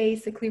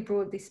basically,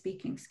 broadly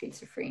speaking,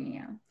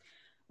 schizophrenia.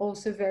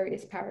 Also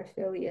various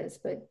paraphilias,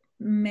 but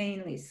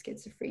mainly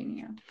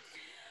schizophrenia.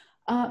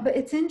 But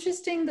it's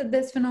interesting that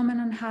this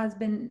phenomenon has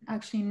been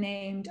actually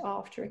named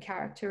after a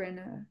character in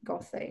a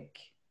Gothic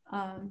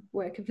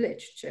work of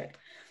literature.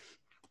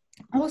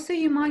 Also,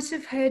 you might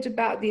have heard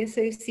about the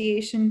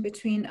association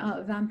between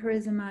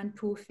vampirism and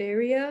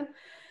porphyria,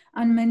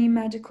 and many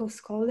medical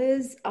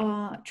scholars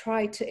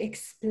try to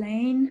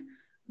explain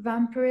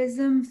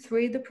vampirism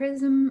through the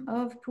prism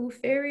of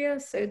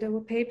porphyria. So there were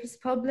papers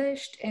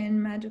published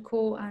in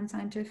medical and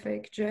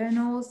scientific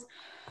journals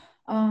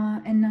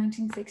in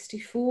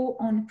 1964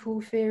 on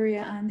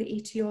porphyria and the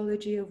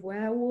etiology of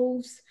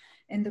werewolves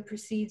in the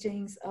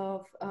proceedings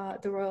of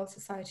the Royal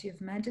Society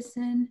of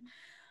Medicine.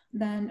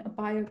 Then a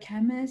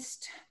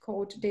biochemist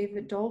called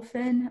David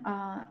Dolphin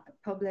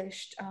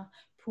published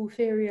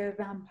Porphyria,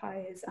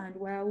 Vampires and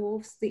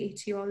Werewolves, the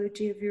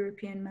Etiology of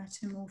European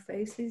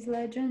Metamorphoses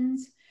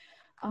Legends,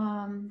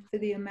 for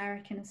the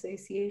American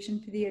Association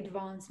for the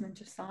Advancement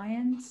of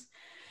Science.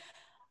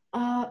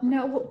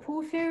 Now, what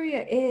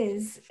porphyria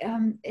is,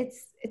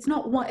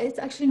 it's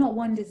actually not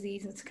one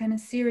disease. It's a kind of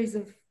series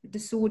of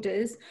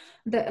disorders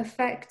that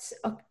affect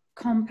a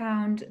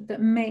compound that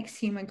makes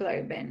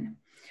hemoglobin.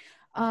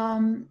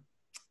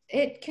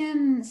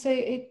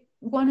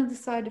 One of the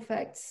side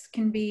effects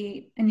can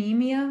be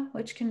anemia,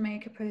 which can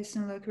make a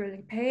person look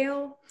really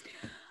pale.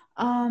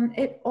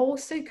 It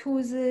also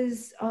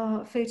causes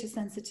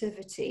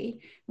photosensitivity,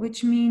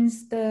 which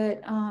means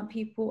that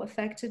people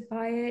affected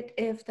by it,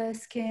 if their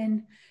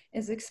skin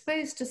is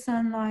exposed to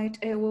sunlight,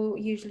 it will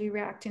usually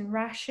react in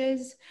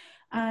rashes.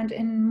 And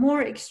in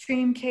more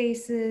extreme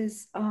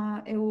cases,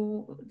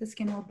 the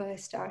skin will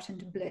burst out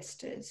into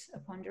blisters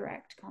upon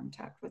direct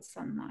contact with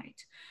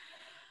sunlight.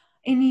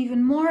 In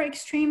even more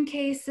extreme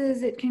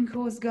cases, it can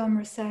cause gum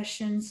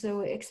recession, so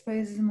it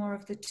exposes more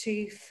of the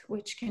tooth,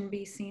 which can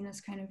be seen as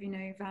kind of, you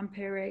know,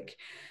 vampiric.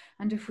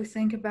 And if we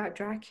think about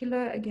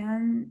Dracula,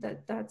 again,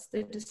 that's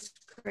the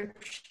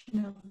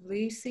description of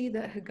Lucy,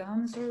 that her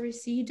gums were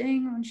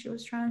receding when she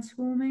was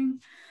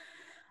transforming.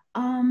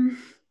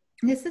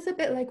 This is a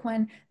bit like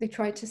when they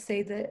tried to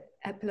say that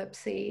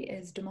epilepsy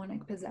is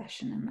demonic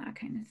possession and that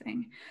kind of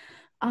thing.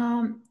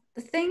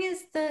 The thing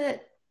is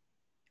that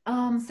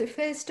so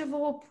first of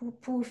all,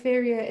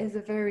 porphyria is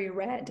a very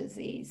rare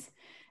disease,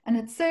 and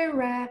it's so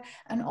rare,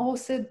 and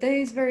also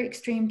those very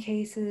extreme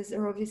cases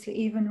are obviously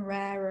even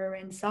rarer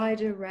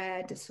inside a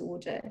rare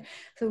disorder.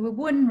 So we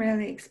wouldn't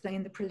really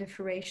explain the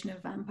proliferation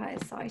of vampire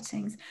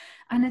sightings.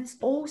 And it's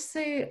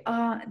also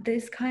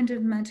this kind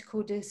of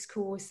medical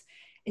discourse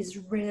is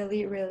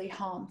really, really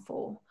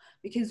harmful,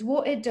 because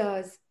what it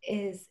does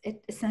is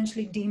it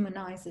essentially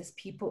demonizes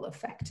people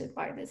affected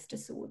by this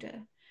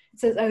disorder. It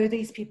says, oh,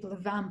 these people are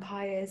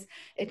vampires.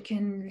 It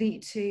can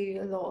lead to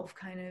a lot of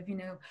kind of, you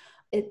know,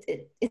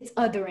 it's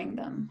othering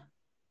them.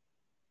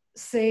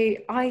 So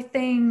I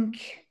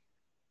think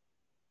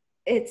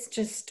it's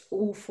just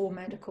awful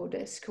medical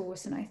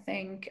discourse. And I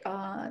think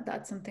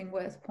that's something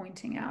worth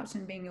pointing out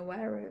and being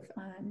aware of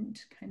and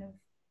kind of,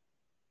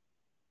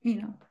 you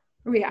know,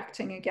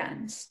 reacting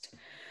against.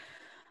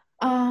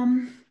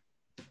 But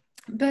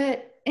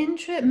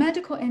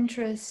medical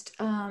interest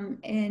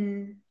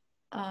in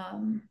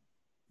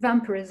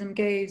vampirism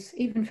goes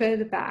even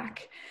further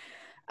back.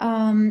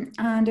 And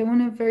I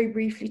want to very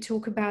briefly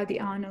talk about the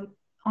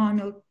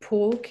Arnold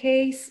Paul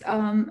case.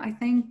 I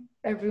think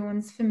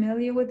everyone's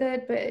familiar with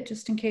it, but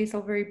just in case,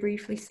 I'll very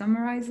briefly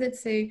summarize it.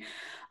 So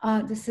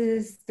this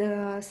is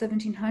the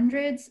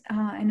 1700s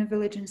in a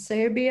village in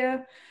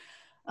Serbia.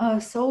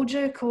 A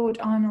soldier called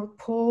Arnold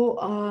Paul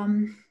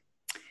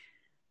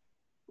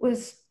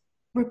was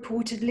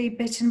reportedly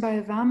bitten by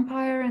a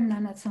vampire, and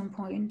then at some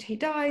point he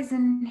dies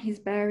and he's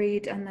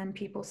buried, and then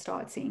people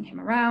start seeing him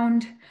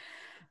around.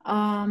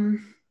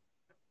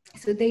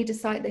 So they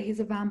decide that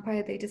he's a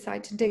vampire. They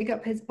decide to dig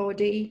up his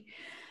body.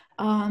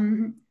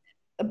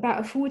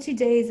 About 40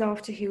 days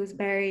after he was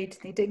buried,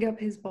 they dig up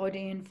his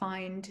body and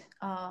find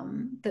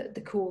that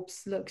the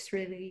corpse looks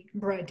really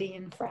ruddy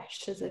and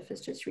fresh, as if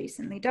it's just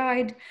recently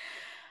died.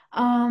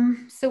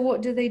 So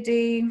what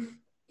do?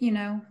 You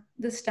know,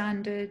 the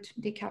standard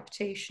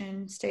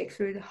decapitation, stake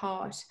through the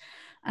heart,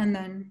 and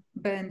then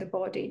burn the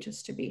body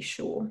just to be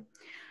sure.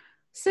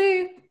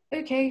 So,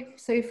 okay,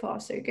 so far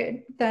so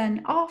good.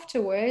 Then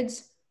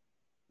afterwards,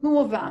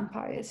 more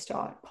vampires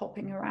start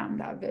popping around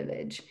that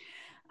village.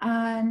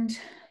 And,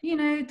 you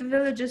know, the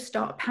villagers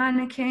start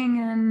panicking,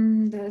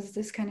 and there's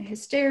this kind of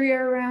hysteria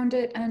around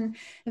it. And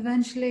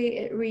eventually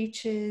it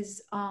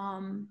reaches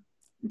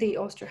the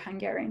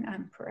Austro-Hungarian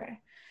emperor.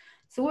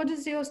 So what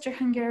does the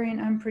Austro-Hungarian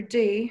emperor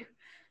do?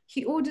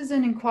 He orders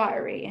an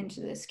inquiry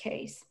into this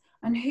case.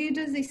 And who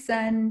does he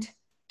send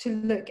to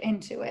look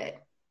into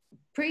it?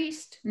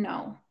 Priest?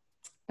 No,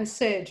 a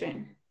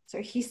surgeon.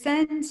 So he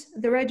sends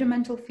the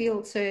regimental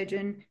field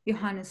surgeon,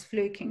 Johannes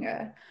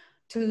Flökinger,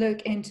 to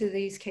look into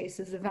these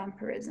cases of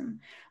vampirism.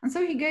 And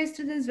so he goes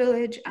to this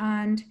village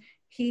and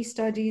he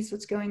studies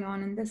what's going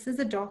on. And this is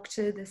a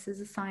doctor, this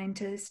is a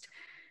scientist.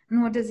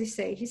 And what does he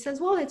say? He says,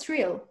 well, it's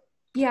real.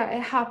 Yeah,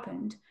 it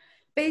happened.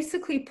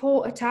 Basically,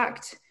 Paul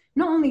attacked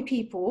not only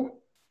people,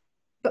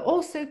 but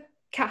also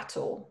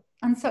cattle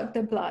and sucked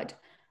their blood.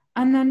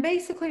 And then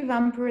basically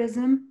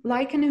vampirism,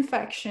 like an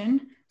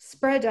infection,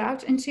 spread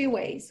out in two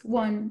ways.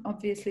 One,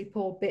 obviously,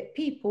 Paul bit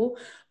people,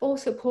 but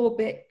also Paul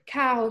bit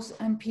cows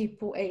and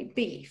people ate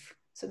beef.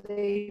 So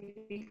they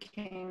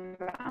became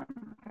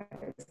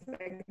vampires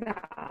like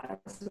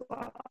that as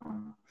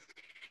well.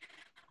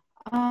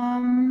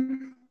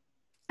 And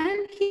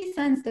he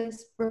sends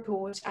this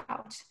report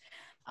out.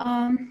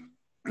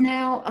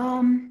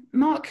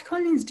 Mark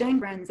Collins Jane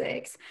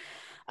forensics,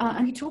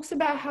 and he talks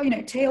about how, you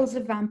know, tales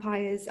of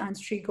vampires and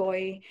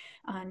strigoi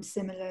and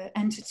similar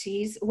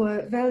entities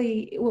were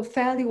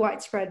fairly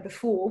widespread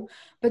before,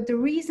 but the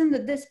reason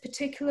that this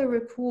particular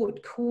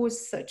report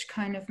caused such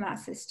kind of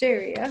mass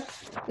hysteria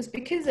was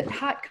because it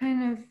had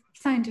kind of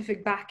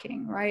scientific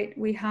backing, right?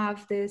 We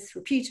have this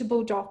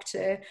reputable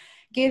doctor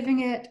giving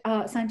it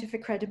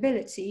scientific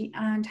credibility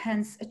and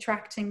hence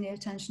attracting the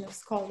attention of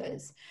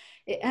scholars.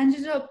 It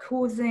ended up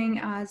causing,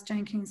 as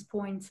Jenkins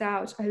points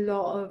out, a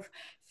lot of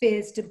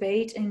fierce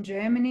debate in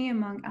Germany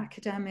among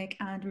academic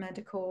and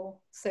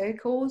medical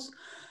circles.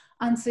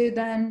 And so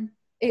then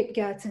it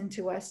gets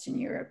into Western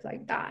Europe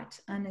like that.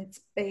 And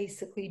it's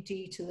basically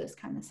due to this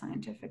kind of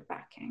scientific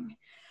backing.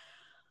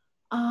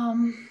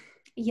 So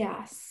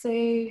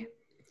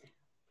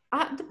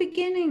at the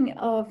beginning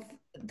of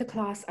the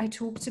class, I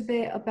talked a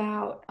bit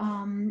about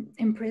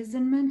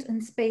imprisonment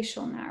and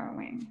spatial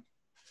narrowing.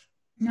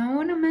 Now, I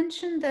want to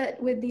mention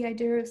that with the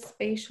idea of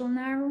spatial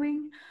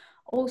narrowing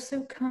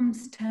also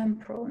comes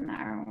temporal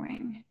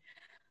narrowing,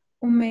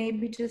 or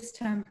maybe just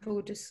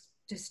temporal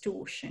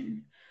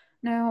distortion.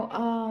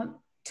 Now,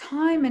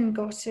 time in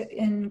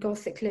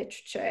Gothic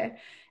literature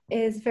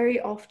is very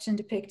often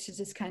depicted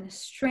as kind of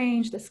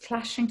strange, there's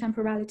clashing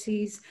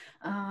temporalities,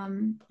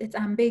 it's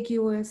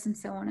ambiguous, and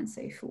so on and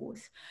so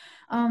forth.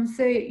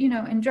 So, you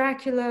know, in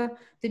Dracula,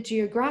 the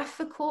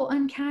geographical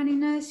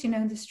uncanniness, you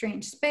know, the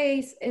strange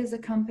space is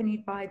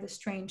accompanied by the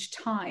strange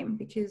time,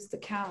 because the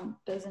count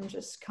doesn't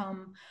just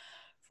come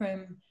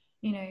from,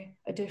 you know,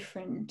 a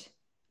different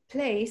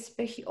place,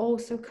 but he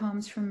also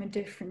comes from a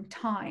different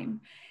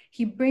time.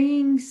 He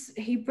brings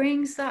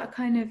that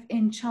kind of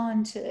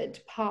enchanted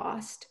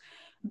past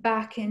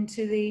back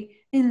into the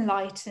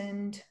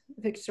enlightened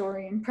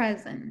Victorian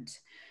present.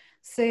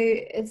 So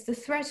it's the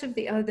threat of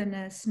the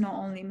otherness, not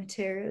only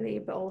materially,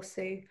 but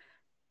also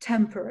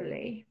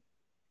temporally.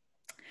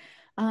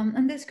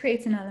 And this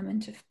creates an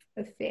element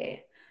of fear.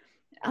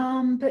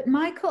 But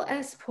Michael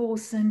S.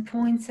 Paulson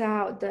points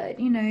out that,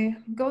 you know,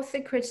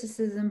 Gothic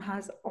criticism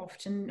has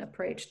often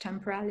approached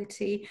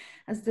temporality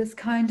as this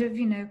kind of,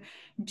 you know,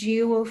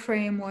 dual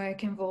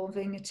framework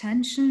involving a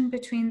tension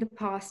between the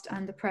past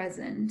and the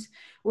present,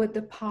 with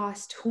the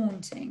past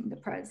haunting the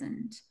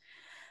present.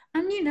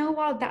 And, you know,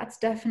 while that's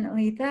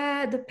definitely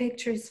there, the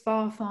picture is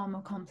far, far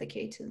more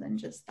complicated than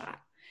just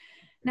that.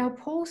 Now,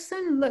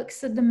 Paulson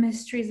looks at the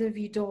mysteries of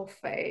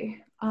Udolpho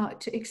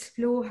to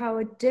explore how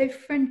a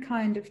different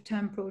kind of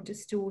temporal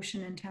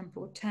distortion and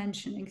temporal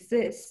tension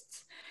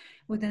exists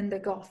within the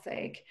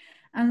Gothic,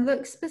 and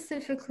looks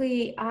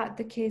specifically at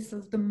the case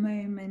of the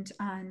moment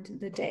and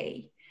the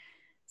day.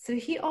 So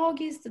he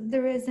argues that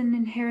there is an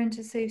inherent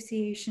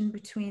association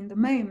between the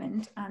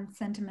moment and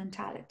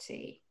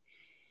sentimentality.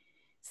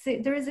 So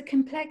there is a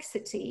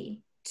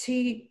complexity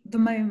to the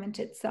moment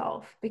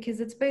itself, because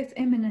it's both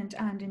imminent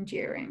and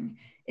enduring.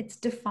 It's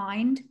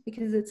defined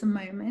because it's a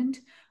moment,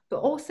 but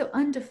also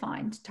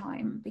undefined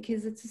time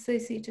because it's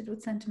associated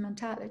with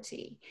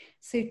sentimentality.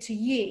 So to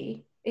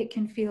you, it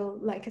can feel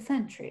like a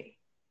century,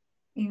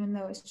 even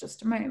though it's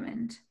just a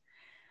moment.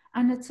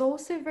 And it's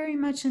also very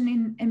much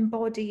an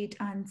embodied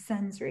and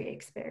sensory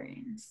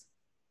experience.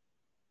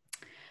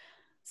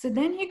 So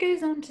then he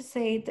goes on to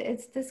say that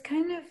it's this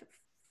kind of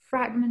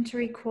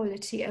fragmentary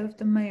quality of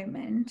the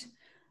moment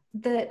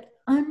that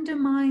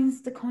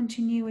undermines the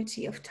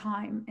continuity of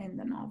time in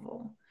the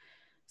novel.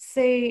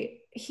 So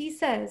he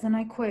says, and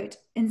I quote,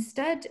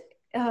 instead,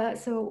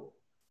 so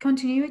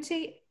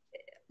continuity,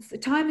 so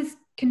time is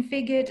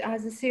configured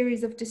as a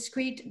series of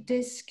discrete,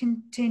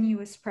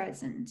 discontinuous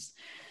presents.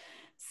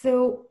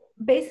 So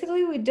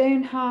basically, we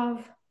don't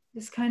have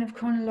this kind of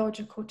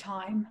chronological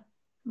time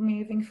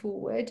moving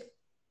forward.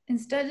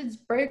 Instead, it's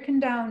broken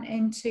down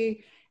into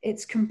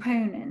its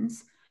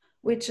components,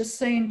 which are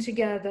sewn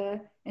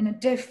together in a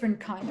different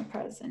kind of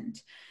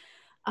present.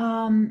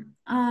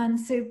 And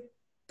so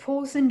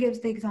Paulson gives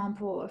the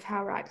example of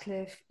how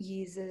Radcliffe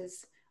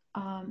uses,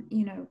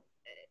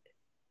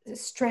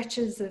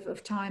 stretches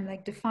of time,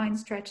 like defined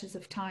stretches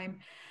of time,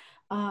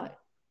 to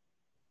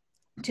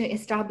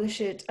establish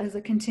it as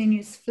a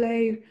continuous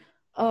flow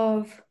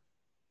of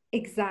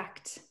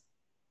exact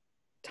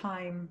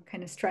time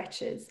kind of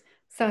stretches,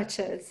 such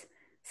as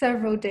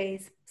several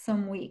days,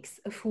 some weeks,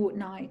 a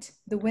fortnight,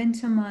 the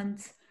winter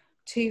months,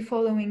 2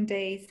 following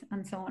days,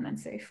 and so on and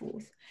so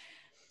forth.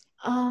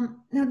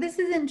 Now, this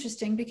is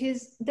interesting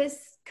because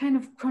this kind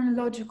of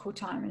chronological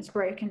time is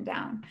broken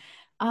down.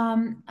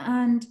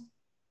 And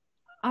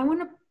I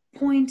want to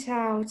point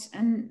out,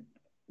 and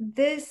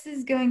this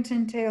is going to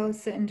entail a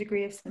certain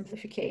degree of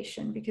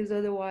simplification because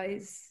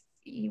otherwise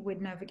you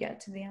would never get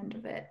to the end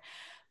of it.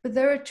 But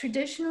there are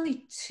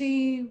traditionally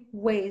 2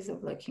 ways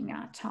of looking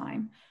at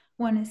time.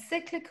 One is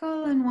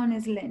cyclical and one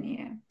is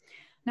linear.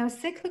 Now,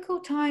 cyclical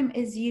time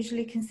is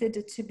usually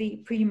considered to be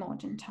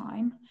pre-modern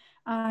time,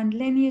 and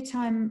linear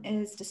time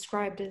is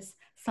described as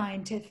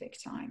scientific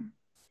time.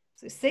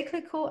 So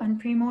cyclical and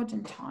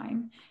pre-modern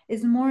time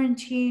is more in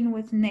tune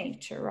with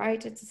nature,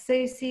 right? It's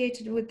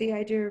associated with the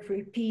idea of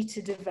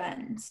repeated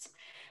events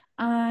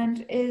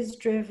and is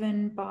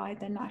driven by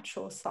the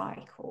natural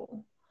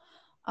cycle.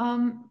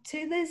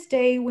 To this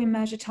day, we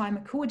measure time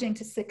according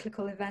to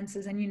cyclical events,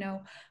 as in,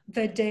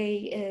 the day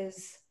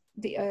is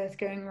the Earth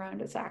going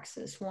around its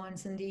axis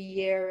once, and the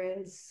year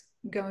is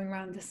going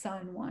around the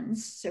sun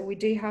once. So we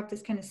do have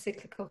this kind of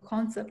cyclical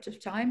concept of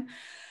time.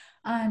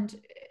 And,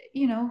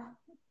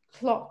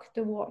 clock,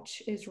 the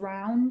watch is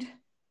round.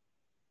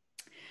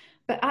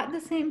 But at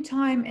the same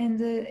time,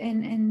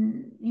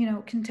 in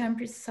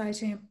contemporary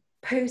society,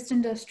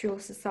 post-industrial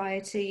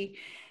society,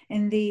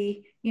 in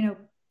the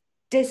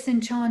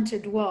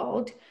disenchanted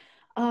world,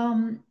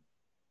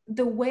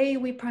 the way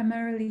we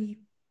primarily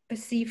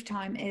perceive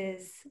time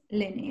is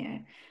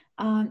linear.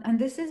 And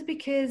this is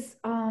because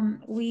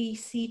we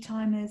see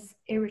time as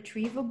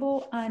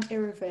irretrievable and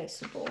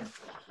irreversible.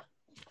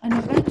 An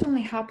event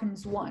only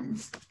happens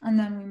once and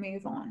then we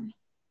move on.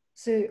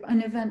 So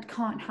an event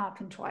can't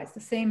happen twice. The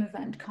same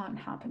event can't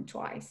happen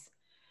twice.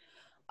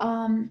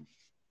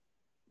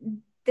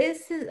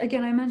 This is,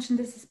 again, I mentioned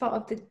this is part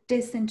of the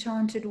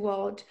disenchanted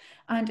world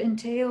and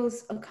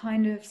entails a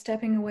kind of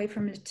stepping away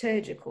from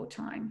liturgical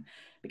time,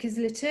 because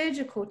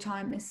liturgical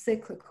time is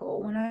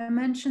cyclical. When I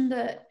mentioned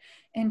that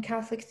in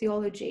Catholic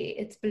theology,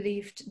 it's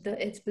believed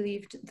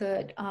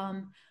that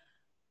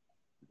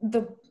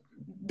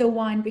the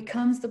wine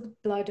becomes the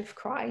blood of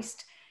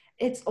Christ,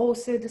 it's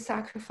also the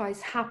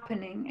sacrifice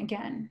happening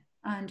again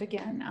and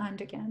again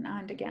and again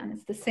and again.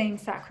 It's the same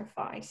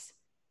sacrifice.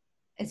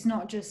 It's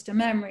not just a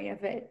memory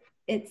of it.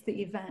 It's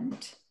the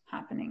event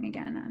happening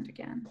again and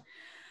again.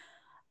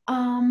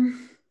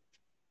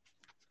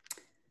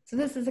 So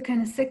this is a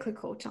kind of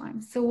cyclical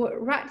time. So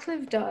what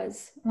Radcliffe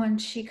does when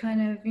she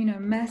kind of,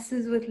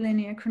 messes with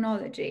linear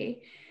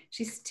chronology,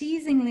 she's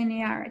teasing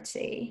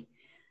linearity.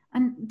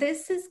 And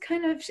this is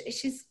kind of,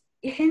 she's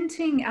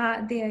hinting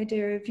at the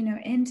idea of,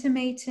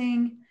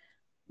 intimating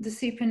the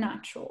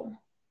supernatural.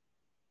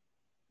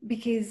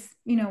 Because,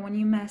 when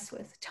you mess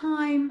with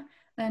time,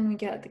 then we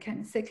get the kind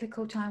of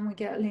cyclical time, we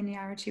get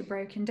linearity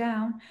broken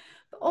down.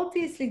 But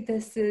obviously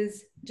this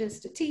is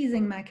just a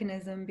teasing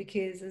mechanism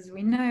because, as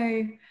we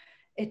know,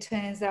 it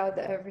turns out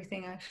that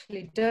everything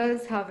actually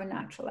does have a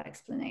natural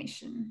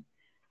explanation.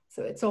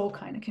 So it's all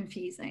kind of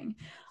confusing.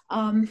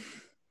 The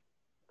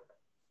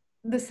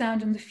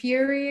Sound and the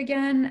Fury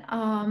again,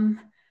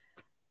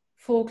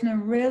 Faulkner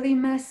really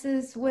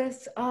messes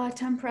with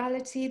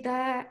temporality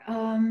there.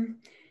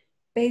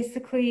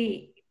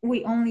 Basically,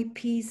 we only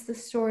piece the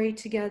story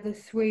together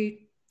through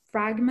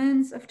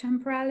fragments of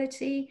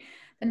temporality.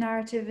 The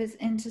narrative is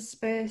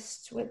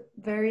interspersed with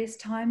various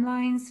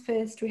timelines.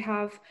 First, we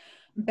have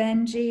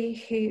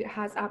Benji, who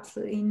has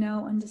absolutely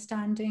no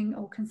understanding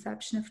or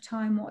conception of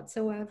time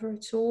whatsoever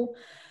at all.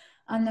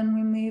 And then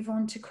we move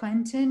on to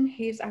Quentin,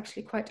 who's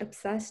actually quite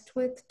obsessed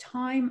with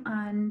time,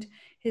 and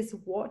his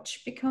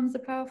watch becomes a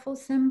powerful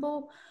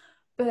symbol,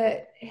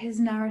 but his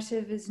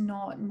narrative is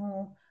not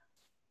more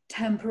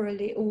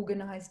temporally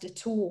organized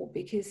at all,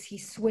 because he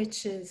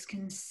switches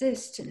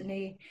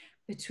consistently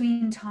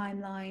between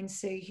timelines.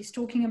 So he's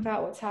talking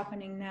about what's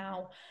happening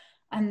now,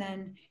 and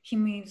then he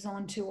moves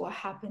on to what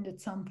happened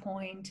at some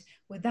point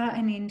without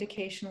any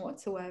indication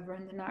whatsoever.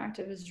 And the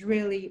narrative is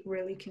really,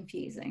 really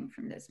confusing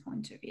from this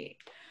point of view.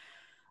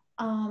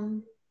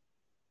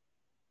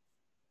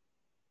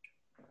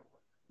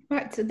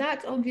 Right, so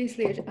that's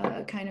obviously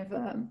a kind of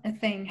a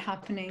thing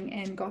happening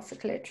in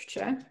Gothic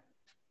literature.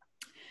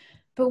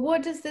 But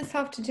what does this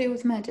have to do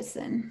with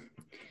medicine?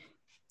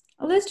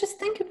 Well, let's just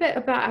think a bit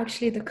about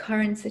actually the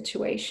current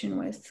situation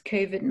with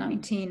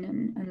COVID-19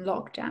 and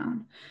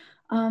lockdown.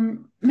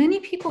 Many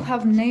people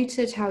have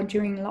noted how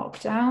during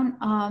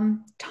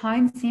lockdown,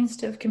 time seems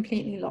to have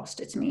completely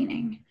lost its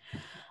meaning.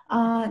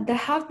 There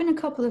have been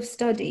a couple of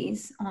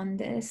studies on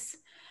this,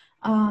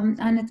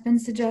 and it's been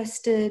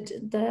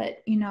suggested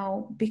that, you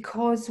know,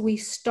 because we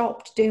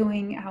stopped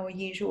doing our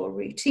usual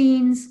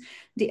routines,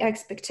 the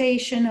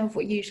expectation of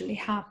what usually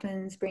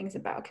happens brings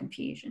about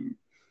confusion.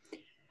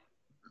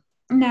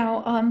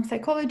 Now,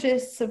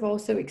 psychologists have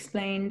also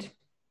explained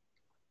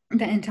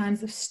that in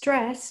times of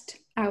stress,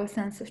 our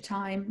sense of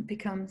time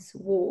becomes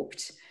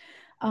warped.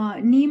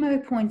 Nemo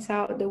points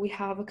out that we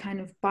have a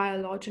kind of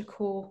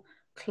biological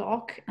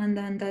clock, and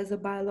then there's a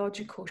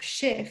biological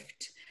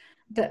shift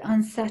that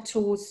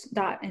unsettles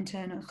that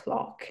internal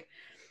clock.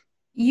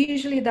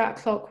 Usually that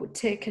clock would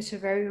tick at a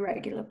very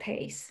regular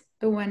pace,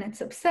 but when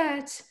it's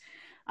upset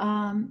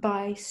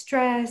by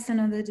stress and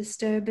other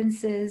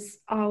disturbances,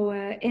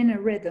 our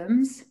inner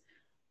rhythms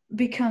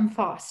become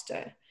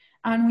faster.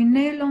 And we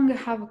no longer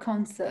have a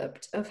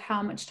concept of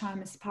how much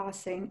time is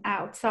passing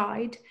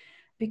outside,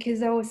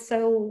 because our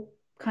sole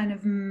kind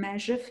of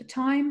measure for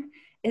time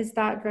is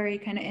that very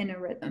kind of inner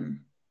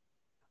rhythm.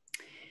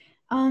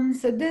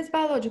 So this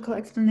biological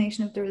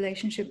explanation of the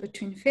relationship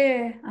between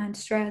fear and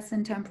stress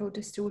and temporal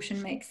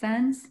distortion makes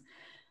sense.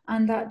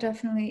 And that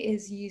definitely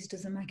is used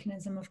as a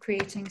mechanism of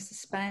creating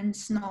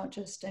suspense, not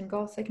just in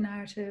Gothic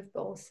narrative,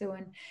 but also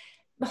in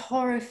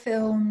horror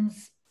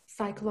films,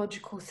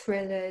 psychological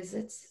thrillers.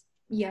 It's,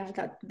 yeah,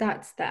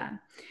 that's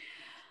there.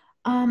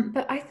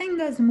 But I think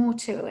there's more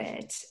to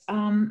it.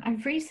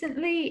 I've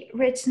recently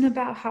written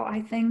about how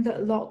I think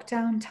that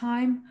lockdown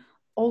time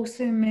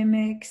also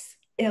mimics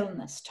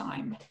illness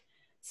time.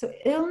 So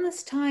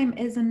illness time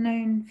is a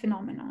known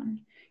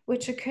phenomenon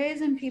which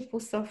occurs in people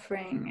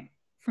suffering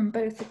from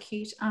both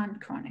acute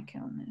and chronic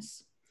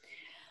illness.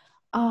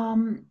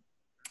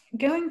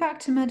 Going back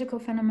to medical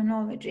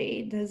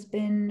phenomenology, there's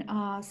been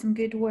some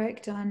good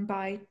work done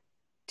by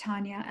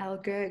Tanya L.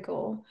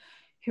 Gergel,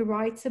 who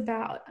writes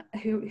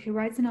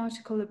an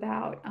article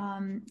about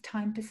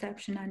time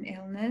perception and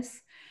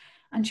illness.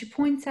 And she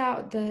points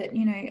out that,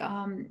 you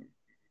know,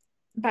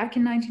 back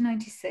in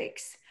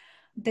 1996,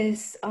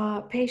 this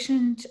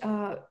patient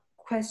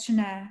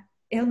questionnaire,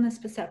 illness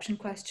perception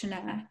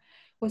questionnaire,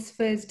 was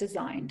first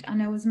designed,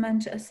 and it was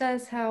meant to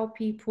assess how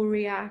people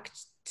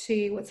react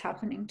to what's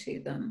happening to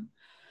them.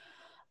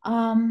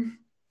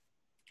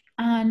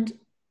 And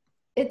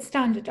it's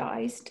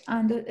standardized,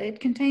 and it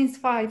contains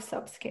 5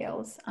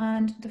 subscales.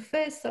 And the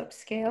first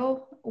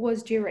subscale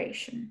was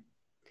duration.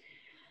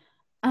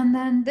 And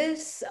then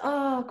this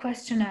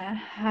questionnaire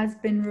has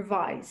been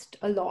revised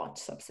a lot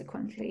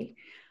subsequently.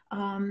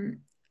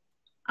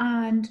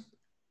 And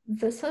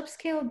the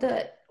subscale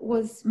that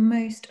was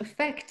most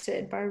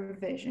affected by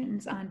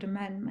revisions and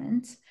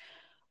amendments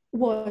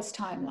was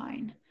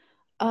timeline.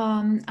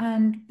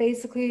 And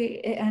basically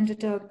it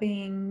ended up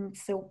being,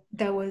 so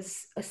there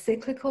was a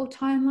cyclical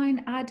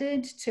timeline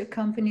added to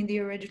accompany the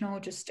original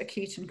just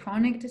acute and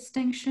chronic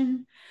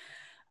distinction.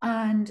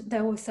 And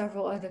there were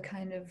several other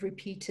kind of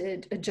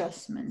repeated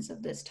adjustments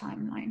of this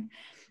timeline.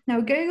 Now,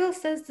 Gogol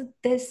says that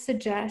this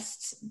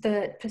suggests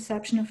that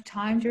perception of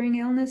time during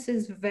illness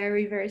is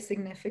very, very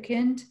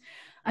significant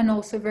and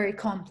also very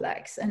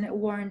complex, and it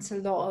warrants a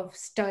lot of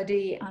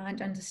study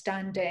and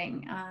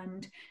understanding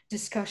and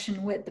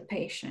discussion with the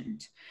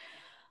patient.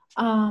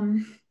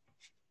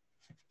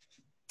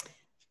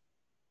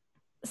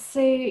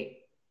 So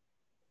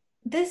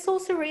this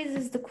also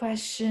raises the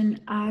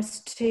question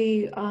as to,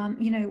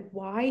 you know,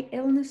 why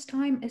illness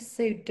time is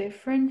so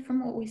different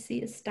from what we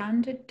see as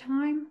standard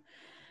time.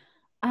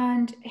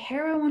 And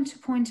here I want to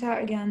point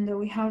out again that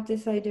we have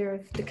this idea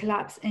of the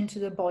collapse into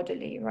the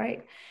bodily,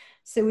 right?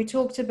 So we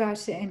talked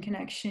about it in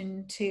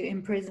connection to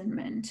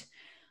imprisonment.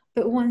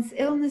 But once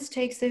illness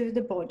takes over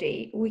the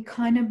body, we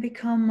kind of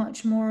become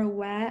much more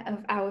aware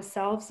of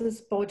ourselves as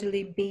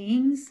bodily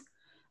beings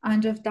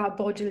and of that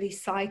bodily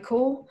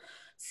cycle.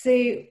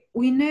 So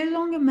we no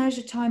longer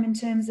measure time in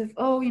terms of,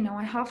 oh, you know,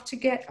 I have to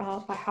get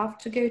up, I have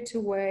to go to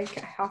work,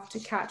 I have to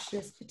catch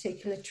this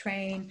particular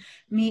train,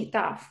 meet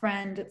that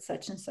friend at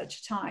such and such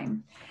a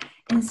time.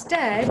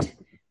 Instead,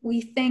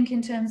 we think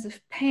in terms of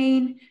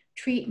pain,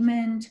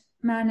 treatment,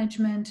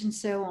 management, and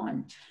so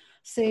on.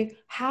 So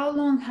how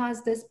long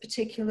has this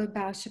particular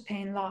bout of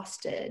pain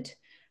lasted?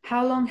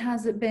 How long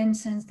has it been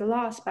since the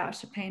last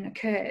bout of pain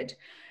occurred?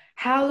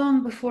 How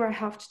long before I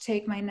have to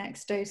take my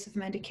next dose of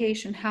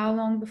medication? How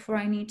long before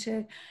I need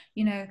to,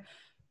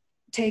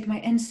 take my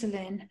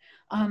insulin?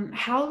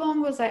 How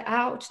long was I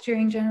out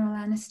during general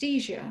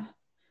anesthesia?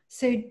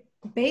 So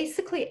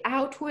basically,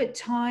 outward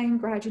time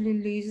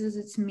gradually loses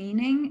its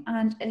meaning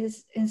and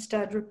is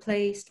instead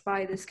replaced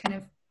by this kind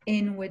of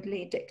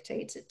inwardly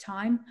dictated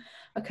time,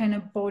 a kind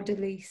of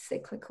bodily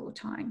cyclical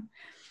time.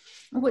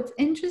 What's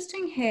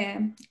interesting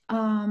here,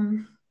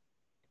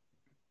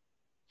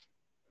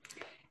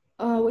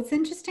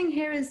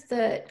 is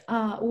that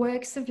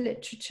works of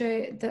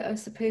literature that are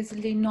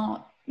supposedly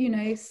not,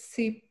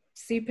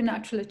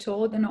 supernatural at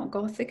all, they're not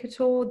Gothic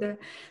at all, they're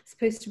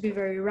supposed to be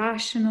very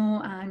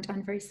rational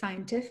and very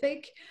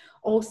scientific,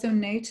 also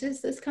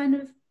notice this kind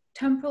of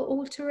temporal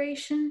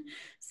alteration.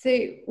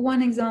 So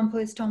one example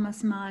is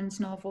Thomas Mann's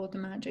novel The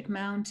Magic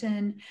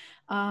Mountain,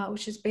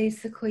 which is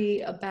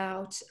basically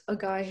about a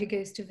guy who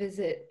goes to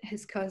visit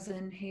his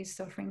cousin who's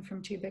suffering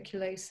from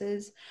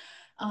tuberculosis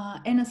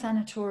in a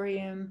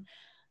sanatorium,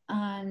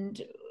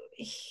 and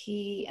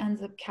he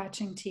ends up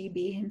catching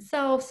TB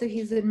himself, so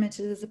he's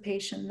admitted as a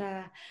patient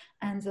there,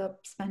 ends up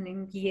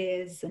spending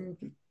years, and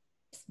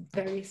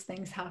various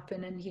things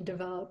happen and he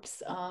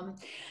develops.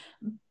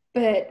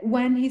 But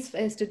when he's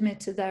first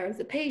admitted there as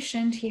a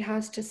patient, he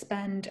has to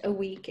spend a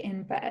week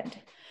in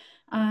bed.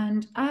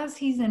 And as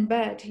he's in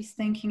bed, he's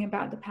thinking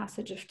about the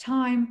passage of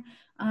time,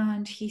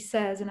 and he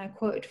says, and I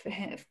quote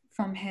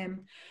from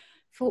him,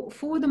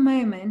 for the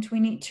moment, we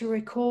need to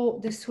recall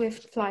the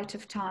swift flight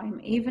of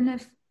time, even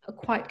if a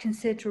quite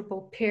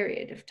considerable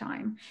period of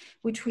time,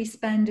 which we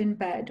spend in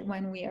bed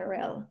when we are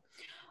ill.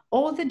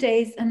 All the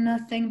days are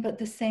nothing but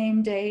the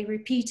same day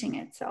repeating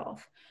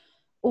itself.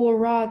 Or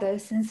rather,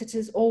 since it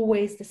is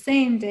always the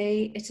same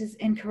day, it is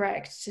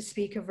incorrect to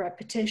speak of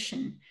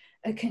repetition,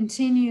 a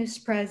continuous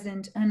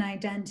present, an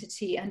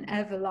identity, an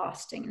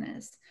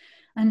everlastingness.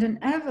 And an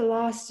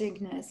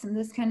everlastingness, and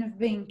this kind of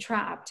being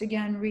trapped,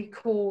 again,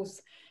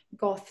 recalls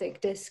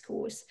Gothic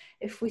discourse.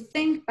 If we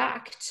think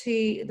back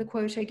to the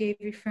quote I gave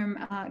you from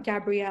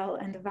Gabrielle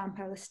and the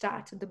Vampire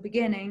Lestat at the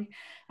beginning,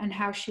 and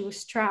how she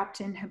was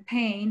trapped in her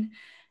pain,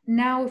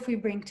 now if we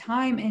bring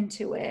time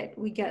into it,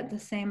 we get the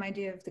same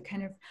idea of the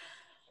kind of,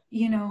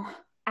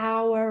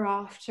 hour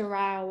after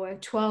hour,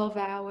 12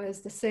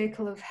 hours, the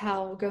circle of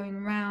hell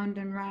going round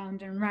and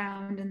round and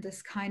round, and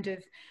this kind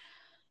of,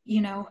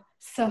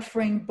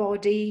 suffering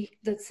body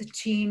that's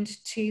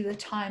attuned to the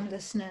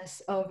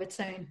timelessness of its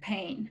own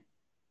pain,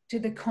 to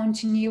the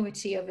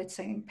continuity of its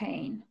own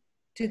pain,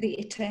 to the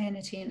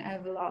eternity and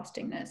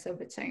everlastingness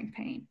of its own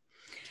pain.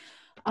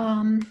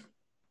 And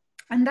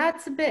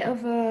that's a bit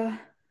of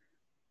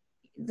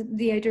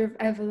the idea of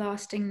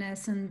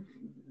everlastingness and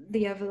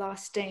the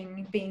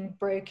everlasting being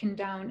broken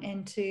down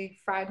into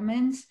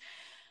fragments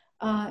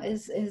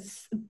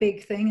is a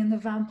big thing in the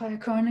Vampire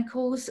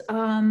Chronicles.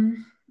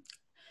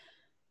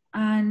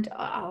 And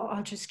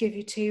I'll just give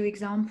you two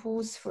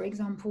examples. For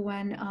example,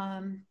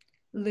 when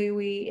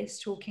Louis is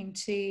talking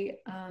to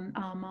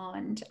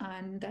Armand,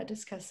 and they're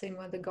discussing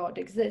whether God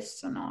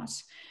exists or not.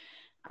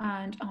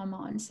 And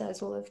Armand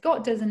says, well, if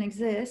God doesn't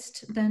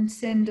exist, then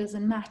sin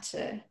doesn't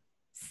matter.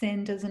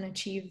 Sin doesn't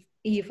achieve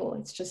evil.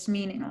 It's just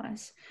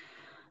meaningless.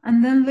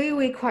 And then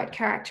Louis quite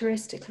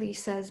characteristically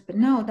says, but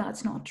no,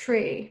 that's not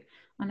true.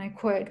 And I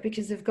quote,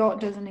 because if God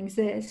doesn't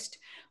exist,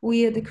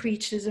 we are the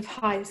creatures of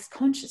highest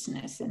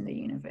consciousness in the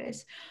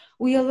universe.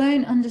 We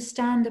alone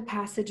understand the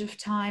passage of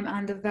time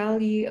and the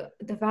value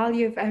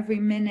of every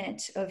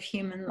minute of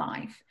human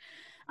life.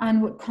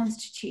 And what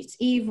constitutes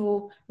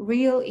evil,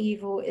 real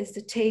evil, is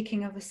the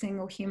taking of a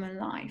single human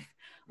life.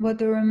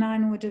 Whether a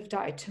man would have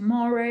died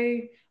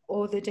tomorrow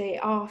or the day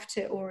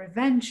after or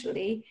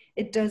eventually,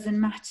 it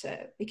doesn't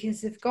matter,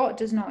 because if God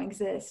does not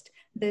exist,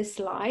 this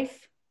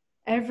life,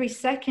 every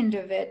second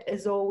of it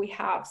is all we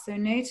have. So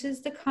notice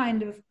the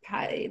kind of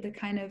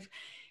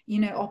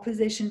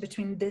opposition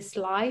between this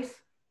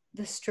life,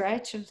 the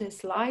stretch of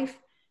this life,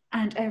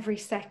 and every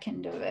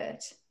second of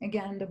it.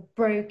 Again, the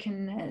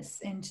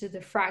brokenness into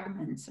the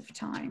fragments of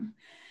time.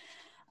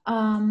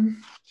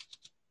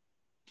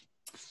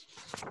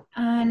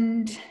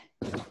 And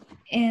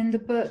in the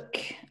book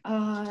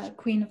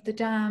Queen of the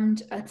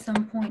Damned, at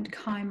some point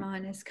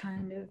Kaiman is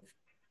kind of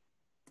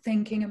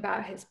thinking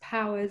about his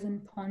powers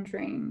and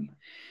pondering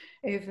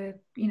over,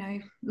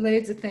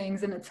 loads of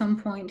things. And at some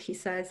point he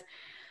says,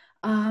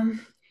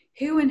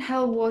 who in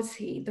hell was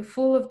he, the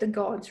fool of the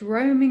gods,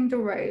 roaming the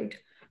road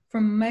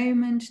from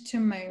moment to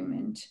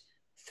moment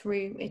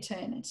through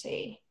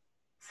eternity?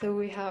 So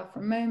we have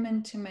from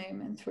moment to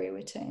moment through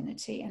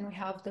eternity, and we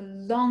have the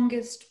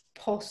longest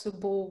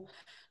possible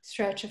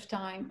stretch of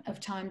time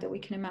that we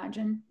can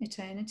imagine,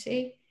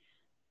 eternity,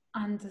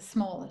 and the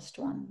smallest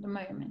one, the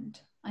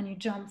moment. And you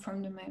jump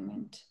from the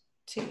moment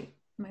to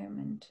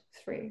moment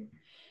through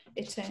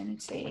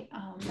eternity.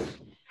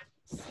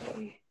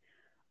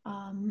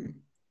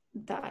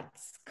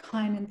 that's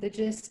kind of the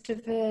gist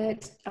of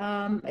it.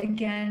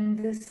 Again,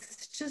 this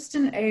is just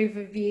an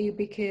overview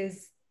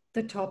because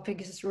the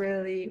topic is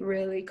really,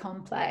 really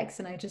complex,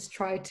 and I just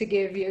tried to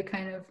give you a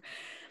kind of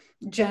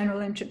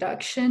general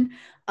introduction.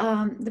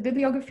 The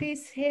bibliography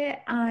is here,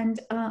 and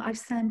I've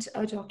sent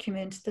a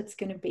document that's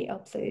going to be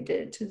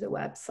uploaded to the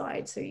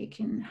website so you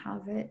can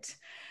have it.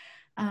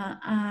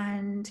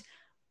 And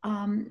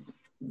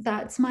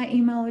that's my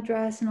email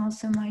address and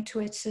also my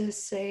Twitter.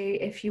 So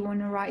if you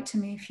want to write to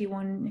me, if you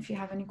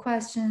have any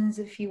questions,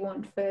 if you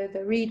want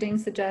further reading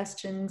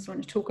suggestions,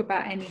 want to talk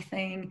about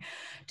anything,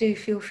 do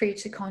feel free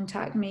to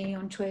contact me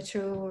on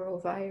Twitter or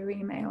via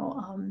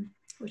email,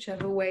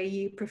 whichever way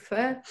you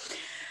prefer.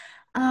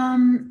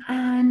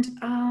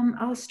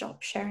 I'll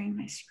stop sharing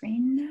my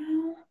screen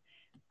now.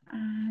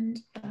 And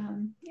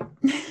yeah.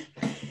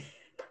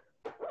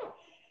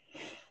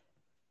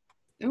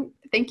 Oh,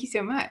 thank you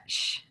so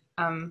much.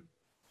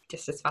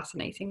 Just as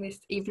fascinating this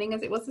evening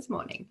as it was this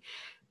morning.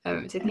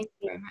 So thank you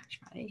very much,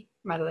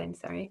 Madeline.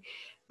 Sorry.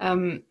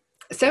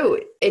 So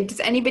does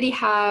anybody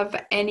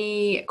have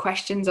any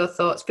questions or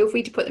thoughts? Feel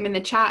free to put them in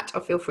the chat,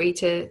 or feel free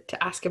to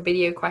ask a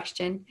video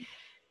question.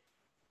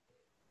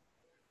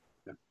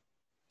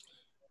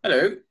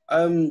 Hello.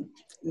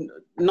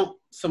 Not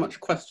so much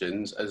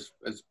questions as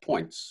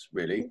points,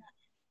 really.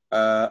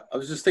 I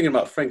was just thinking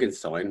about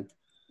Frankenstein.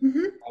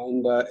 Mm-hmm.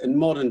 And in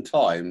modern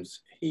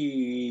times,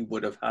 he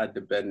would have had to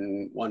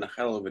been one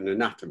hell of an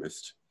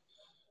anatomist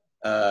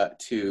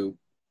to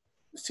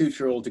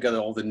suture all together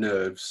all the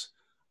nerves,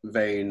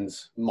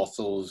 veins,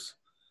 muscles,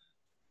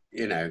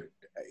 you know,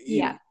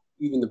 yeah.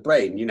 even the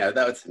brain, you know,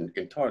 that was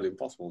entirely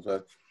impossible.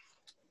 So,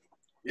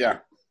 yeah,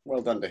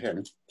 well done to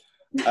him.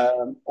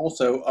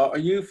 Also, are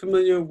you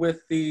familiar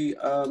with the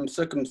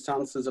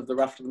circumstances of the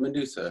Raft of the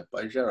Medusa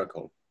by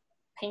Géricault?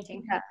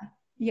 Painting.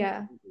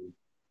 Yeah.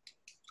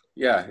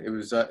 Yeah, it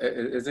was.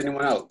 Is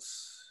anyone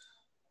else?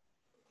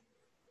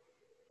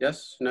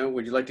 Yes? No?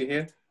 Would you like to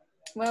hear?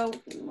 Well,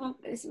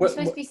 it's supposed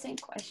to be the same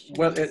question.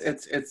 Well,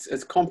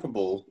 it's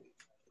comparable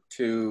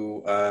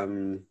to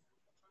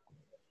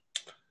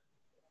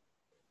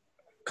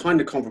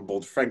kind of comparable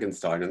to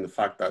Frankenstein in the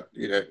fact that,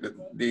 you know,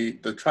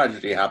 the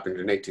tragedy happened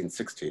in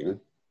 1816,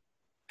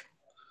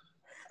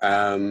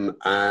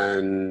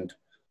 and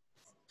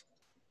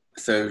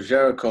so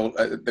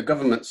Géricault, the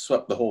government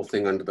swept the whole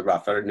thing under the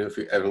raft. I don't know if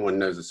everyone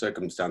knows the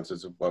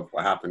circumstances of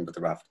what happened with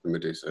the Raft of the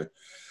Medusa,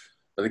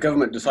 but the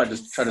government decided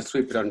to try to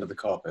sweep it under the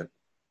carpet.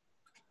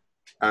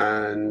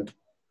 And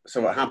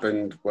so what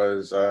happened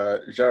was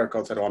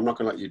Géricault said, "Oh, I'm not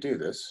going to let you do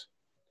this."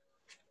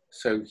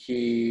 So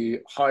he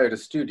hired a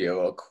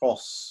studio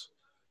across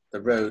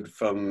the road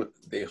from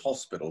the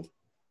hospital.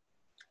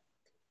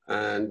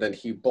 And then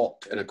he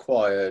bought and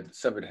acquired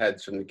severed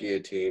heads from the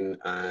guillotine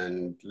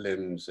and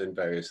limbs and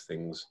various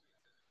things.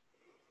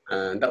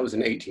 And that was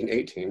in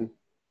 1818,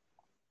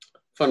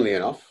 funnily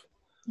enough.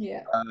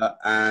 Yeah.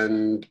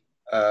 And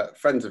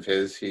friends of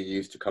his, he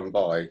used to come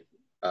by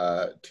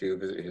to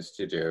visit his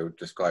studio,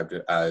 described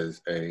it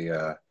as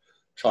a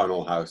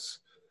charnel house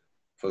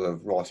full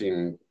of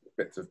rotting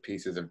bits of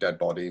pieces of dead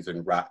bodies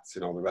and rats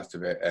and all the rest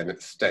of it, and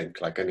it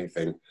stank like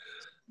anything.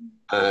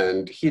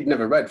 And he'd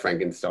never read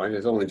Frankenstein, it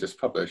was only just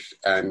published,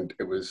 and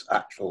it was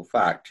actual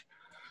fact,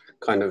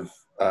 kind of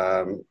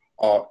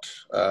art,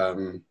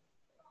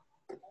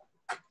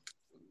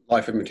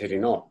 life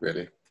imitating art,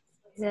 really.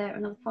 Is there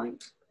another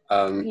point?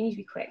 You need to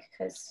be quick,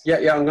 because...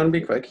 Yeah, I'm going to be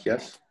quick,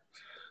 yes.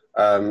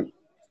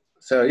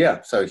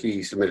 So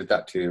he submitted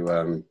that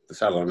to the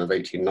Salon of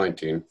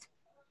 1819.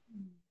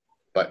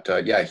 But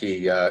yeah,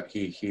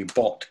 he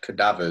bought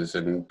cadavers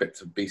and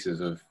bits and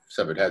pieces of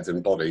severed heads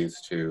and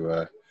bodies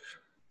to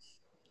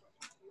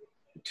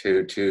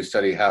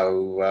study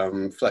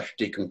how flesh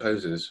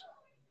decomposes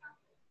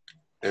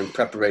in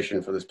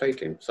preparation for this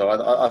painting. So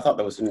I thought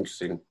that was an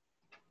interesting.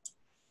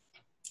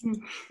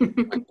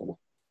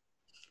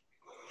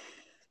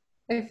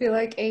 I feel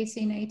like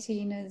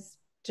 1818 is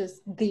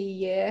just the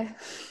year.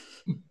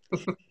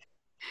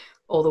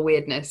 All the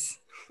weirdness.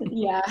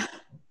 Yeah.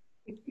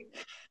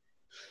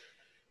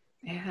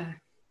 Yeah.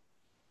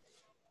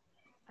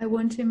 I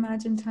want to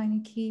imagine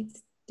Tiny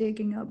Keats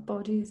digging up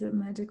bodies at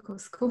medical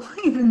school,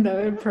 even though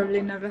it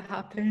probably never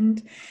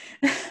happened.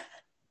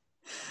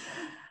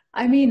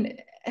 I mean,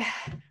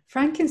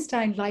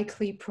 Frankenstein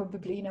likely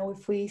probably, you know,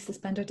 if we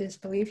suspend our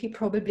disbelief, he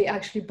probably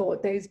actually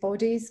bought those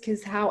bodies,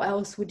 because how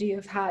else would he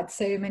have had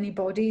so many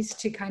bodies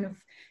to kind of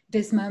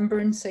dismember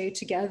and sew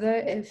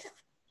together if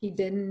he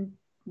didn't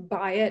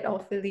buy it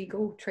off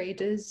illegal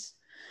traders?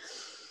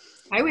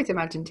 I always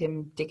imagined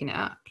him digging it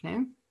up,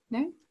 no?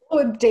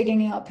 Or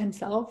digging it up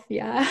himself,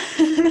 yeah.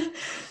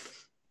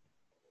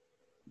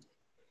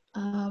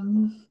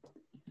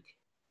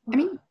 I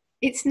mean,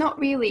 it's not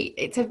really,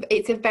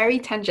 it's a very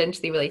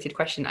tangentially related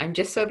question. I'm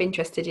just sort of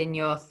interested in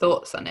your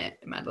thoughts on it,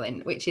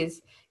 Madeline, which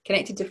is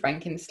connected to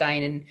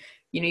Frankenstein. And,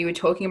 you know, you were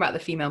talking about the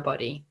female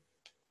body,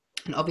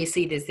 and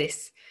obviously there's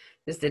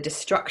the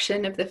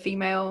destruction of the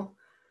female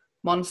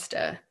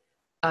monster.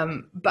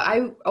 But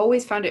I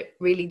always found it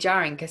really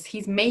jarring because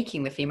he's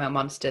making the female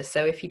monster.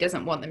 So if he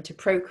doesn't want them to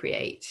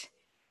procreate,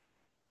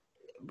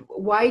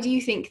 why do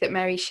you think that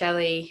Mary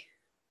Shelley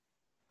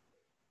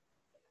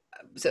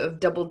sort of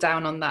doubled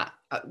down on that?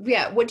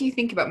 What do you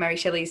think about Mary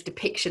Shelley's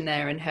depiction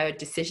there and her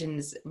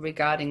decisions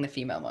regarding the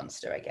female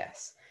monster, I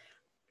guess?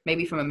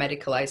 Maybe from a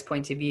medicalized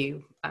point of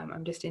view.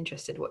 I'm just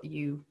interested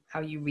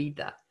how you read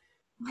that.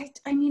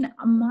 I mean,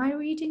 my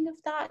reading of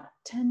that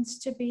tends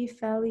to be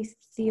fairly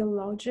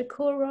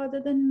theological rather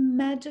than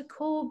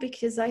medical,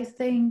 because I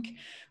think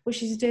what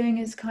she's doing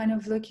is kind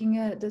of looking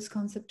at this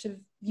concept of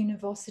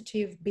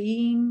univocity of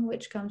being,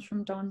 which comes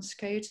from Duns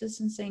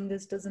Scotus, and saying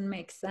this doesn't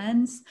make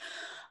sense,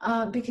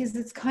 because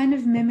it's kind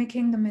of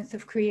mimicking the myth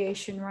of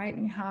creation, right?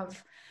 You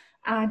have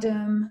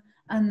Adam,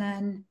 and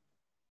then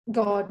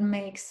God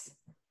makes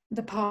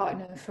the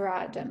partner for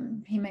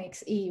Adam. He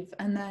makes Eve,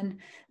 and then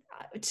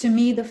to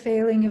me, the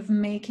failing of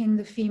making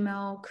the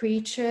female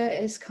creature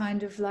is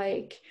kind of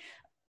like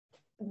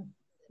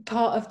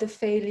part of the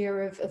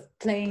failure of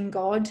playing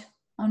God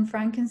on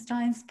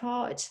Frankenstein's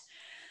part.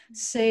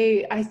 So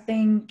I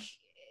think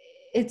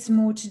it's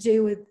more to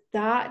do with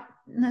that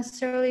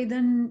necessarily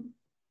than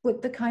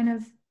with the kind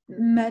of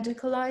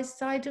medicalized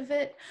side of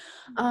it.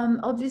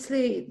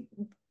 Obviously,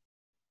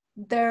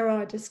 there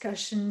are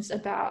discussions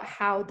about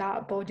how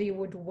that body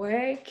would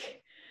work,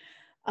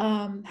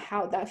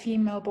 how that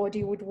female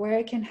body would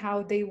work and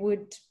how they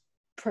would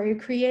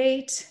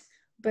procreate,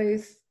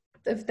 both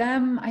of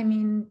them. I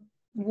mean,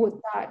 would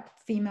that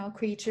female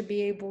creature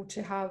be able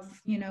to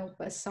have, a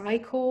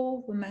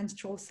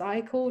menstrual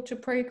cycle to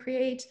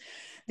procreate?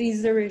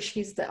 These are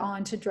issues that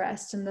aren't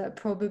addressed and that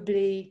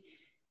probably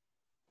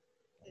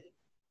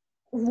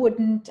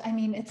wouldn't,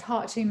 it's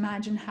hard to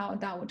imagine how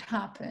that would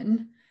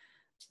happen.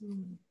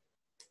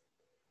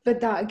 But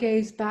that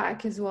goes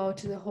back as well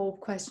to the whole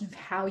question of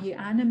how you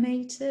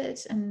animate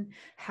it and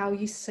how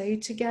you sew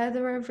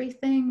together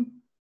everything.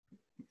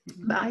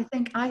 But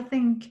I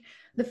think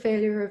the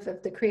failure of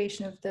the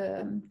creation of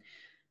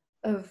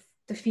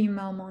the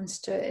female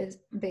monster is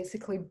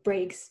basically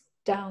breaks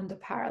down the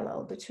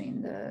parallel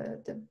between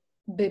the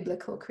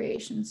biblical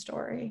creation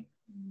story.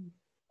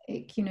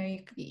 Like,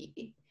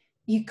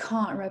 you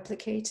can't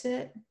replicate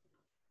it.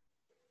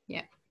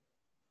 Yeah.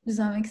 Does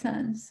that make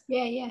sense?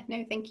 Yeah.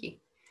 No, thank you.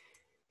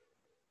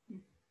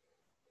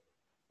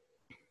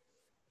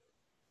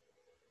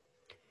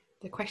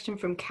 The question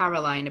from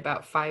Caroline,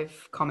 about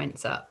 5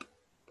 comments up.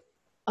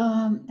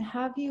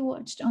 Have you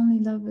watched Only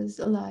Lovers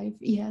Alive?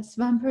 Yes,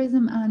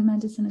 vampirism and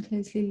medicine are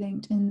closely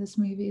linked in this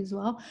movie as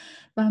well.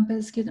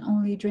 Vampires can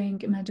only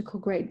drink medical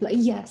grade blood.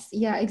 Yes,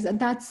 yeah, exactly.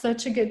 That's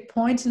such a good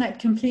point, and I'd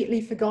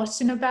completely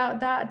forgotten about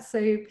that.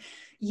 So,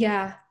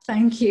 yeah,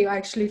 thank you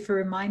actually for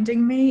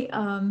reminding me.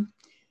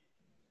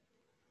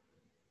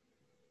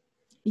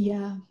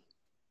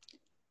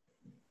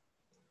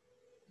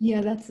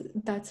 Yeah,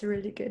 that's a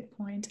really good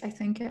point. I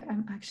think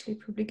I'm actually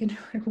probably going to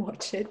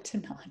watch it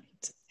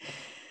tonight.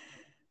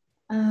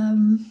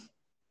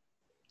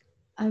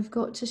 I've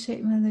got to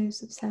shake my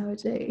loaves of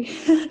sourdough.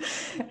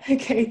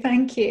 Okay,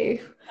 thank you.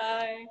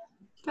 Bye.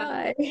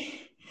 Bye.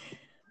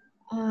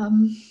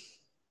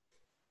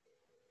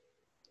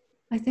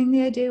 I think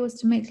the idea was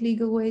to make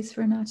legal ways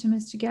for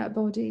anatomists to get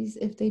bodies.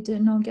 If they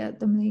did not get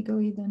them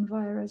legally, then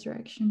via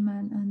resurrection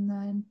men, and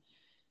then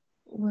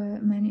were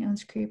many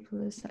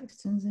unscrupulous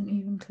sextons and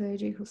even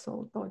clergy who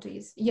sold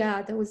bodies.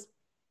 Yeah, there was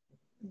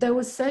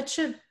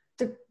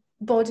the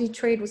body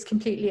trade was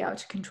completely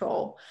out of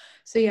control.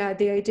 So yeah,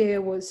 the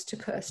idea was to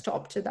put a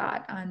stop to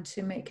that and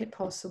to make it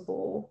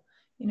possible,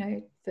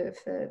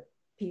 for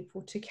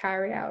people to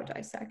carry out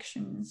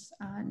dissections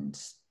and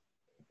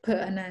put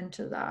an end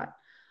to that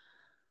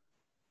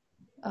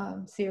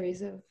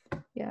series of,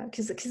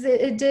 because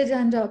it did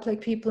end up like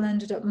people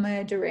ended up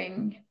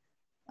murdering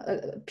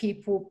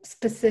people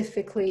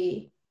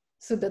specifically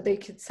so that they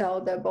could sell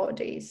their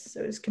bodies.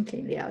 So it was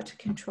completely out of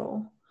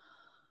control.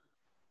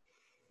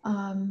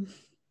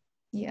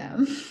 Yeah.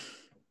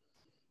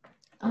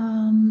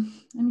 Let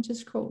me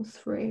just scroll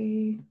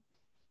through.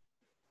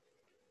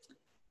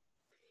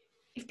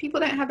 If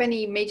people don't have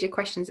any major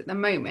questions at the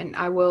moment,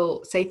 I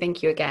will say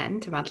thank you again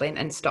to Madeline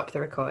and stop the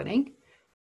recording.